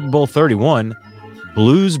between Super Bowl 31,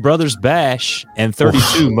 Blues Brothers Bash, and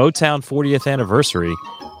 32 Motown 40th Anniversary.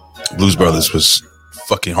 Blues Brothers was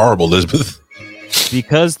fucking horrible, Elizabeth.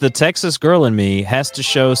 Because the Texas girl in me has to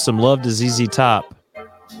show some love to ZZ Top.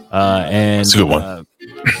 And that's a good one.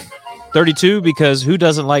 32 because who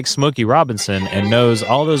doesn't like Smokey Robinson and knows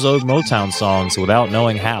all those old Motown songs without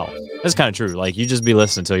knowing how? That's kind of true. Like, you just be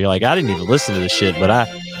listening to it. You're like, I didn't even listen to this shit, but I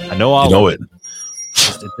know all of it.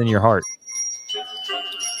 It's in your heart.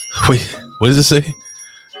 Wait, what does it say?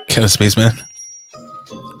 Kind of Spaceman?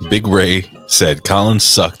 Big Ray said Colin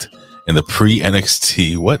sucked in the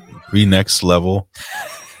pre-NXT. What? Pre-next level?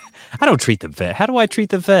 I don't treat the vet. How do I treat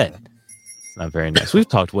the vet? It's not very nice. We've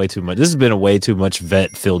talked way too much. This has been a way too much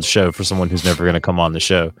vet-filled show for someone who's never going to come on the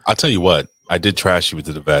show. I'll tell you what. I did trash you with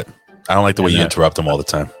the vet. I don't like the way you interrupt him all the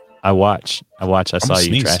time. I watch. I saw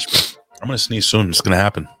you trash me. I'm going to sneeze soon. It's going to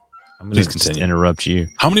happen. I'm going to interrupt you.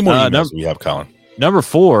 How many more emails do we have, Colin? Number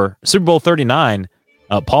 4, Super Bowl 39,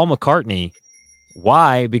 Paul McCartney.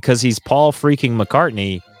 Why? Because he's Paul freaking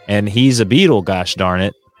McCartney, and he's a Beatle, gosh darn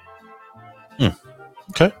it.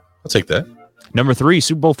 Okay, I'll take that. Number 3,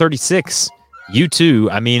 Super Bowl 36,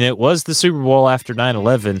 U2. I mean, it was the Super Bowl after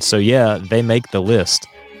 9/11, so yeah, they make the list.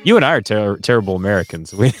 You and I are terrible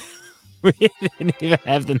Americans. We didn't even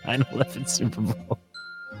have the 9/11 Super Bowl.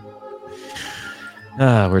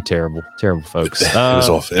 We're terrible folks.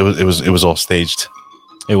 It was all staged.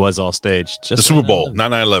 It was all staged. Just the Super Bowl,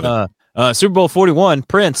 not 9/11. Super Bowl 41,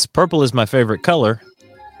 Prince. Purple is my favorite color,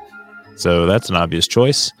 so that's an obvious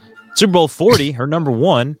choice. Super Bowl 40, her number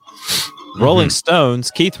 1. Rolling Stones,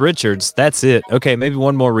 Keith Richards. That's it. Okay, maybe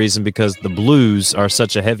one more reason, because the blues are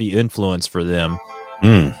such a heavy influence for them.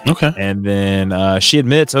 Okay. And then she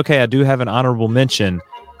admits, okay, I do have an honorable mention.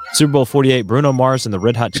 Super Bowl 48, Bruno Mars and the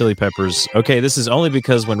Red Hot Chili Peppers. Okay, this is only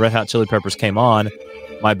because when Red Hot Chili Peppers came on,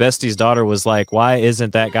 my bestie's daughter was like, why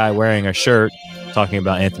isn't that guy wearing a shirt? Talking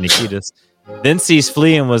about Anthony Kiedis. Then sees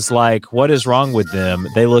Flea and was like, what is wrong with them?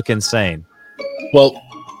 They look insane. Well,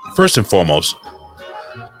 first and foremost,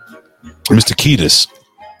 Mr. Kiedis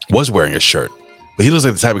was wearing a shirt, but he looks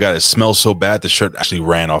like the type of guy that smells so bad the shirt actually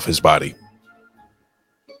ran off his body.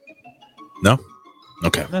 No?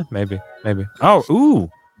 Okay. Maybe. Oh, ooh.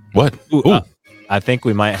 What? Ooh. I think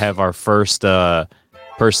we might have our first person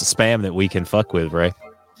spam that we can fuck with, Ray.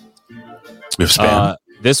 We have spam?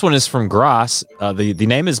 This one is from Gross. The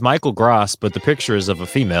name is Michael Gross, but the picture is of a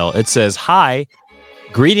female. It says, hi,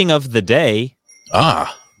 greeting of the day.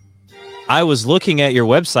 I was looking at your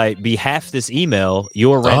website, be half this email,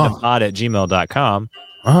 yourrandompod@gmail.com.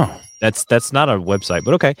 Oh. That's not a website,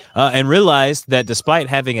 but okay. And realized that despite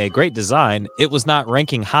having a great design, it was not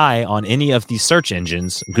ranking high on any of the search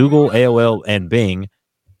engines, Google, AOL, and Bing,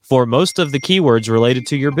 for most of the keywords related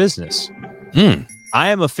to your business. I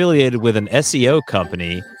am affiliated with an SEO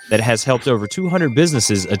company that has helped over 200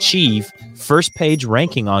 businesses achieve first page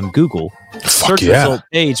ranking on Google, search result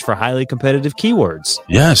page for highly competitive keywords.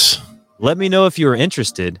 Yes. Let me know if you are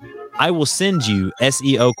interested. I will send you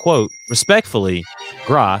SEO quote, respectfully,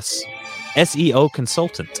 Gross, SEO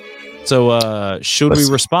consultant. So should we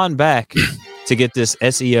respond back to get this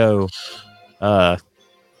SEO?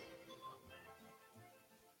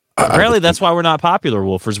 Apparently that's why we're not popular,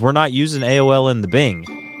 Wolfers. We're not using AOL and the Bing.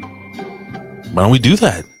 Why don't we do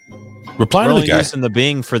that? Reply to the guy. We're using the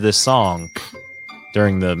Bing for this song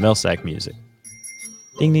during the Melsack music.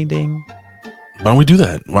 Ding, ding, ding. Why don't we do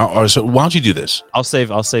that? So why don't you do this? I'll save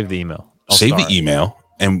the email. Save the email,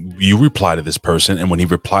 and you reply to this person, and when he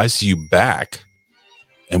replies to you back,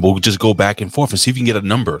 and we'll just go back and forth and see if you can get a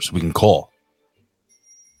number so we can call.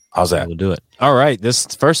 How's that? We'll do it. All right. This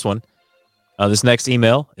first one. This next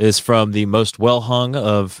email is from the most well-hung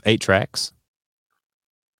of 8 tracks.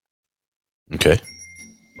 Okay.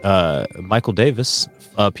 Michael Davis,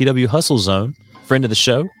 PW Hustle Zone, friend of the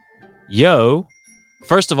show. Yo,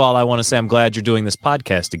 first of all, I want to say I'm glad you're doing this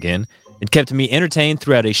podcast again. It kept me entertained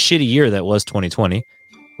throughout a shitty year that was 2020.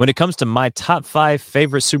 When it comes to my top 5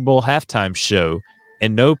 favorite Super Bowl halftime show,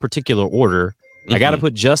 in no particular order, I got to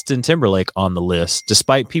put Justin Timberlake on the list,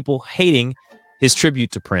 despite people hating his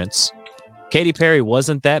tribute to Prince. Katy Perry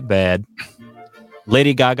wasn't that bad.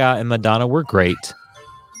 Lady Gaga and Madonna were great.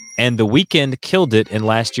 And The Weeknd killed it in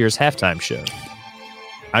last year's halftime show.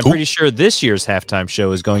 I'm pretty sure this year's halftime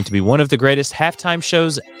show is going to be one of the greatest halftime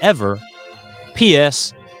shows ever.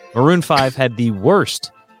 P.S. Maroon 5 had the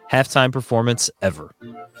worst halftime performance ever.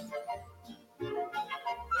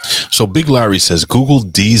 So Big Larry says, Google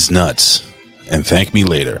D's nuts and thank me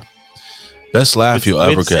later. Best laugh you'll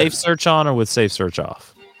ever get. With safe search on or with safe search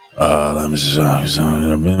off? Let me just,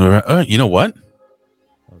 you know what?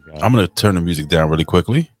 Okay. I'm going to turn the music down really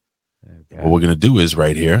quickly. Okay. What we're going to do is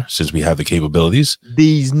right here, since we have the capabilities.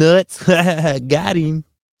 These nuts. Got him.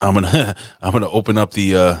 I'm gonna open up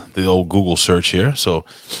the old Google search here. So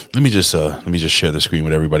let me just share the screen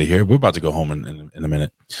with everybody here. We're about to go home in a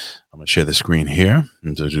minute. I'm gonna share the screen here.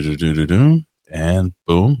 And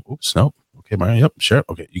boom. Oops, nope. Okay, Mario. Yep, sure.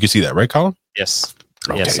 Okay, you can see that, right, Colin? Yes.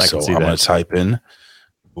 Okay, yes, I can see I'm that. gonna type in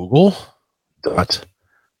Google.com.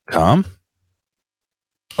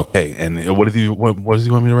 Okay, and what does he want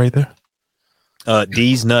me to write there?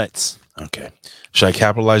 D's nuts. Okay. Should I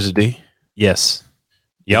capitalize the D? Yes.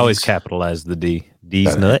 You always capitalize the D.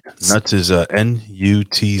 D's nuts. Nuts is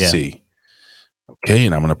NUTZ. Yeah. Okay,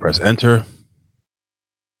 and I'm going to press enter.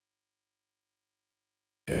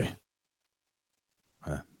 Okay.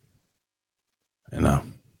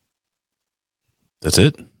 And that's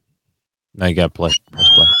it. Now you got to play. Let's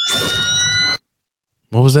play.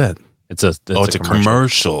 What was that? It's a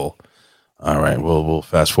commercial. All right, we'll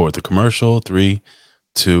fast forward the commercial. 3,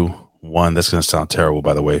 2, 1. That's going to sound terrible,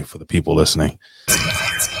 by the way, for the people listening.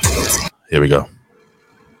 Here we go.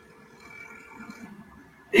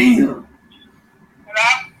 Damn.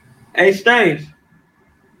 Hey, Stace.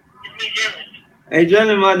 Hey,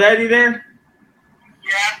 Johnny, my daddy there?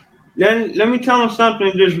 Yeah. Let me tell him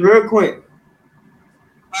something just real quick.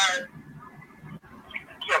 All right.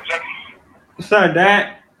 What's up,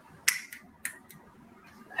 Dad?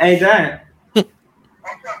 Hey, Dad.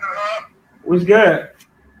 What's good?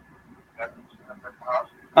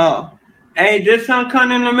 Oh. Hey, did something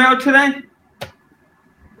come in the mail today?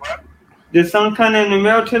 What? Did something come in the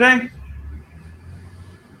mail today?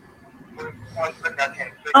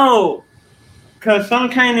 Oh, because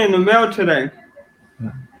something came in the mail today.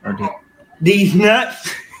 These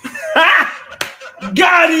nuts.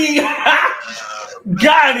 Got him!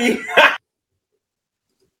 Got him.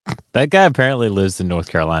 That guy apparently lives in North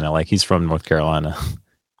Carolina. Like he's from North Carolina.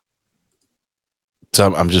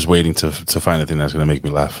 So I'm just waiting to find anything that's going to make me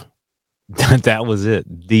laugh. That was it.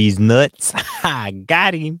 These nuts.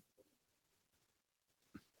 Got him.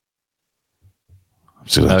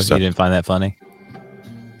 So you didn't find that funny?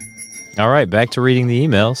 All right, back to reading the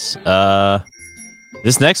emails.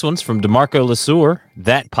 This next one's from DeMarco Lesueur,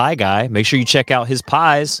 That Pie Guy. Make sure you check out his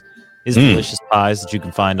pies, his delicious pies that you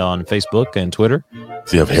can find on Facebook and Twitter.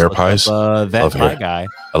 Do you have hair pies? That Pie Guy.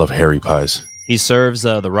 I love hairy pies. He serves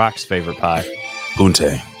The Rock's favorite pie.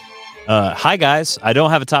 Bunte. Hi, guys. I don't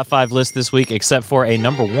have a top 5 list this week except for a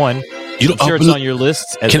number 1. I'm sure it's on your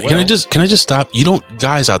list as well. Can I just stop? You don't,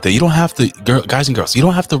 guys out there, you don't have to, guys and girls, you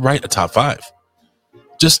don't have to write a top 5.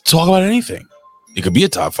 Just talk about anything. It could be a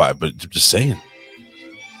top 5, but just saying. All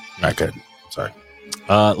right, good. Sorry.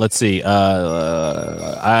 Let's see. But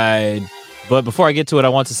before I get to it, I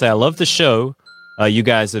want to say I love the show. You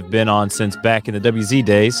guys have been on since back in the WZ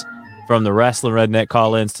days, from the Wrestling Redneck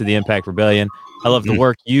call-ins to the Impact Rebellion. I love the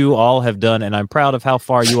work you all have done, and I'm proud of how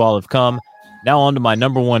far you all have come. Now on to my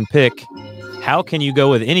number 1 pick. How can you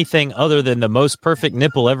go with anything other than the most perfect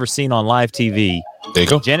nipple ever seen on live TV? There you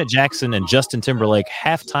go. Janet Jackson and Justin Timberlake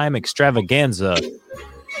halftime extravaganza.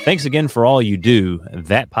 Thanks again for all you do.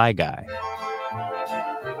 That Pie Guy.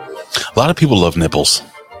 A lot of people love nipples.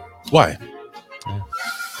 Why?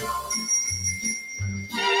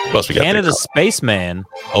 What else we got? Canada Spaceman.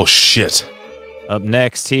 Oh, shit. Up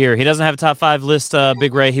next here. He doesn't have a top 5 list,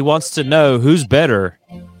 Big Ray. He wants to know who's better,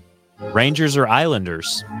 Rangers or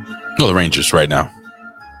Islanders? No, the Rangers right now.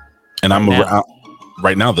 And I'm around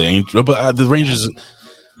right now. The Rangers.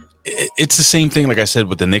 It's the same thing, like I said,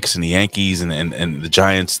 with the Knicks and the Yankees and the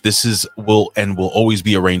Giants. This will always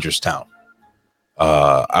be a Rangers town.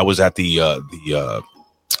 I was at the what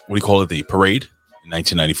do you call it? The parade in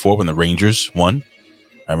 1994 when the Rangers won.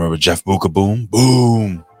 I remember Jeff Buka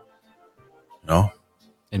boom. You know,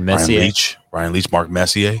 and Messier. Ryan Leach, Mark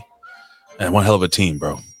Messier, and one hell of a team,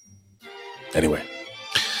 bro. Anyway,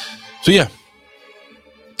 so yeah,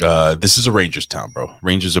 this is a Rangers town, bro.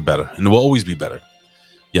 Rangers are better, and will always be better.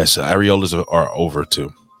 Yes, Ariolas are over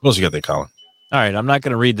too. What else you got there, Colin? All right, I'm not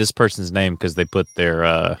going to read this person's name because they put their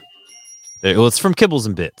well, it's from Kibbles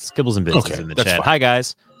and Bits. Kibbles and Bits is in the chat. Fine. Hi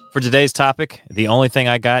guys, for today's topic, the only thing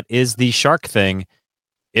I got is the shark thing.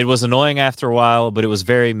 It was annoying after a while, but it was a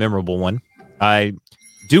very memorable one. I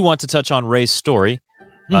do want to touch on Ray's story.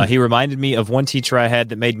 He reminded me of one teacher I had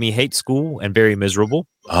that made me hate school and very miserable.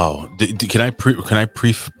 Oh, can I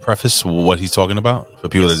preface what he's talking about for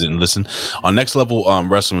people that didn't listen? On Next Level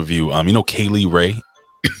Wrestling Review, you know Kaylee Ray,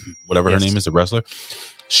 whatever her name is, the wrestler.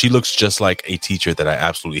 She looks just like a teacher that I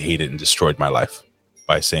absolutely hated and destroyed my life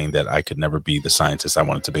by saying that I could never be the scientist I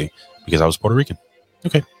wanted to be because I was Puerto Rican.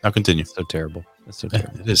 Okay, now continue. So terrible. That's so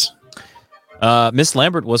terrible. It is. Miss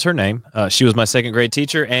Lambert was her name. She was my second grade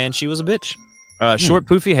teacher, and she was a bitch. Short,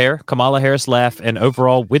 poofy hair, Kamala Harris laugh, and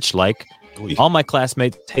overall witch-like. All my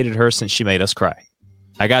classmates hated her since she made us cry.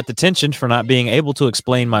 I got detention for not being able to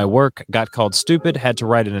explain my work, got called stupid, had to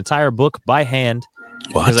write an entire book by hand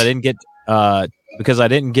because I didn't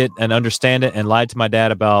get and understand it, and lied to my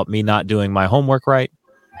dad about me not doing my homework right.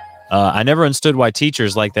 I never understood why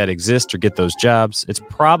teachers like that exist or get those jobs. It's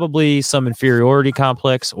probably some inferiority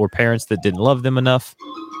complex or parents that didn't love them enough.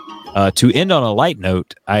 To end on a light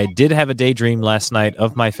note, I did have a daydream last night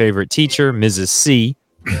of my favorite teacher, Mrs. C.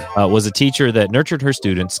 Was a teacher that nurtured her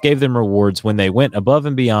students, gave them rewards when they went above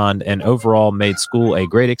and beyond, and overall made school a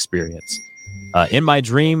great experience. In my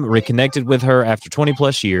dream, reconnected with her after 20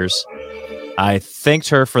 plus years. I thanked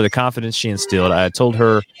her for the confidence she instilled. I told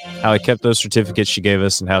her how I kept those certificates she gave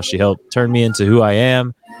us and how she helped turn me into who I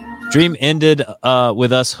am. Dream ended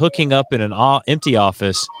with us hooking up in an empty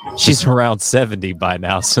office. She's around 70 by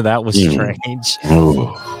now, so that was strange.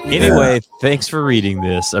 Anyway, thanks for reading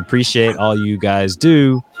this. Appreciate all you guys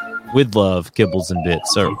do. With love, Kibbles and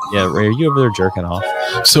Bits. So, yeah, Ray, are you over there jerking off?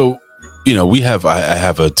 So, you know, I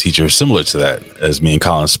have a teacher similar to that, as me and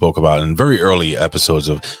Colin spoke about in very early episodes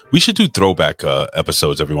of. We should do throwback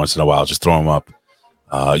episodes every once in a while. Just throw them up.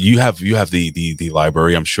 You have the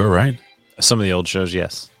library, I'm sure, right? Some of the old shows,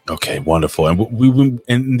 yes. Okay, wonderful. And we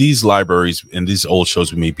in these libraries, in these old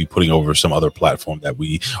shows, we may be putting over some other platform that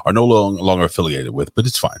we are no longer affiliated with, but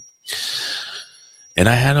it's fine. And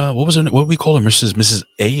I had what was her? What do we call her? Mrs.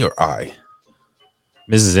 A or I?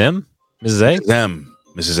 Mrs. M? Mrs. A? Mrs. M.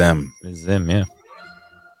 Mrs. M. Mrs. M, yeah.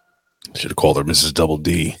 Should have called her Mrs. Double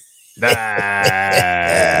D.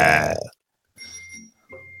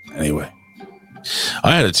 Anyway,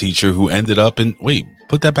 I had a teacher who ended up in. Wait,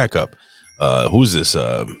 put that back up. Who's this?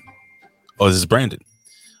 Oh, this is Brandon.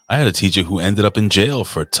 I had a teacher who ended up in jail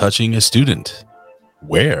for touching a student.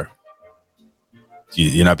 Where?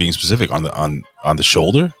 You're not being specific. On the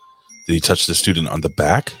shoulder? Did he touch the student on the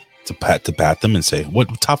back to pat them and say, what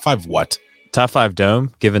top 5 what? Top 5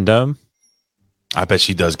 dome, giving dome. I bet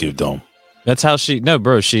she does give dome. That's how she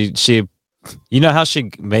you know how she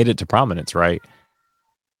made it to prominence, right?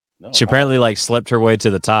 No, she apparently like slept her way to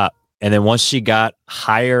the top. And then once she got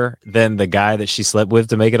higher than the guy that she slept with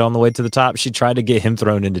to make it on the way to the top, she tried to get him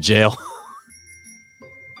thrown into jail.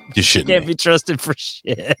 You shouldn't. Can't be trusted for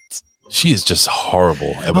shit. She is just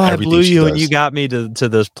horrible at I everything blew she you does. and you got me to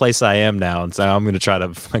this place I am now. And so I'm going to try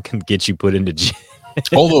to fucking get you put into jail.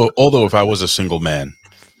 Although if I was a single man,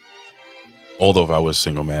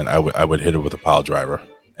 I would hit her with a pile driver.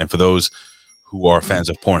 And for those who are fans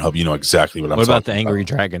of Pornhub, you know exactly what I'm talking about. What about the angry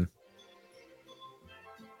dragon?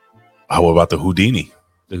 How about the Houdini?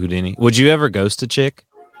 The Houdini. Would you ever ghost a chick?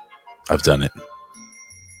 I've done it.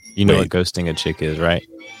 You know Wait. what ghosting a chick is, right?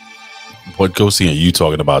 What ghosting are you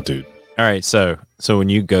talking about, dude? All right, so when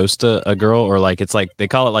you ghost a girl, or like it's like they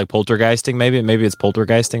call it like poltergeisting, maybe it's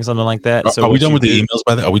poltergeisting, something like that. So are we what done you with the do- emails?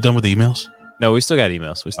 By the? Are we done with the emails? No, we still got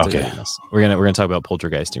emails. Okay. We're gonna talk about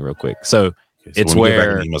poltergeisting real quick. So Okay, so it's when we get back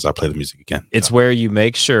where to the emails, I play the music again. it's where you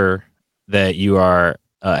make sure that you are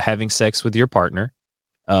having sex with your partner,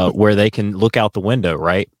 where they can look out the window,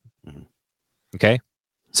 right? Mhm. Okay.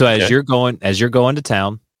 So as Okay. you're going to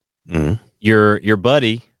town, Mhm. your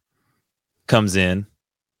buddy comes in,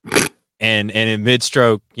 and in mid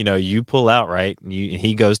stroke, you pull out, right? And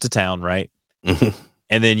he goes to town, right? Mhm.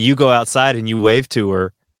 And then you go outside and you wave to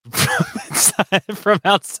her from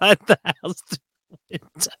outside the house.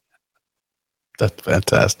 That's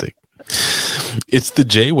fantastic. It's the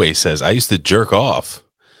J-Way says, I used to jerk off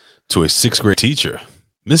to a 6th grade teacher,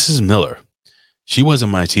 Mrs. Miller. She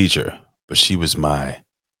wasn't my teacher, but she was my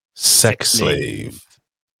sex slave.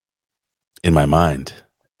 In my mind,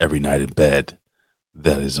 every night in bed,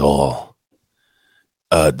 that is all.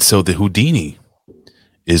 So the Houdini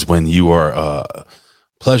is when you are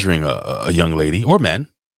pleasuring a young lady or man,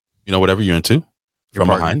 whatever you're into, Your from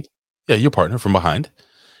partner. behind. Yeah, your partner from behind.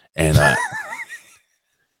 And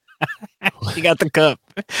She got the cup.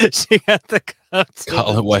 She got the cup. to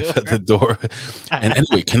call the it wife at door. the door. And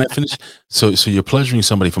anyway, can I finish? So you're pleasuring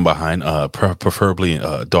somebody from behind, preferably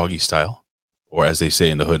doggy style, or as they say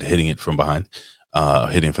in the hood, hitting it from behind,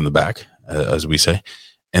 hitting it from the back, as we say.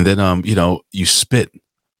 And then, you spit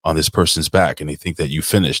on this person's back and they think that you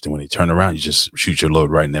finished. And when they turn around, you just shoot your load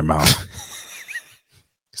right in their mouth.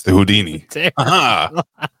 It's the Houdini. Aha!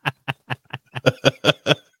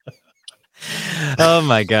 Oh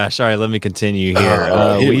my gosh. All right, let me continue here.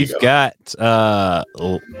 Here we We've go. got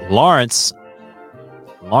Lawrence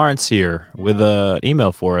here with an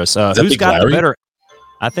email for us. that Who's Big got Larry? the better?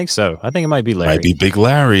 I think so. I think it might be Larry. Might be Big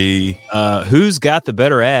Larry. Who's got the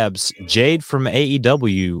better abs, Jade from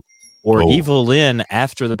AEW or Oh. Evil Lynn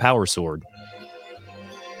after the Power Sword?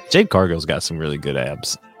 Jade Cargill's got some really good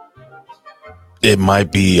abs. It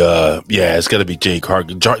might be, it's got to be Jade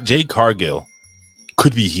Cargill. Jade Cargill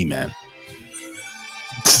could be He-Man.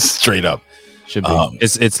 Straight up. Should be.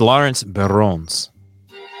 It's Lawrence Berons.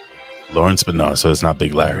 Lawrence, but no, so it's not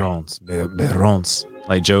Big Larry. Berons.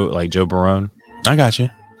 Like Joe Barone. I got you.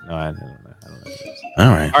 No, I don't know. All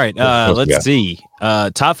right. All right, What else we let's got? see.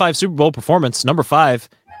 Top 5 Super Bowl performance. Number 5,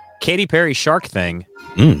 Katy Perry Shark Thing.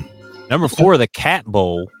 Mm, Number 4, the Cat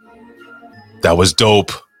Bowl. that was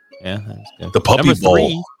dope. Yeah, that's good. The Puppy Number Bowl.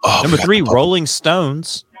 3, Oh, number we got 3, the Puppy- Rolling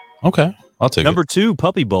Stones. Okay, I'll take Number it. 2,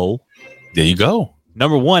 Puppy Bowl. There you go.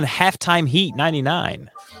 Number 1, Halftime Heat 99.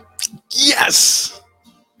 Yes.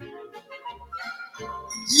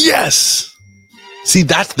 Yes. See,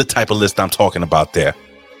 that's the type of list I'm talking about there.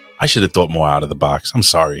 I should have thought more out of the box. I'm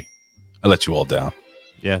sorry. I let you all down.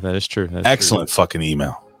 Yeah, that is true. That's Excellent fucking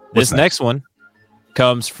email. True. What's This next one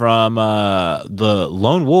comes from the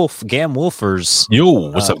Lone Wolf Gam Wolfers.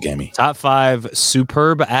 Yo, what's up, Gammy? Top 5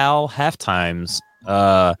 Superb Owl halftimes.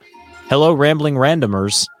 Hello, Rambling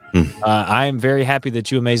Randomers. I am very happy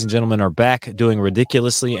that you amazing gentlemen are back doing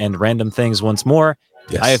ridiculously and random things once more.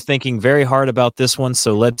 Yes. I am thinking very hard about this one,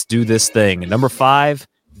 so let's do this thing. Number 5,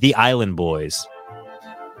 The Island Boys.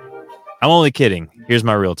 I'm only kidding. Here's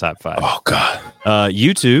my real top 5. Oh, God.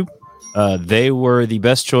 YouTube. They were the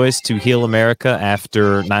best choice to heal America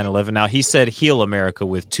after 9/11. Now he said heal America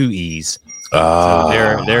with 2 E's. So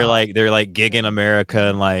they're like gigging America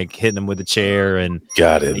and like hitting them with a chair and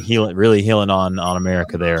got it. Really healing on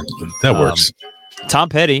America there. That works. Tom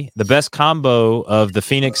Petty, the best combo of the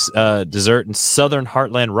Phoenix Desert and Southern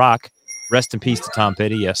Heartland Rock. Rest in peace to Tom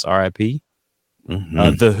Petty. Yes, R.I.P.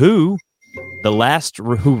 Mhm. The Who, the last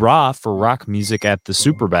hurrah for rock music at the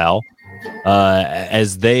Super Bowl,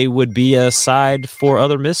 as they would be a side for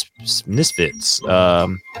other misfits.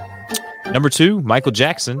 Number 2, Michael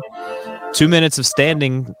Jackson. 2 minutes of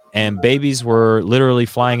standing, and babies were literally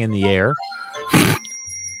flying in the air.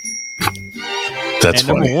 That's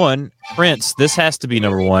funny. Number 1, Prince. This has to be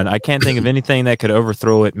number 1. I can't think of anything that could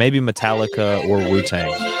overthrow it. Maybe Metallica or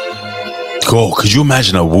Wu-Tang. Cool. Could you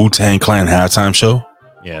imagine a Wu-Tang Clan halftime show?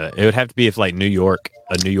 Yeah, it would have to be if like a New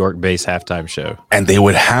York-based halftime show. And they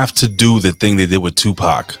would have to do the thing they did with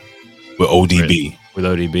Tupac, with ODB. With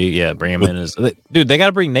ODB, yeah, bring him in as dude. They got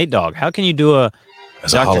to bring Nate Dogg. How can you do a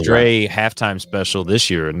Dr. Dre halftime special this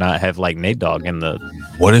year and not have like Nate Dogg in the?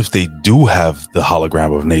 What if they do have the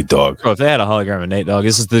hologram of Nate Dogg? Bro, if they had a hologram of Nate Dogg,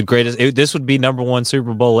 this is the greatest. This would be number 1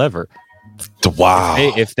 Super Bowl ever. Wow!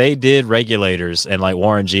 If they did Regulators and like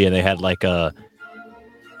Warren G, and they had like a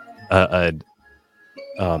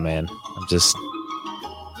oh man, I'm just.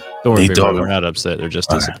 Don't worry, we're not upset. They're just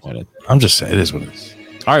disappointed. I'm just saying, it is what it is.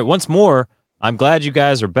 All right, once more, I'm glad you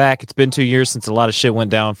guys are back. It's been 2 years since a lot of shit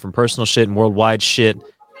went down, from personal shit and worldwide shit.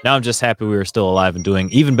 Now I'm just happy we were still alive and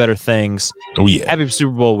doing even better things. Oh, yeah. Happy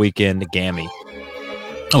Super Bowl weekend, Gammy.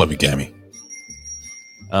 I love you, Gammy.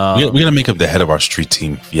 We're going to make up the head of our street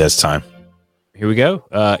team if he has time. Here we go.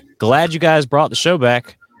 Glad you guys brought the show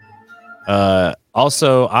back.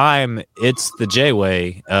 Also, it's the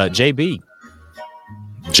J-Way, JB.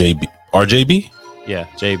 JB. RJB? Yeah,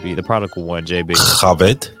 JB, the prodigal one, JB.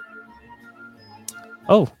 Javed.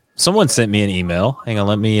 Oh, someone sent me an email. Hang on,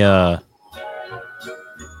 let me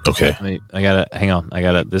okay. I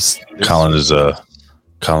gotta this Colin is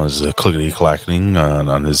clickety clacking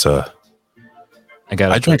on his I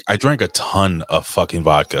drank a ton of fucking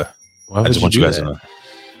vodka. Why I just want you guys to know.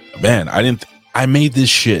 Man, I made this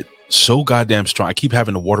shit so goddamn strong. I keep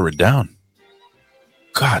having to water it down.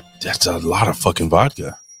 God, that's a lot of fucking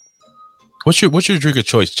vodka. What's your drink of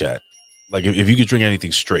choice, chat? Like if you could drink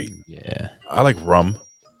anything straight. Yeah. I like rum.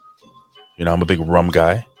 You know, I'm a big rum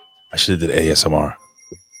guy. I should have did ASMR,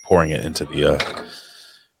 pouring it into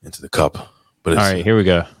the cup. But all right, here we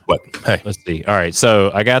go. What? Hey, let's see. All right,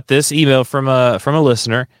 so I got this email from a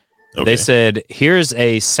listener. Okay. They said, "Here's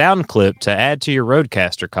a sound clip to add to your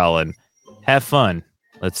Roadcaster, Colin. Have fun.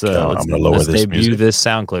 Let's debut this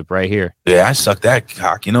sound clip right here." Yeah, I suck that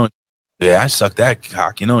cock, you know. Yeah, I suck that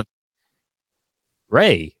cock, you know.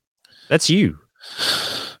 Ray, that's you.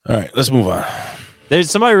 All right, let's move on. There's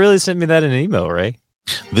somebody really sent me that in an email, Ray.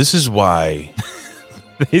 This is why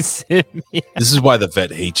they sent me. This is why the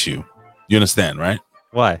vet hates you. You understand, right?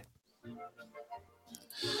 Why?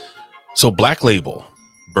 So Black Label,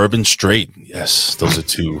 Bourbon Straight. Yes, those are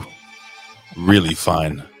two really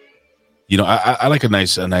fine. You know, I like a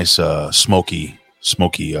nice smoky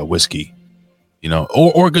whiskey. You know,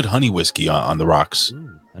 or a good honey whiskey on the rocks.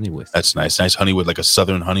 Ooh, honey whiskey. That's nice honey with like a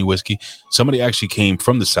southern honey whiskey. Somebody actually came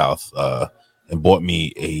from the south and bought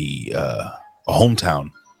me a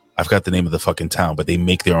hometown. I forgot the name of the fucking town, but they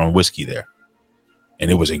make their own whiskey there, and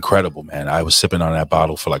it was incredible, man. I was sipping on that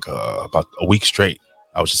bottle for like about a week straight.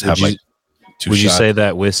 I was just having like 2 shots. Would you say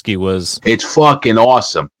that whiskey was? It's fucking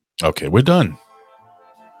awesome. Okay, we're done.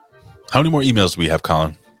 How many more emails do we have,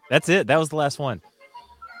 Colin? That's it. That was the last one.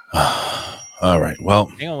 All right. Well,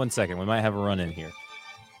 hang on 1 second. We might have a run in here.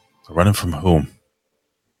 Running from whom?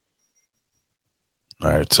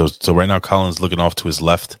 All right. So right now, Colin's looking off to his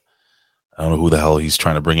left. I don't know who the hell he's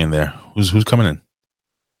trying to bring in there. Who's coming in?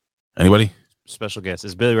 Anybody? Special guest.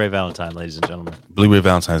 It's Billy Ray Valentine, ladies and gentlemen. Billy Ray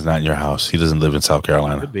Valentine's not in your house. He doesn't live in South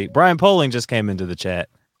Carolina. Could be. Brian Poling just came into the chat.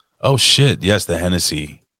 Oh shit! Yes, the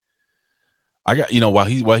Hennessy. I got,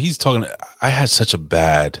 while he's talking, I had such a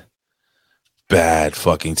bad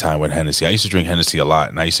fucking time with Hennessy. I used to drink Hennessy a lot,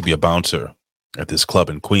 and I used to be a bouncer at this club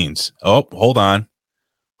in Queens. Oh, hold on.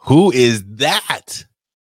 Who is that?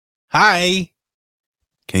 Hi.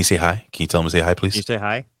 Can you say hi? Can you tell him to say hi, please? Can you say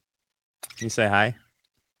hi? Can you say hi?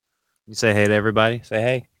 You say hey to everybody. Say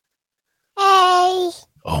hey. Hey.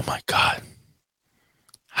 Oh my God.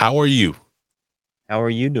 How are you? How are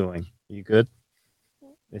you doing? You good?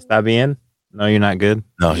 Está bien? No, you're not good.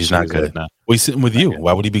 No, he's not good. Well, he's sitting with you.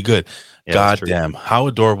 Why would he be good? Yeah, God damn. How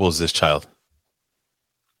adorable is this child?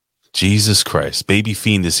 Jesus Christ. Baby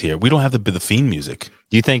Fiend is here. We don't have the Fiend music.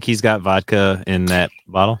 Do you think he's got vodka in that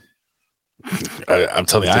bottle? I'm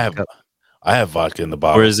telling you, I have vodka in the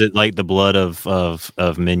bottle. Or is it like the blood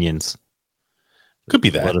of minions? Could be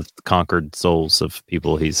that. Blood of conquered souls of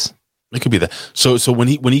people It could be that. So when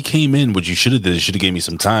he came in, what you should have did is should have gave me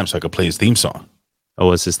some time so I could play his theme song. Oh,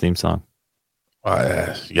 what's his theme song?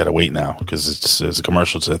 You got to wait now because it's a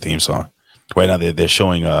commercial to the theme song. Right now they're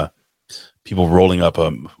showing people rolling up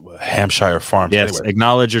a Hampshire farm. Yes, Anyway.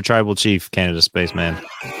 acknowledge your tribal chief, Canada Spaceman.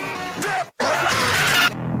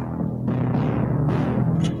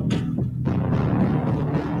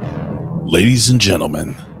 Ladies and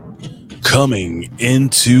gentlemen, coming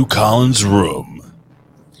into Colin's room,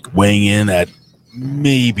 weighing in at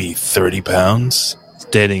maybe 30 pounds,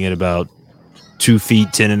 standing at about 2 feet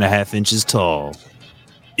 10.5 inches tall.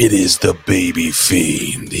 It is the baby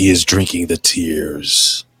fiend. He is drinking the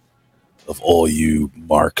tears of all you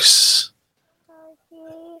marks.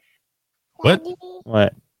 What?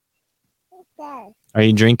 What? Are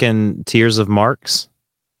you drinking tears of marks?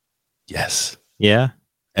 Yes. Yeah.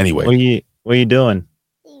 Anyway, what are you doing?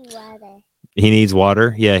 He needs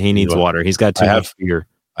water. Yeah, he needs water. He's got too much beer.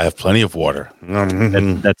 I have plenty of water.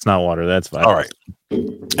 That's not water. That's fine. All right.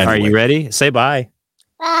 Anyway. All right, you ready? Say bye.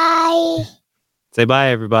 Bye. Say bye,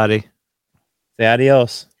 everybody. Say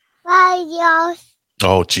adios. Bye, adios.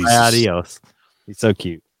 Oh, Jesus. Bye, adios. He's so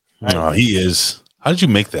cute. Oh, he is. How did you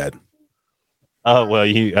make that? Oh, well,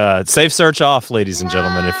 you safe search off, ladies and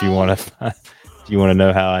gentlemen, if you want to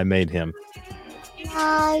know how I made him.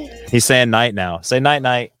 Bye. He's saying night now. Say night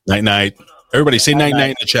night. Night night. Everybody say night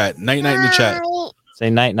night in the chat. Night night in the chat. Say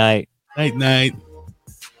night night. Night night.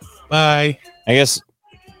 Bye. I guess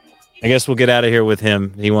we'll get out of here with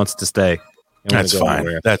him. He wants to stay. That's fine.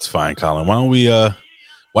 Anywhere. That's fine, Colin. Why don't we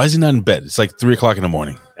why is he not in bed? It's like 3:00 in the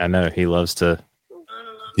morning. I know he loves to.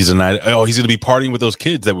 He's a night. Oh, he's gonna be partying with those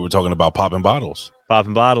kids that we were talking about, popping bottles.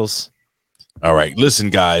 Popping bottles. All right. Listen,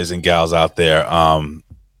 guys and gals out there.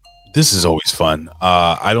 This is always fun.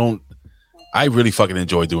 I really fucking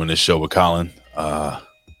enjoy doing this show with Colin.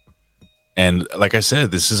 And like I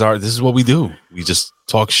said, this is what we do. We just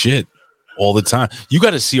talk shit all the time. You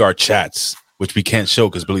got to see our chats, which we can't show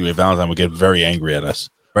because Billy Ray Valentine would get very angry at us,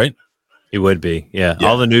 right? He would be, yeah.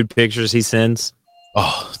 All the nude pictures he sends.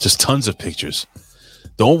 Oh, just tons of pictures.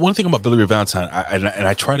 The one thing about Billy Ray Valentine,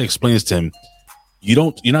 I try to explain this to him,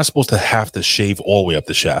 you're not supposed to have to shave all the way up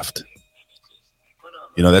the shaft.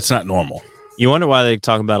 You know, that's not normal. You wonder why they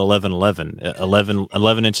talk about 11-11.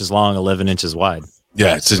 11 inches long, 11 inches wide.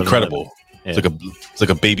 Yeah, it's incredible. Yeah. It's like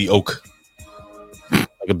a baby oak.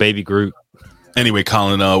 Like a baby Groot. Anyway,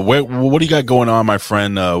 Colin, what do you got going on, my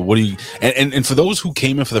friend? What do you and for those who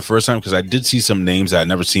came in for the first time, because I did see some names I'd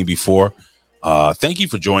never seen before. Thank you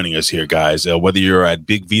for joining us here, guys. Whether you're at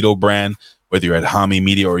Big Vito Brand, whether you're at Hami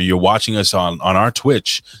Media, or you're watching us on our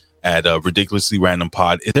Twitch at Ridiculously Random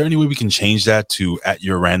Pod. Is there any way we can change that to at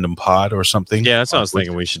Your Random Pod or something? Yeah, that's what I was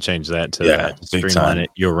thinking. We should change that to that. Streamline it,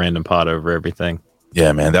 Your Random Pod over everything.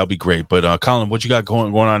 Yeah, man, that would be great. But Colin, what you got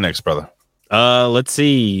going on next, brother? Let's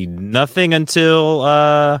see. Nothing until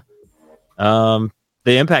the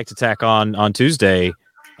Impact Attack on Tuesday.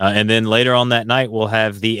 And then later on that night, we'll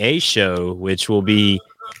have the A Show, which will be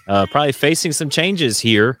probably facing some changes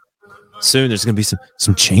here soon. There's going to be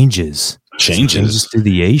some changes. Changes to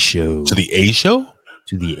the A Show. To the A Show?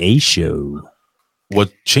 To the A Show.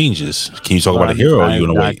 What changes? Can you talk about it here, or are you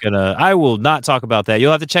going to wait? I will not talk about that.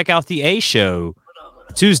 You'll have to check out the A Show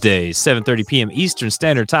Tuesdays, 7:30 p.m. Eastern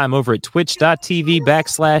Standard Time over at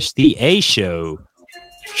twitch.tv/the A Show.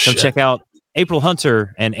 Come check out April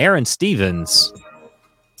Hunter and Aaron Stevens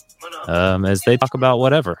as they talk about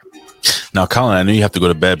whatever. Now, Colin, I know you have to go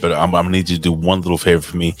to bed, but I'm going to need you to do one little favor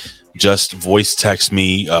for me. Just voice text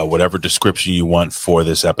me whatever description you want for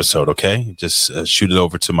this episode, okay? Just shoot it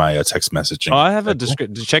over to my text messaging. Oh, I have a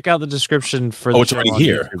description. Check out the description for the it's already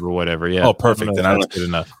here or whatever. Yeah. Oh, perfect. Then that's good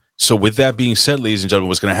enough. So with that being said, ladies and gentlemen,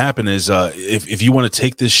 what's going to happen is if you want to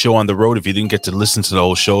take this show on the road, if you didn't get to listen to the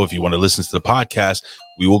whole show, if you want to listen to the podcast,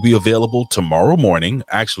 we will be available tomorrow morning.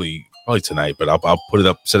 Actually, probably tonight, but I'll put it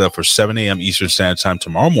up, set up for 7 a.m. Eastern Standard Time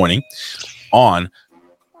tomorrow morning on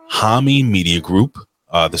Hami Media Group,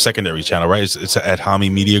 the secondary channel, right? It's at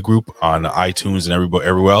Hami Media Group on iTunes and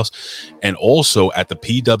everywhere else, and also at the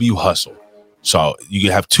PW Hustle. So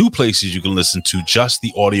you have two places you can listen to just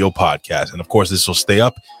the audio podcast. And of course, this will stay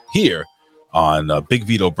up here on Big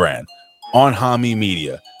Vito Brand, on Hami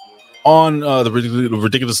Media, on the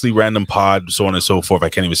Ridiculously Random Pod, so on and so forth. I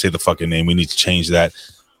can't even say the fucking name. We need to change that.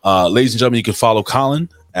 Ladies and gentlemen, you can follow Colin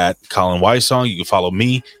at Colin Wysong. You can follow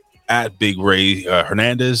me at Big Ray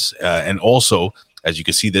Hernandez. And also, as you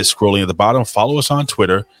can see this scrolling at the bottom, follow us on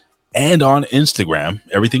Twitter and on Instagram.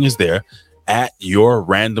 Everything is there. At Your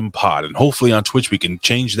Random Pod, and hopefully on Twitch we can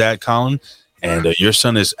change that, Colin. And your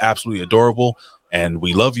son is absolutely adorable, and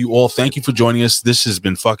we love you all. Thank you for joining us. This has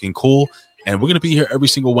been fucking cool, and we're gonna be here every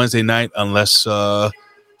single Wednesday night unless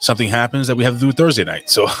something happens that we have to do Thursday night.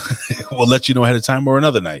 So we'll let you know ahead of time or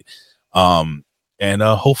another night. And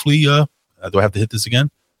hopefully, do I have to hit this again?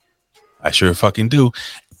 I sure fucking do.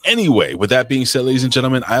 Anyway, with that being said, ladies and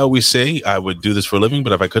gentlemen, I always say I would do this for a living,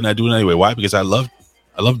 but if I couldn't, I'd do it anyway. Why? Because I love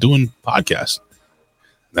doing podcasts.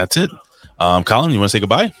 That's it. Colin, you want to say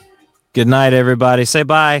goodbye? Good night, everybody. Say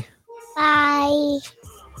bye. Bye.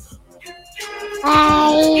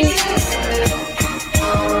 Bye.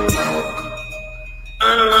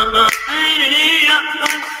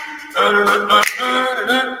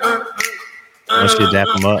 Let's get dap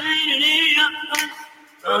them up.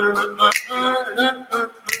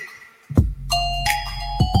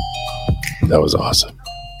 That was awesome.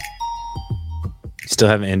 Still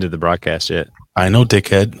haven't ended the broadcast yet. I know,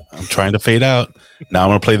 dickhead. I'm trying to fade out. Now I'm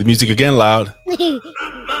going to play the music again loud.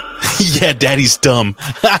 Yeah, daddy's dumb.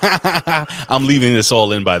 I'm leaving this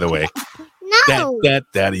all in, by the way. No.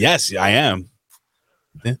 Daddy. Yes, I am.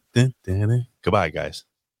 Goodbye, guys.